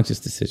it's a conscious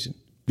decision.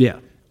 Yeah.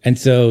 And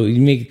so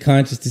you make a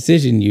conscious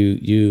decision.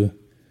 You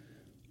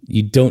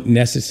don't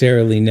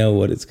necessarily know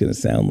what it's going to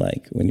sound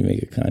like when you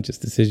make a conscious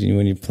decision.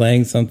 When you're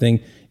playing something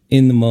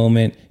in the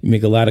moment, you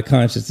make a lot of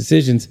conscious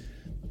decisions.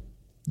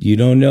 You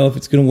don't know if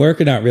it's going to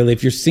work or not, really.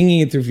 If you're singing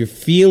it through, if you're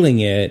feeling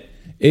it,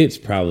 it's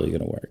probably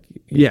going to work.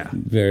 Yeah.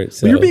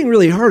 So. You're being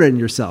really hard on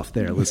yourself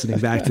there, listening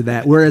back to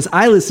that. Whereas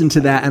I listened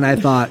to that and I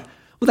thought,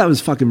 well, that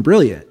was fucking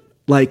brilliant.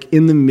 Like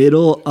in the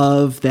middle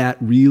of that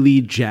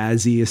really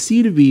jazzy A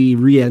C to B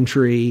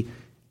re-entry,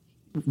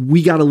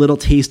 we got a little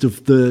taste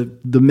of the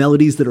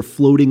melodies that are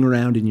floating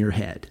around in your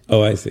head.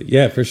 Oh, I see.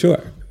 Yeah, for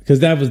sure. Because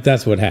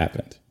that's what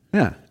happened.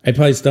 Yeah. I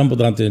probably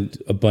stumbled onto it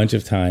a bunch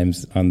of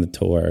times on the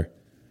tour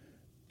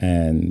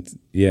and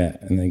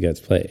then it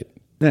gets played.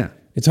 Yeah.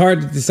 It's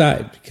hard to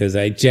decide because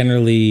I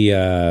generally,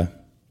 I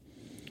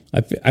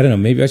don't know,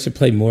 maybe I should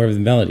play more of the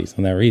melodies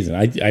on that reason.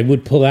 I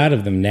would pull out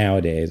of them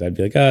nowadays. I'd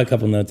be like, a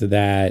couple notes of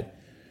that.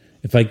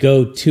 If I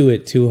go to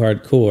it too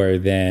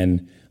hardcore,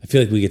 then I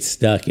feel like we get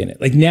stuck in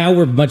it. Like now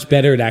we're much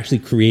better at actually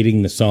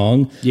creating the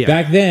song. Yeah.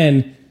 Back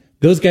then,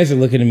 those guys are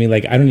looking at me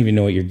like, I don't even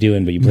know what you're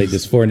doing, but you played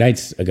this 4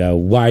 nights ago.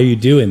 Why are you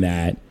doing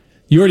that?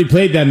 You already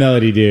played that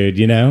melody, dude,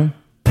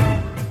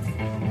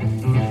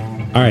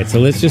 All right, so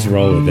let's just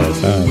roll with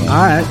this. All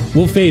right.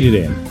 We'll fade it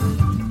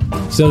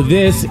in. So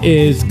this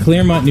is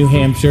Claremont, New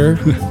Hampshire.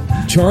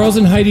 Charles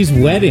and Heidi's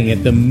wedding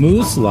at the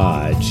Moose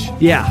Lodge.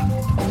 Yeah.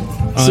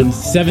 On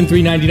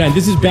 7/3/99.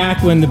 This is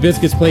back when the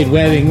Biscuits played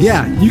weddings.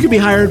 Yeah, you could be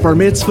hired bar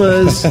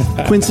mitzvahs,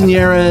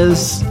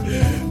 quinceañeras.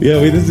 Yeah,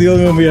 this is the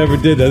only one we ever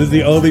did that. This is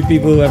the only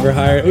people who ever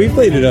hired. We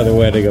played another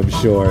wedding, I'm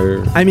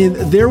sure. I mean,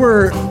 there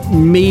were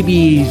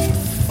maybe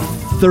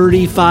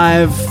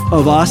 35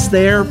 of us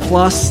there,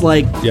 plus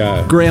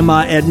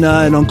Grandma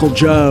Edna and Uncle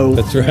Joe.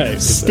 That's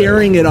right.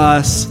 Staring at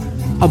us,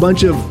 a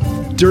bunch of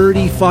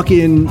dirty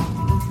fucking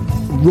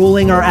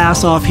rolling our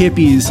ass off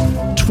hippies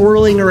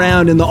twirling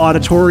around in the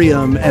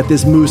auditorium at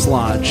this Moose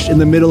Lodge in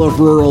the middle of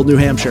rural New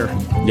Hampshire.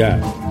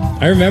 Yeah,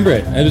 I remember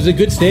it. It was a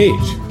good stage.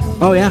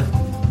 Oh, yeah.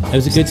 It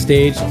was a good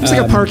stage. It was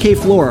like a parquet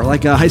floor,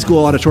 like a high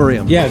school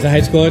auditorium. Yeah, it was a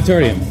high school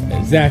auditorium.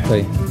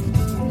 Exactly.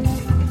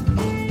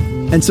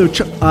 And so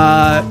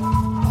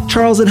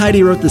Charles and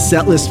Heidi wrote the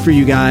set list for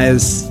you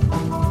guys.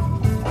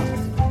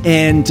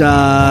 And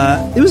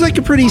it was like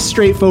a pretty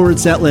straightforward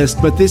set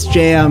list, but this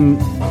jam,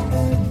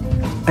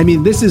 I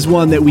mean, this is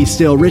one that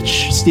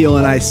Rich Steele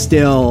and I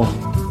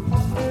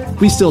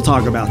we still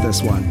talk about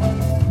this one.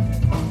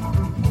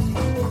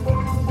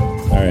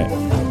 All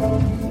right.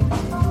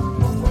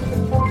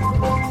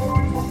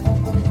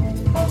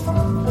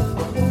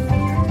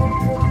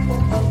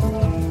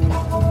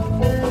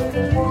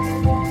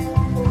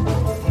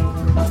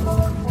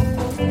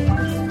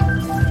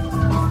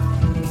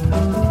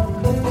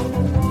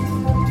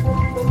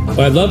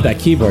 I love that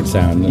keyboard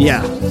sound.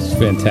 Yeah. It's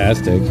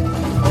fantastic.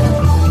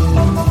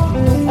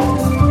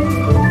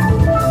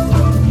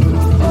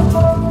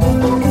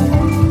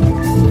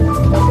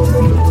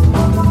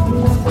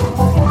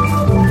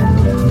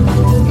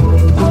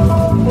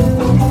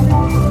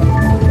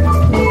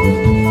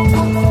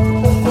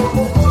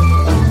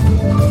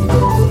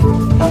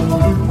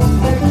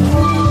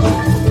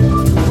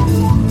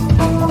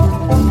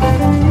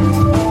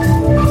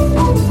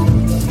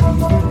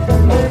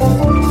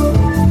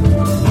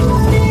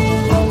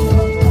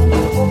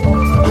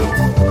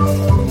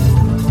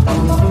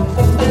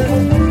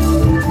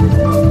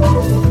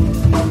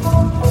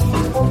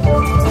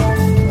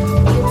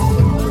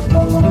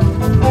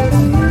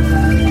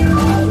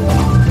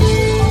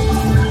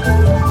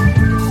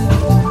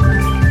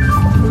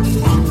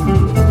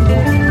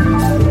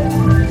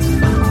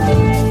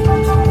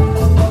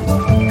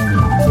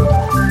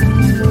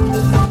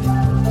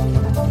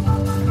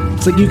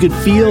 It's like you could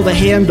feel the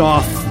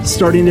handoff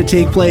starting to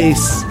take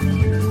place.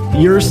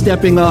 You're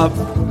stepping up.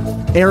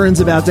 Aaron's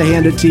about to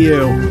hand it to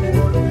you.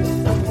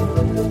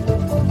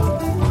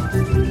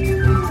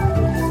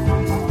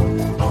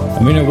 I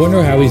mean, I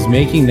wonder how he's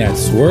making that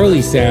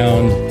swirly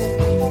sound.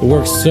 It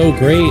works so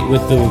great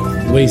with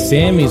the way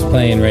Sammy's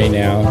playing right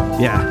now.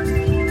 Yeah.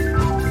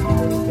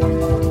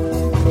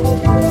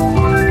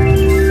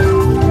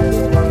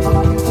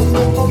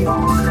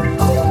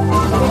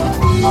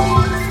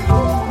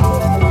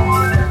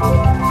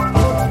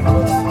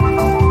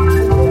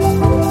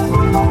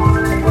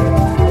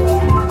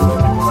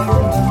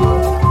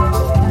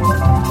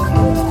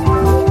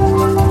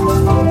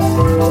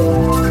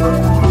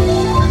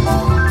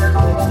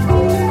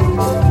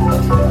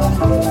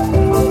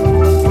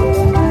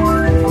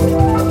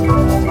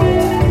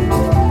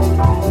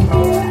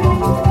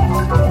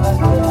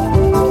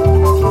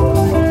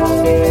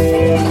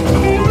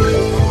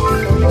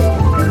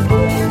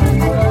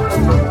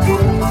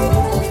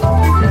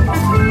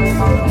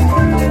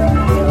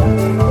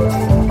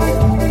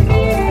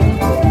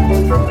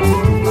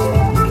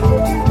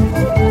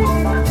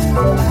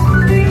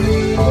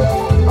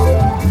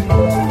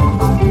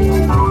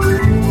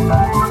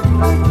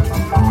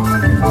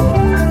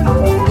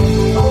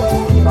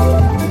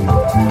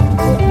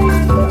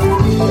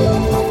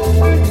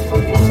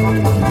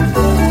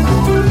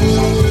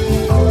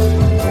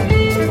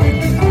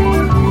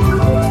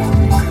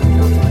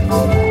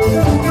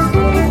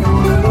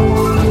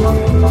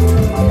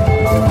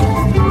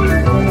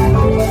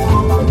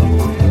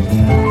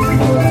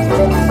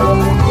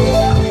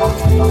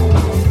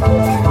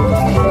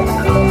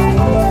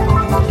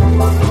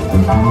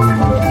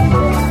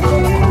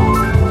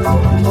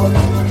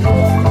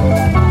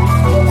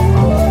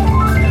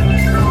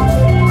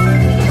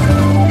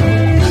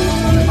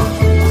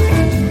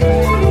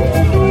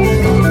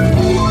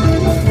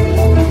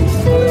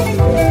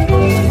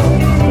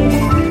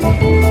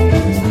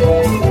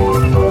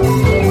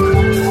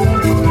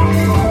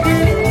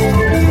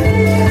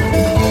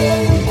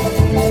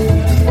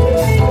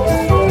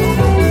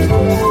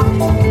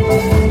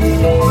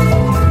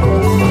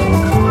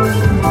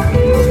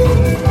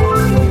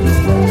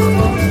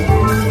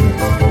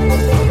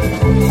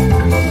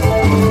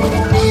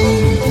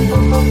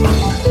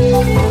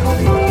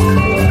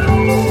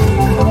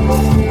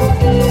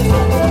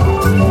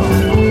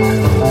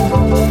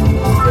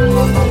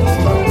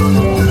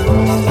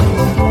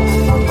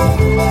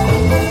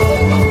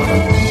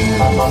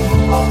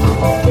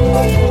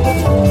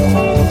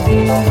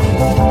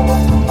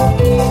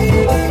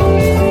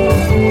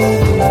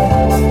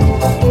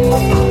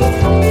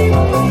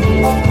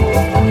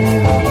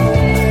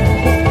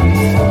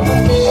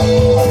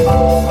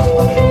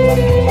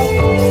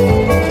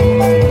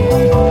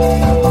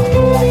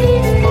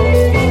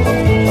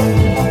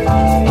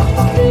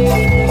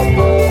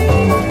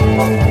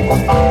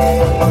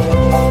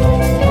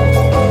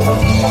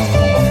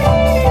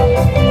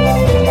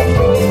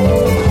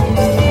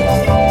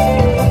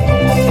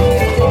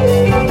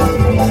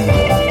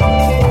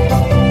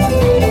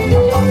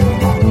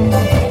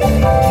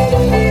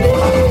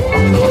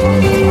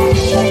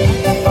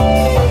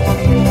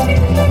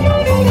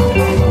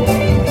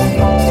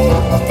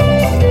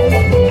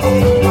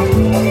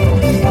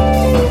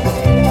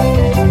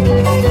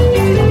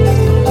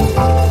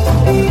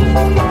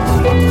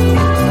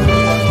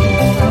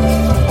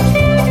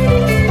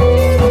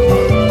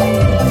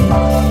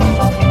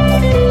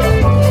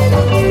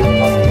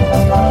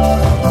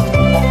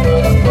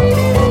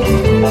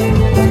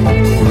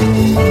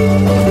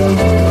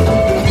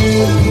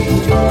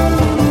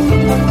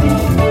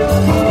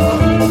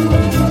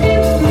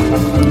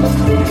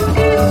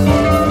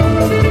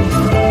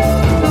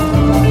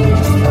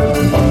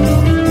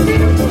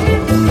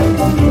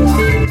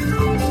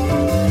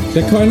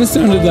 That kind of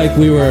sounded like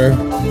we were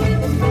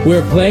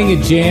playing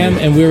a jam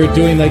and we were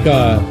doing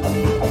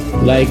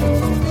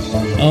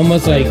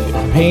almost like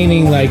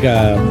painting like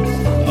a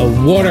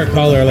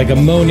watercolor, like a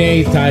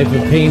Monet type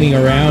of painting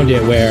around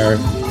it, where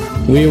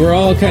we were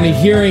all kind of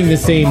hearing the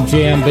same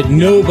jam, but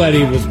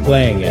nobody was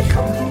playing it.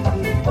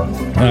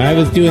 I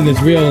was doing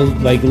this real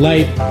light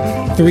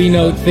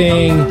 3-note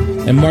thing,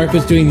 and Mark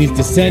was doing these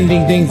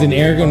descending things, and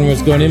Aaron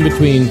was going in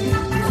between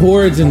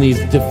chords and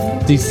these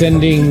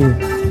descending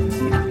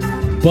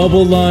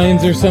bubble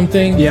lines or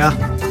something. Yeah.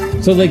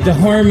 So the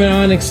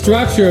harmonic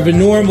structure of a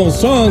normal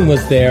song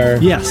was there.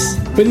 Yes.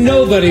 But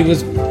nobody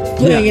was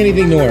playing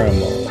anything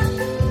normal.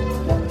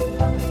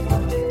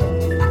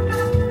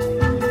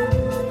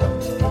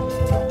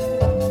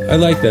 I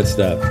like that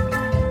stuff.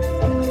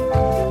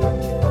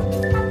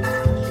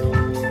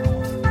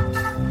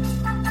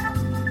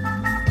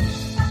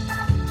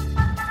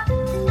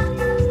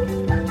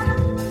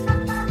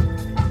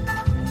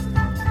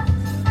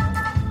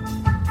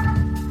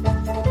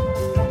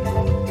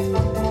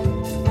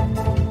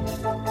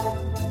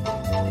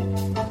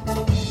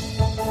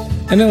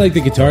 And I like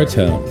the guitar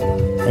tone.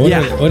 I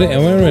wonder what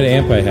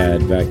amp I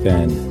had back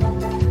then.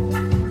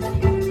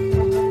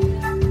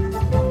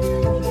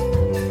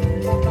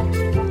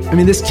 I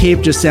mean, this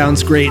tape just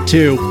sounds great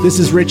too. This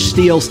is Rich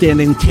Steele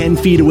standing 10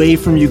 feet away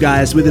from you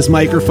guys with his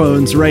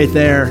microphones right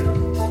there.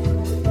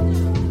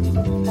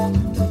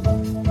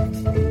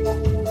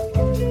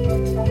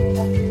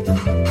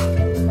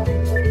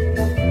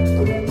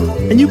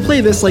 And you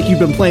play this like you've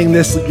been playing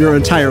this your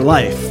entire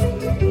life.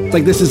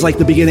 Like this is like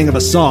the beginning of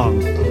a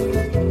song.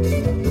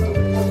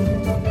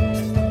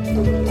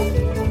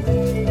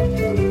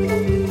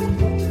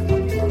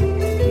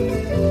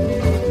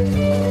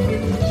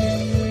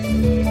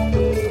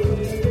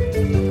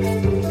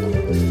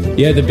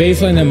 Yeah, the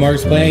bass line that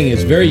Mark's playing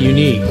is very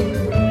unique.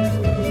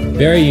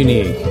 Very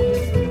unique.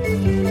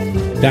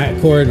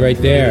 That chord right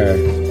there.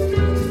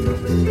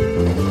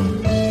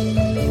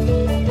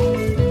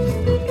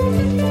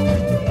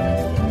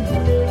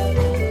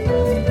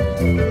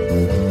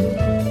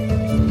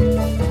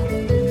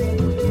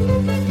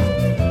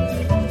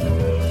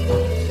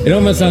 It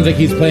almost sounds like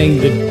he's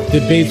playing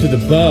the bass with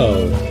a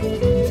bow.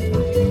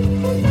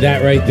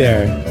 That right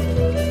there.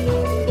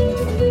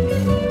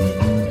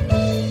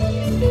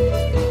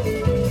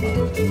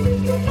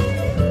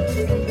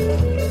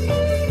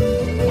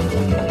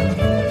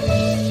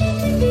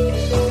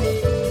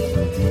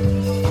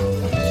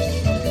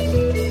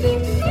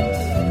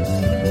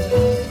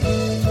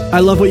 I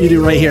love what you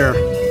do right here.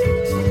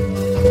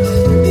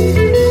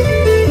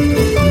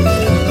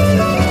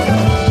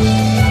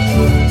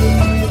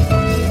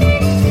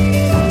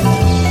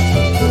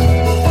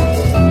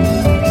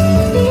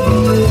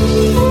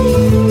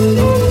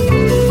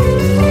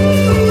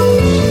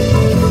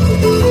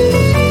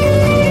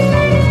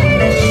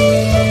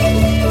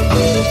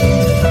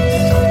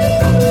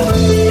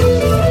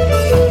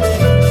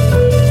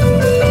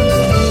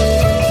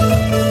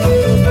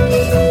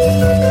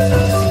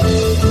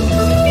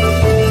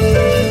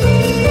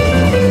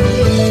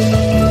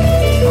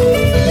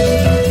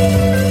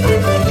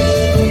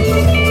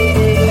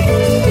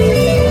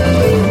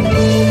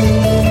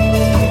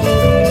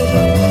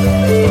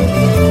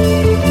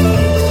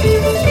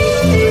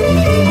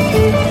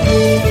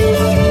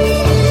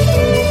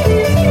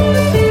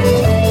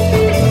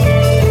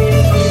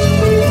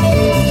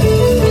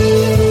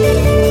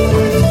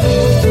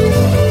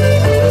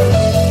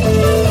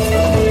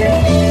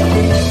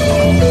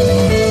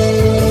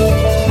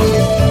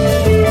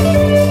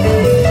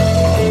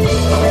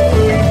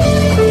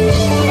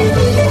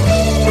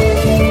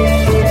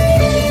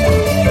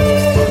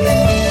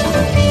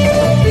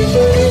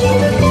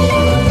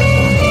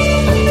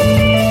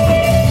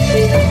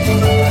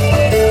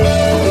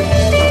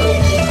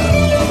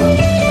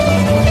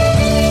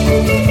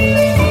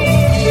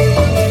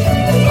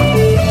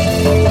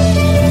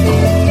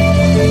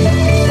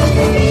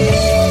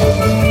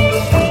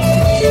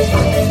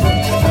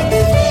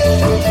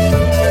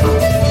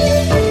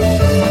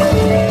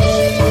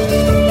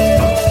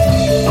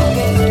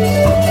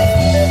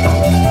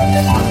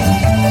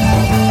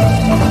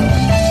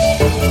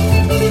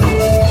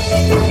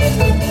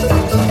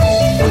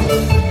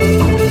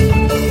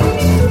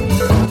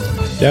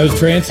 That was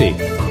trancy.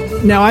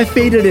 Now I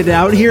faded it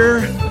out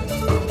here,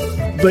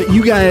 but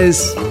you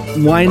guys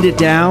wind it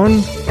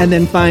down and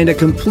then find a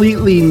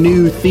completely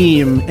new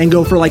theme and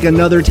go for like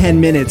another 10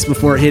 minutes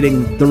before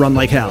hitting the Run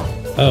Like Hell.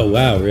 Oh,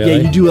 wow, really? Yeah,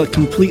 you do a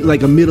complete,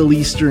 like a Middle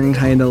Eastern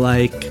kind of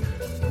like...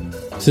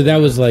 So that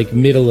was like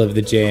middle of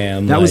the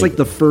jam. That was like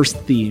the first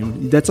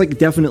theme. That's like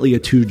definitely a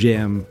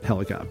 2-jam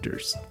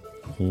Helicopters.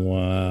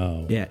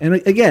 Wow. Yeah, and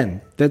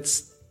again,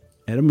 that's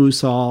at a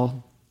Moose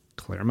Hall,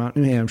 Claremont,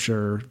 New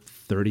Hampshire,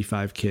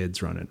 35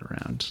 kids running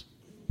around.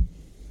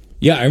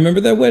 Yeah, I remember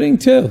that wedding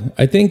too.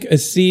 I think a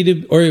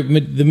seat or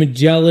the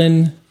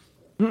Magellan.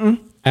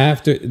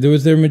 After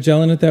was there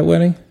Magellan at that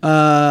wedding?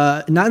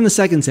 Not in the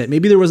second set.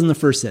 Maybe there was in the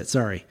first set.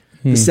 Sorry,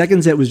 the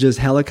second set was just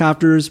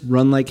Helicopters,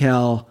 Run Like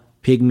Hell,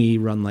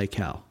 Pygmy, Run Like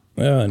Hell.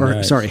 Oh,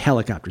 nice. Sorry,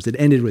 Helicopters. It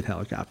ended with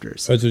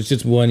Helicopters. Oh, so it's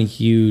just one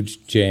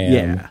huge jam.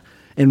 Yeah.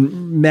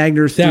 And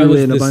Magner threw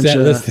in a bunch set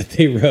of... list that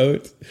they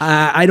wrote.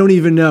 I don't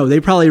even know. They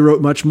probably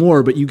wrote much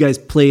more, but you guys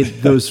played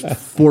those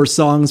 4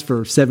 songs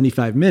for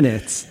 75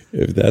 minutes.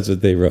 If that's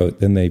what they wrote,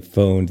 then they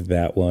phoned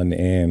that one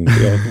in.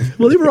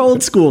 Well, they were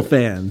old school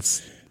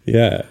fans.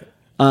 Yeah.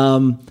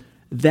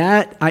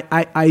 That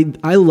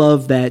I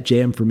love that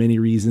jam for many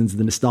reasons.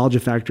 The nostalgia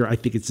factor, I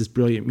think it's just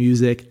brilliant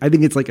music. I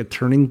think it's like a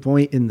turning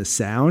point in the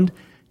sound.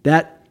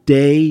 That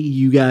day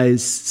you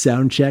guys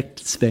sound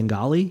checked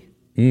Svengali.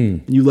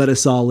 You let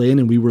us all in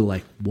and we were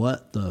like,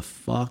 what the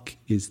fuck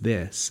is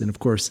this? And of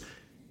course,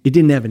 it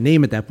didn't have a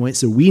name at that point,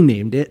 so we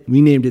named it.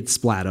 We named it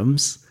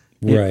Splatums.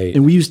 Right.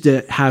 And we used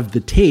to have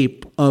the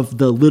tape of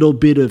the little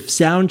bit of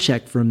sound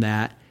check from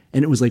that,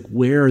 and it was like,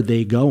 where are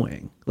they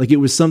going? Like it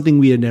was something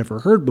we had never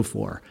heard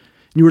before.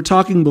 And you were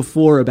talking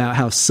before about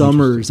how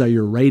summers are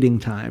your writing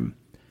time.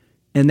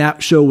 And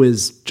that show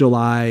was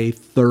July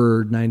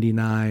 3rd,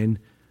 99.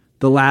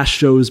 The last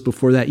shows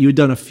before that, you had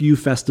done a few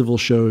festival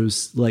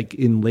shows like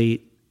in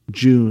late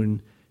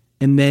June,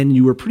 and then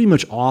you were pretty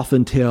much off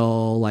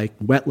until like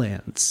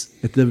Wetlands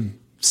at the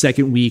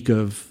second week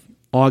of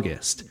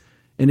August.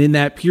 And in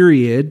that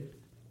period,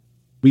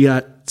 we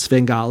got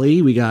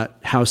Svengali, we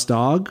got House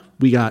Dog,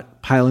 we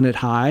got Piling It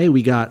High,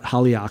 we got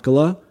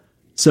Haleakala.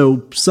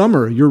 So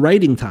summer, your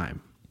writing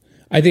time.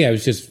 I think I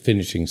was just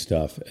finishing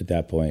stuff at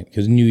that point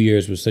because New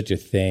Year's was such a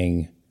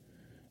thing.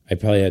 I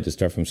probably had to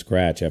start from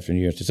scratch after New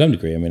Year's to some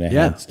degree. I mean, I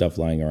had stuff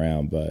lying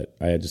around, but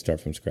I had to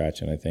start from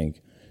scratch, and I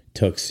think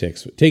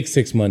it takes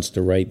 6 months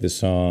to write the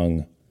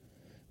song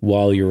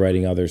while you're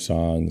writing other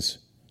songs.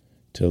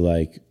 To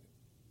like,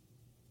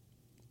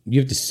 you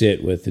have to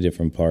sit with the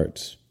different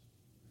parts.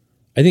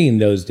 I think in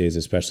those days,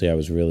 especially, I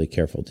was really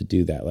careful to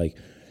do that. Like,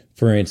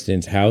 for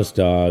instance, House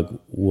Dog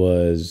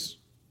was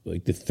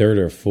like the third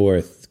or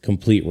fourth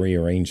complete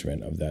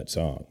rearrangement of that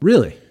song.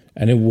 Really?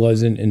 And it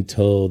wasn't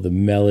until the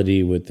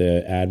melody with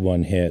the add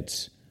one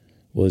hits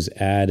was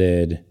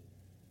added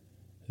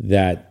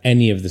that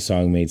any of the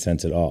song made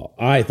sense at all.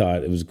 I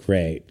thought it was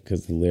great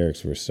because the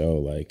lyrics were so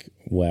like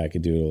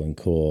wackadoodle and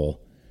cool.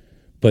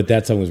 But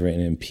that song was written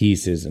in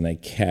pieces, and I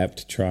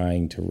kept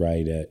trying to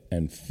write it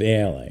and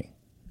failing.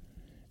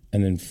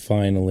 And then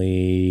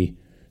finally,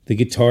 the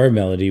guitar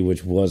melody,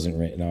 which wasn't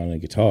written on a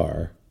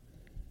guitar,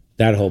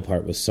 that whole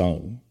part was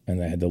sung,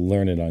 and I had to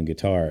learn it on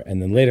guitar.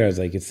 And then later I was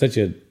like, it's such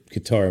a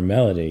guitar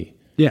melody.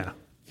 Yeah.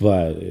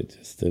 But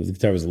the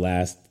guitar was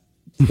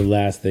the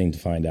last thing to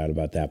find out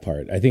about that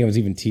part. I think I was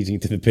even teaching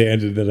to the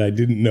band that I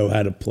didn't know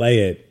how to play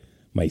it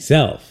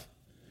myself.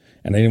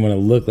 And I didn't want to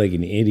look like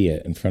an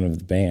idiot in front of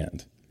the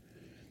band.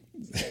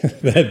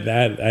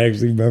 that I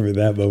actually remember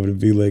that moment of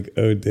being like,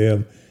 oh,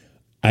 damn,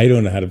 I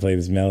don't know how to play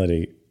this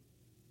melody.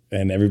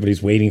 And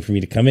everybody's waiting for me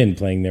to come in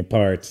playing their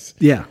parts.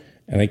 Yeah.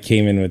 And I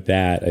came in with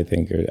that, I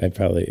think, or it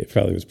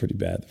probably was pretty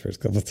bad the first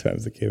couple of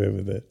times I came in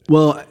with it.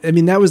 Well, I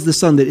mean, that was the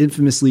song that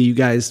infamously you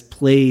guys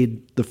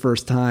played the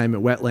first time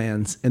at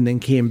Wetlands and then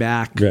came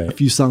back a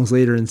few songs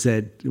later and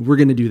said, we're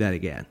going to do that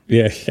again.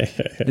 Yeah.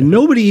 And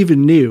nobody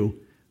even knew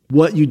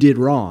what you did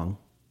wrong.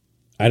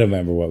 I don't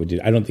remember what we did.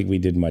 I don't think we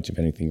did much of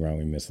anything wrong.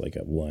 We missed like a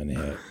one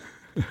hit.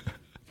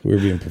 We were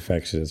being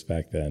perfectionists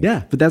back then.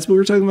 Yeah, but that's what we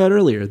were talking about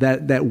earlier.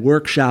 That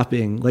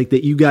workshopping, like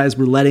that you guys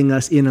were letting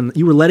us in on.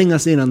 You were letting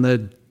us in on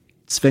the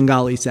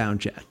Svengali sound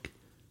check.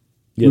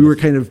 Yeah, we were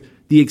kind of,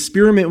 the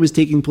experiment was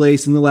taking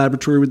place in the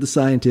laboratory with the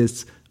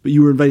scientists, but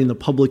you were inviting the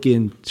public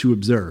in to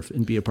observe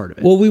and be a part of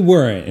it. Well, we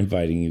weren't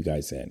inviting you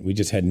guys in. We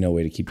just had no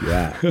way to keep you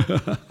out.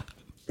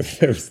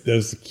 There was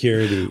no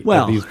security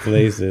at these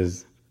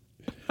places.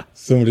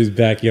 Somebody's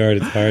backyard,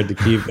 it's hard to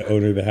keep the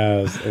owner of the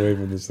house away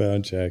from the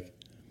sound check.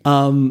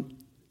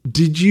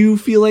 Did you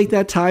feel like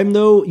that time,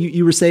 though?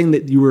 You were saying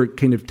that you were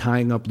kind of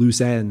tying up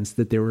loose ends,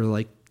 that there were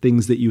like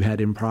things that you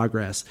had in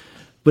progress.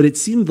 But it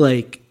seemed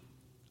like,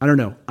 I don't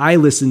know, I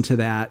listened to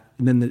that,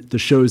 and then the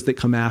shows that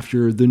come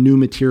after, the new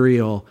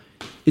material,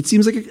 it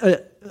seems like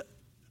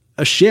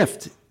a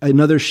shift,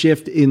 another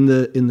shift in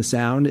the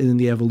sound and in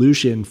the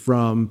evolution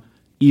from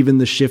even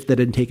the shift that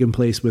had taken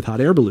place with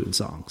Hot Air Balloon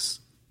songs.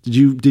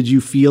 Did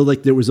you feel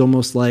like there was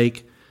almost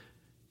like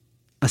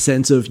a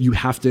sense of you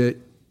have to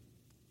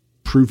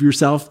prove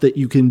yourself that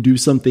you can do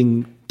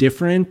something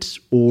different,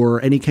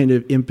 or any kind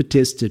of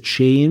impetus to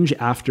change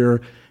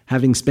after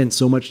having spent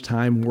so much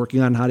time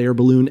working on Hot Air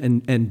Balloon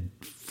and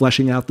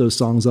fleshing out those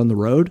songs on the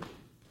road?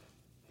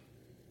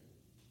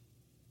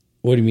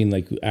 What do you mean,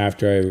 like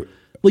after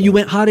Well, you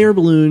went Hot Air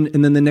Balloon,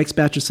 and then the next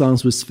batch of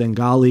songs was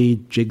Svengali,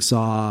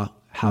 Jigsaw,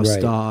 House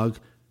Dog,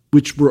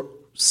 which were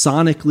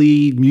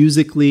sonically,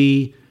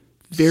 musically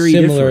very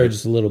similar, different.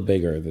 just a little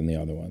bigger than the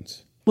other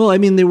ones. Well, I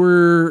mean, they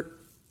were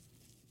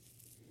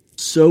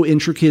so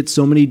intricate,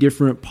 so many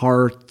different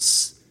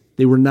parts.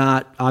 They were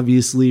not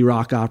obviously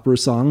rock opera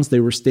songs. They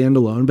were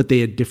standalone, but they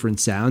had different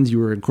sounds. You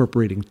were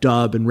incorporating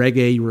dub and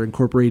reggae. You were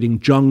incorporating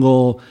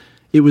jungle.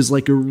 It was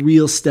like a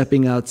real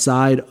stepping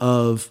outside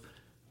of,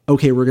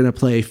 okay, we're going to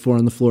play four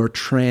on the floor,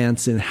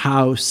 trance and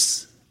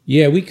house.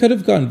 Yeah, we could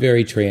have gone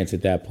very trance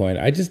at that point.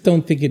 I just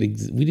don't think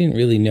we didn't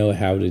really know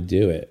how to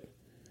do it.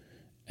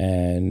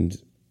 And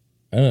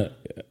I don't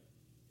know,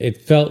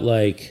 it felt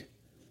like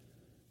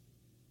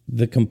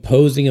the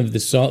composing of the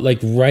song, like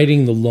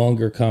writing the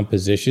longer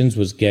compositions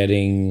was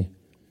getting,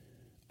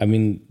 I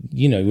mean,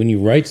 you know, when you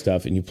write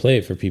stuff and you play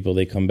it for people,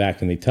 they come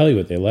back and they tell you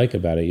what they like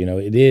about it. You know,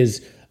 it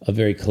is a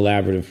very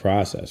collaborative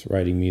process,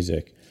 writing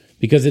music.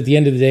 Because at the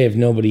end of the day, if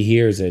nobody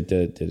hears it,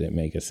 did it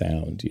make a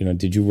sound? You know,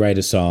 did you write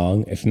a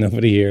song if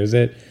nobody hears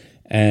it?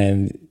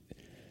 And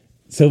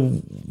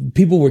so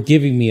people were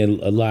giving me a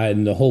lot,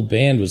 and the whole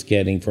band was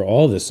getting, for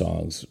all the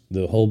songs,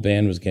 the whole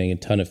band was getting a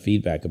ton of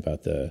feedback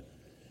about the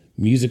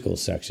musical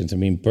sections. I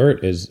mean,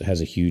 Bert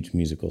has a huge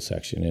musical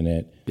section in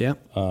it. Yeah.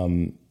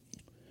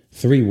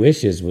 3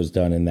 Wishes was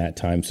done in that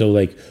time. So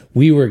like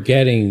we were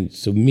getting,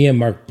 so me and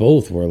Mark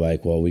both were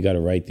like, well, we got to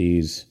write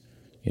these,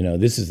 you know,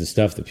 this is the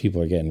stuff that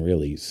people are getting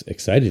really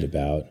excited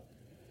about.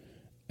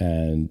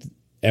 And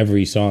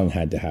every song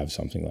had to have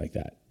something like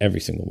that. Every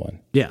single one.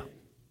 Yeah.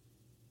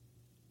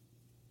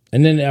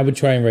 And then I would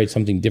try and write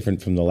something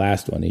different from the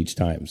last one each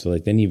time. So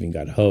like then you even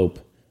got Hope,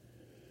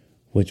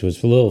 which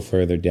was a little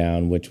further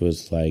down, which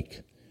was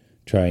like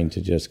trying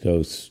to just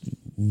go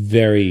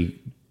very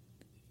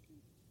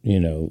You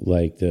know,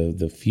 like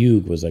the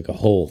fugue was like a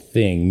whole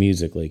thing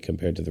musically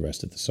compared to the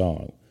rest of the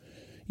song.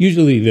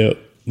 Usually the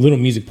little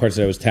music parts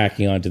that I was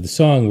tacking onto the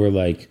song were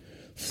like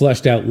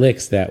flushed out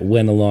licks that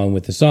went along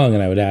with the song,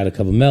 and I would add a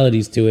couple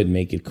melodies to it and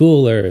make it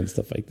cooler and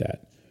stuff like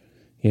that.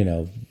 You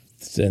know,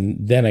 and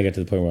then I got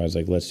to the point where I was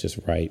like, let's just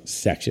write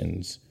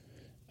sections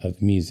of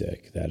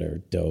music that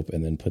are dope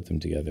and then put them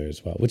together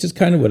as well, which is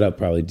kind of what I'll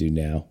probably do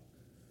now.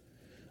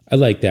 I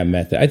like that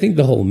method. I think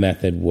the whole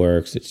method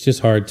works. It's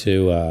just hard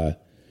to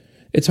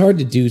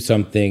do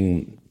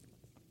something.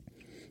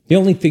 The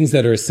only things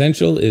that are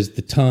essential is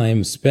the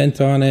time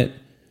spent on it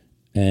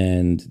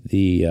and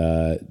the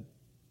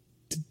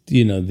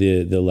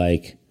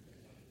like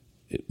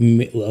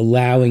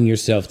allowing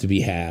yourself to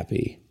be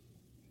happy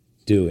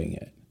doing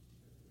it.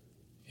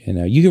 You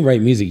know, you can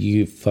write music,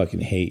 you can fucking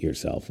hate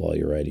yourself while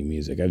you're writing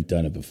music. I've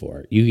done it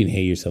before. You can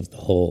hate yourself the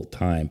whole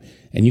time,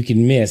 and you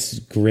can miss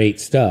great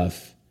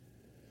stuff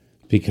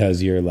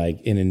because you're like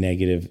in a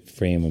negative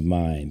frame of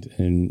mind.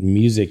 And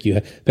music,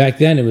 back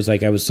then it was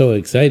like I was so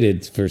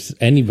excited for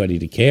anybody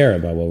to care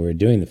about what we were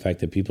doing. The fact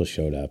that people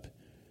showed up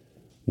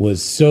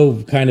was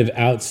so kind of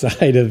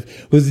outside of,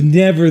 was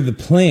never the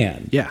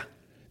plan. Yeah.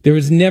 There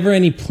was never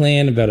any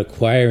plan about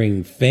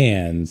acquiring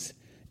fans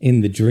in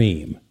the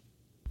dream.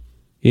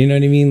 You know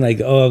what I mean?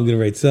 Like, oh, I'm going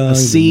to write songs.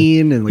 A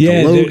scene and like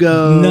a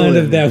logo. None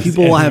of that.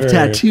 People will have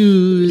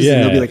tattoos. Yeah.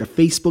 And there'll be like a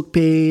Facebook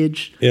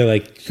page. Yeah,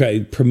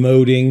 like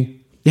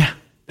promoting. Yeah.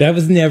 That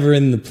was never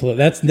in the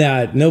that's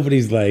not,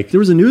 nobody's like. There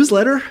was a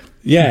newsletter.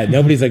 Yeah,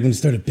 nobody's like, when you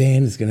start a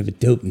band, it's going to have a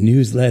dope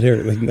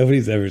newsletter. Like,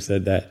 nobody's ever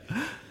said that.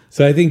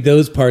 So I think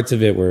those parts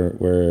of it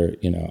were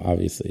you know,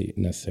 obviously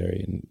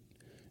necessary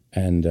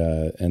and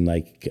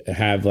like they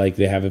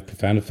have a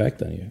profound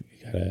effect on you.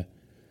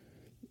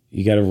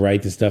 You gotta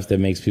write the stuff that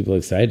makes people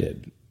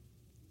excited.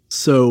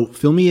 So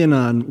fill me in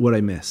on what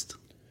I missed.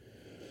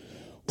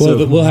 Well,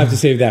 but we'll have to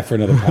save that for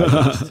another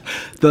podcast.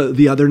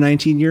 the other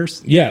 19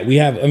 years? Yeah, we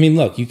have. I mean,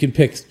 look, you can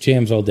pick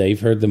jams all day.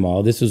 You've heard them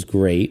all. This was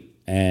great.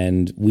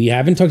 And we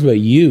haven't talked about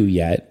you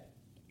yet.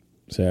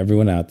 So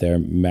everyone out there,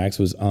 Max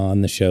was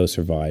on the show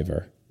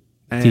Survivor,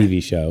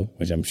 TV show,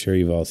 which I'm sure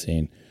you've all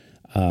seen.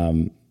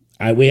 I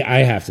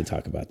have to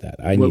talk about that.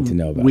 I need to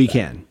know about that. We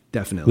can,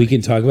 definitely. We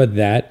can talk about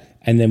that.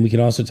 And then we can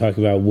also talk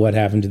about what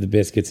happened to the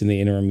Biscuits in the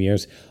interim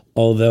years,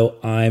 although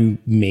I'm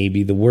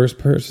maybe the worst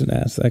person to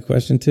ask that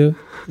question to.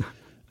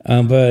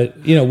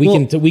 But, you know,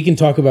 we can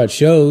talk about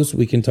shows,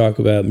 we can talk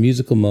about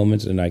musical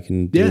moments, and I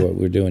can do what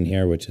we're doing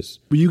here, which is...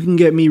 You can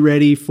get me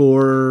ready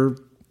for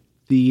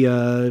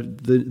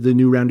the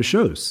new round of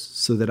shows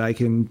so that I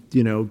can,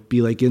 you know,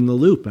 be like in the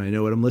loop and I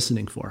know what I'm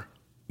listening for.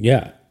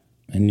 Yeah.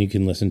 And you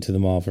can listen to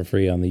them all for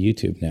free on the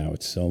YouTube now.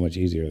 It's so much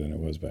easier than it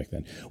was back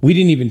then. We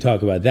didn't even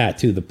talk about that,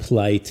 too, the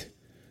plight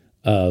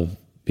of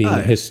being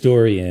a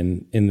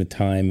historian in the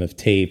time of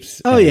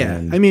tapes. Oh, yeah.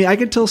 I mean, I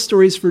could tell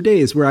stories for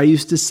days where I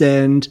used to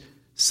send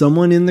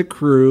someone in the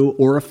crew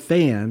or a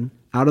fan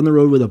out on the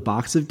road with a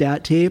box of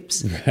DAT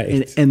tapes.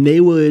 Right. And they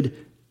would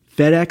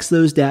FedEx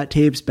those DAT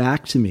tapes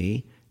back to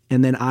me.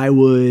 And then I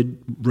would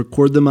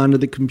record them onto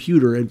the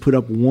computer and put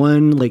up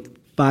one like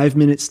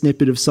 5-minute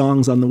snippet of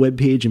songs on the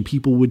webpage, and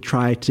people would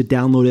try to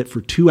download it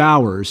for 2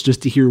 hours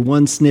just to hear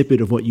one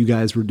snippet of what you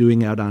guys were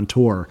doing out on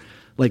tour,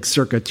 like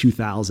circa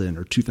 2000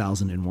 or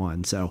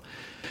 2001. So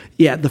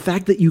yeah, the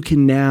fact that you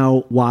can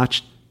now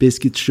watch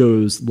Biscuit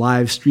shows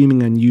live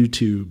streaming on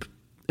YouTube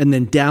and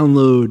then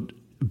download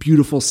a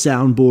beautiful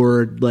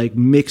soundboard, like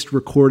mixed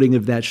recording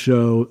of that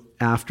show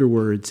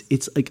afterwards,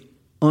 it's like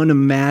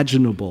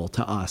unimaginable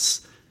to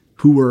us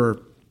who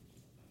were,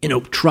 you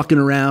know, trucking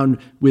around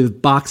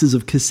with boxes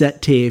of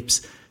cassette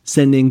tapes,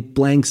 sending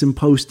blanks and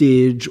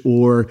postage,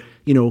 or,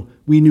 you know,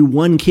 we knew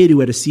one kid who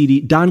had a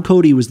CD. Don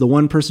Cody was the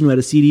one person who had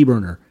a CD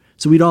burner.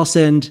 So we'd all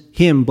send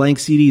him blank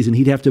CDs and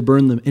he'd have to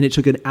burn them. And it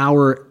took an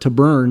hour to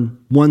burn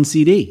one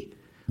CD.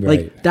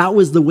 Right. Like that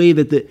was the way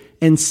that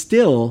and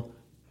still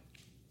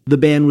the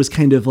band was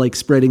kind of like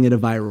spreading at a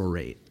viral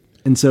rate.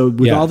 And so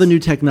with all the new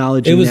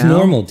technology, it was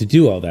normal to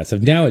do all that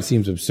stuff. Now it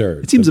seems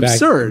absurd. It seems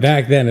absurd.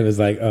 Back then it was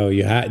like, oh,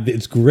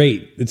 it's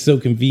great. It's so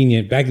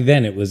convenient. Back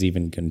then it was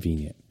even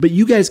convenient. But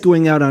you guys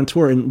going out on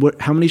tour, and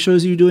how many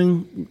shows are you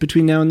doing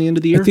between now and the end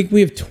of the year? I think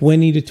we have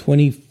 20 to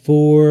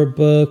 24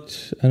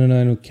 booked. I don't know.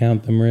 I don't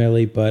count them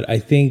really, but I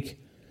think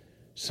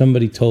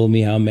somebody told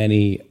me how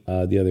many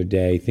the other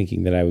day,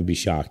 thinking that I would be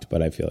shocked,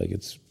 but I feel like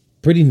it's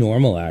pretty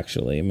normal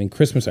actually. I mean,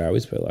 Christmas, I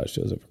always play a lot of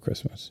shows over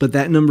Christmas. But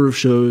that number of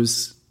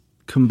shows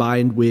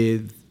combined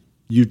with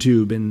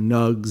YouTube and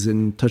Nugs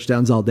and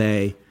Touchdowns All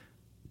Day.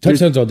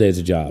 Touchdowns All Day is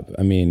a job.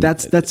 I mean,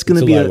 that's going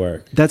to be a lot of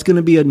work. That's going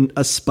to be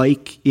a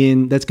spike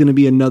in. That's going to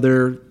be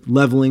another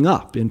leveling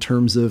up in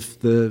terms of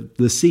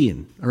the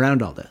scene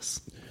around all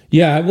this.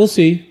 Yeah, we'll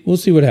see. We'll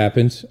see what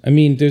happens. I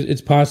mean,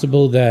 it's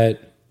possible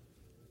that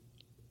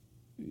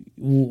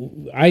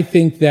I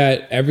think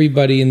that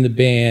everybody in the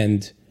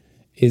band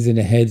is in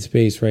a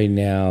headspace right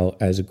now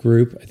as a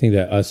group. I think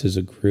that us as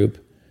a group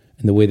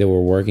and the way that we're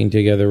working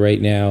together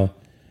right now,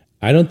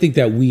 I don't think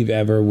that we've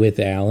ever with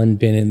Alan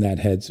been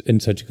in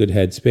such a good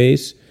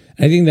headspace.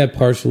 I think that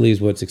partially is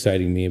what's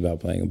exciting me about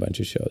playing a bunch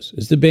of shows.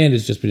 Is the band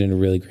has just been in a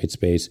really great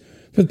space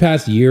for the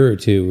past year or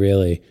two,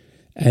 really.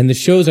 And the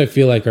shows I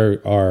feel like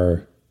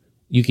are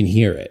you can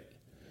hear it.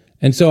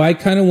 And so I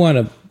kind of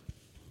want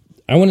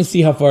to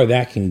see how far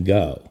that can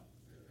go.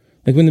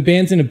 Like when the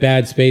band's in a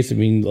bad space, I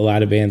mean, a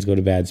lot of bands go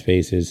to bad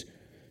spaces.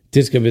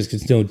 Disco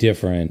Biscuit's no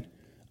different.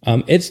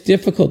 It's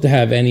difficult to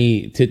have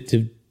any,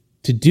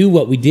 to do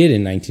what we did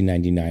in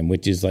 1999,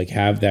 which is like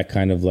have that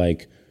kind of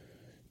like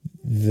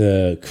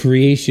the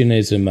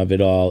creationism of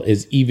it all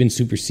is even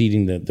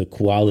superseding the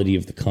quality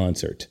of the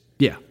concert.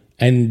 Yeah.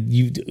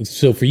 And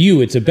so for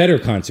you, it's a better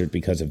concert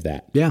because of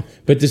that. Yeah.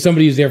 But to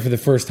somebody who's there for the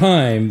first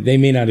time, they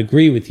may not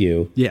agree with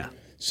you. Yeah.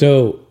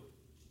 So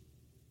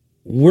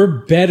we're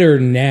better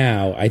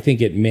now, I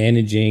think, at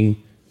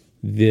managing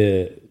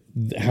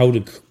how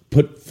to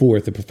put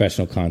forth a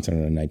professional concert on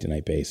a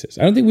night-to-night basis.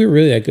 I don't think we were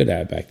really that good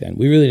at it back then.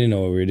 We really didn't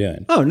know what we were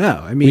doing. Oh, no.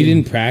 I mean, we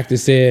didn't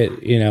practice it.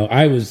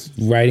 I was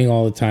writing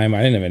all the time. I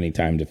didn't have any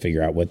time to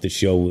figure out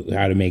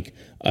how to make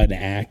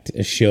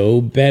a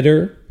show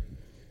better.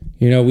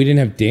 We didn't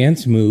have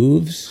dance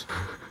moves.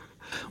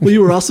 Well,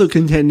 you were also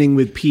contending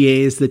with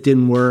PAs that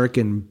didn't work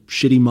and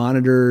shitty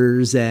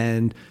monitors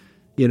and,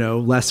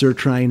 Lesser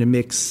trying to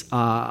mix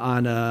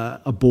on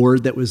a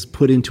board that was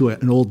put into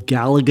an old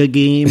Galaga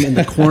game in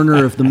the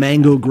corner of the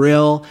Mango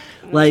Grill.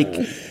 Like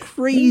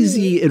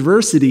crazy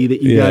adversity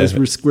that you guys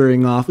were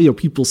squaring off.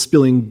 People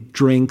spilling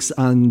drinks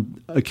on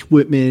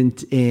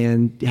equipment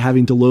and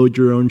having to load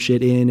your own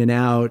shit in and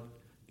out.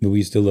 We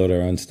used to load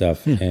our own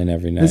stuff in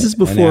every night. This is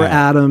before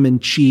Adam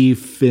and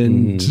Chief,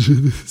 and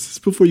this is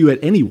before you had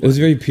anyone. It was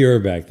very pure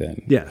back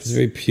then. Yes. It was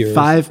very pure.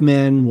 5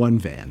 men, 1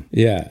 van.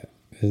 Yeah.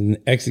 And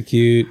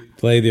execute,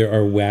 play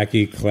our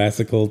wacky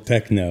classical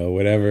techno,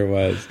 whatever it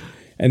was,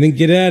 and then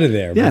get out of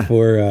there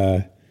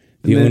before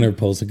the owner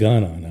pulls a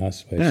gun on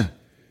us. Which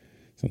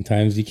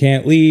sometimes you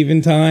can't leave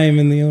in time,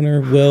 and the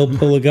owner will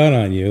pull a gun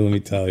on you. Let me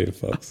tell you,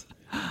 folks.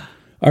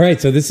 All right,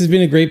 so this has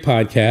been a great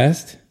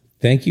podcast.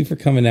 Thank you for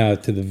coming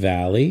out to the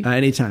Valley.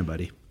 Anytime,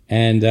 buddy.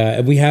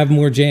 And we have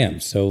more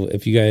jams. So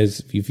if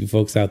you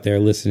folks out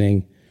there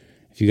listening,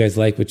 if you guys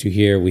like what you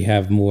hear, we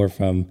have more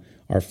from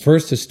our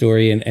first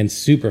historian and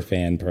super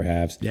fan,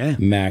 perhaps,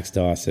 Max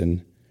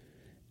Dawson.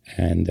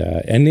 And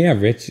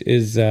Rich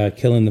is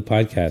killing the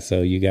podcast.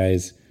 So you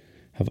guys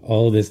have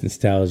all this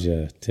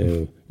nostalgia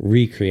to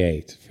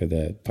recreate for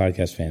the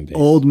podcast fan base.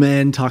 Old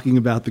men talking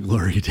about the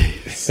glory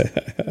days.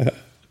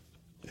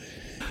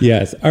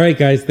 Yes. All right,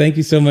 guys. Thank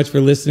you so much for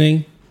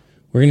listening.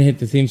 We're going to hit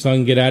the theme song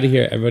and get out of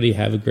here. Everybody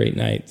have a great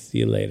night. See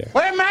you later.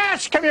 Wear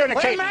mass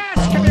communication. Wear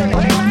mass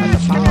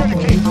communication.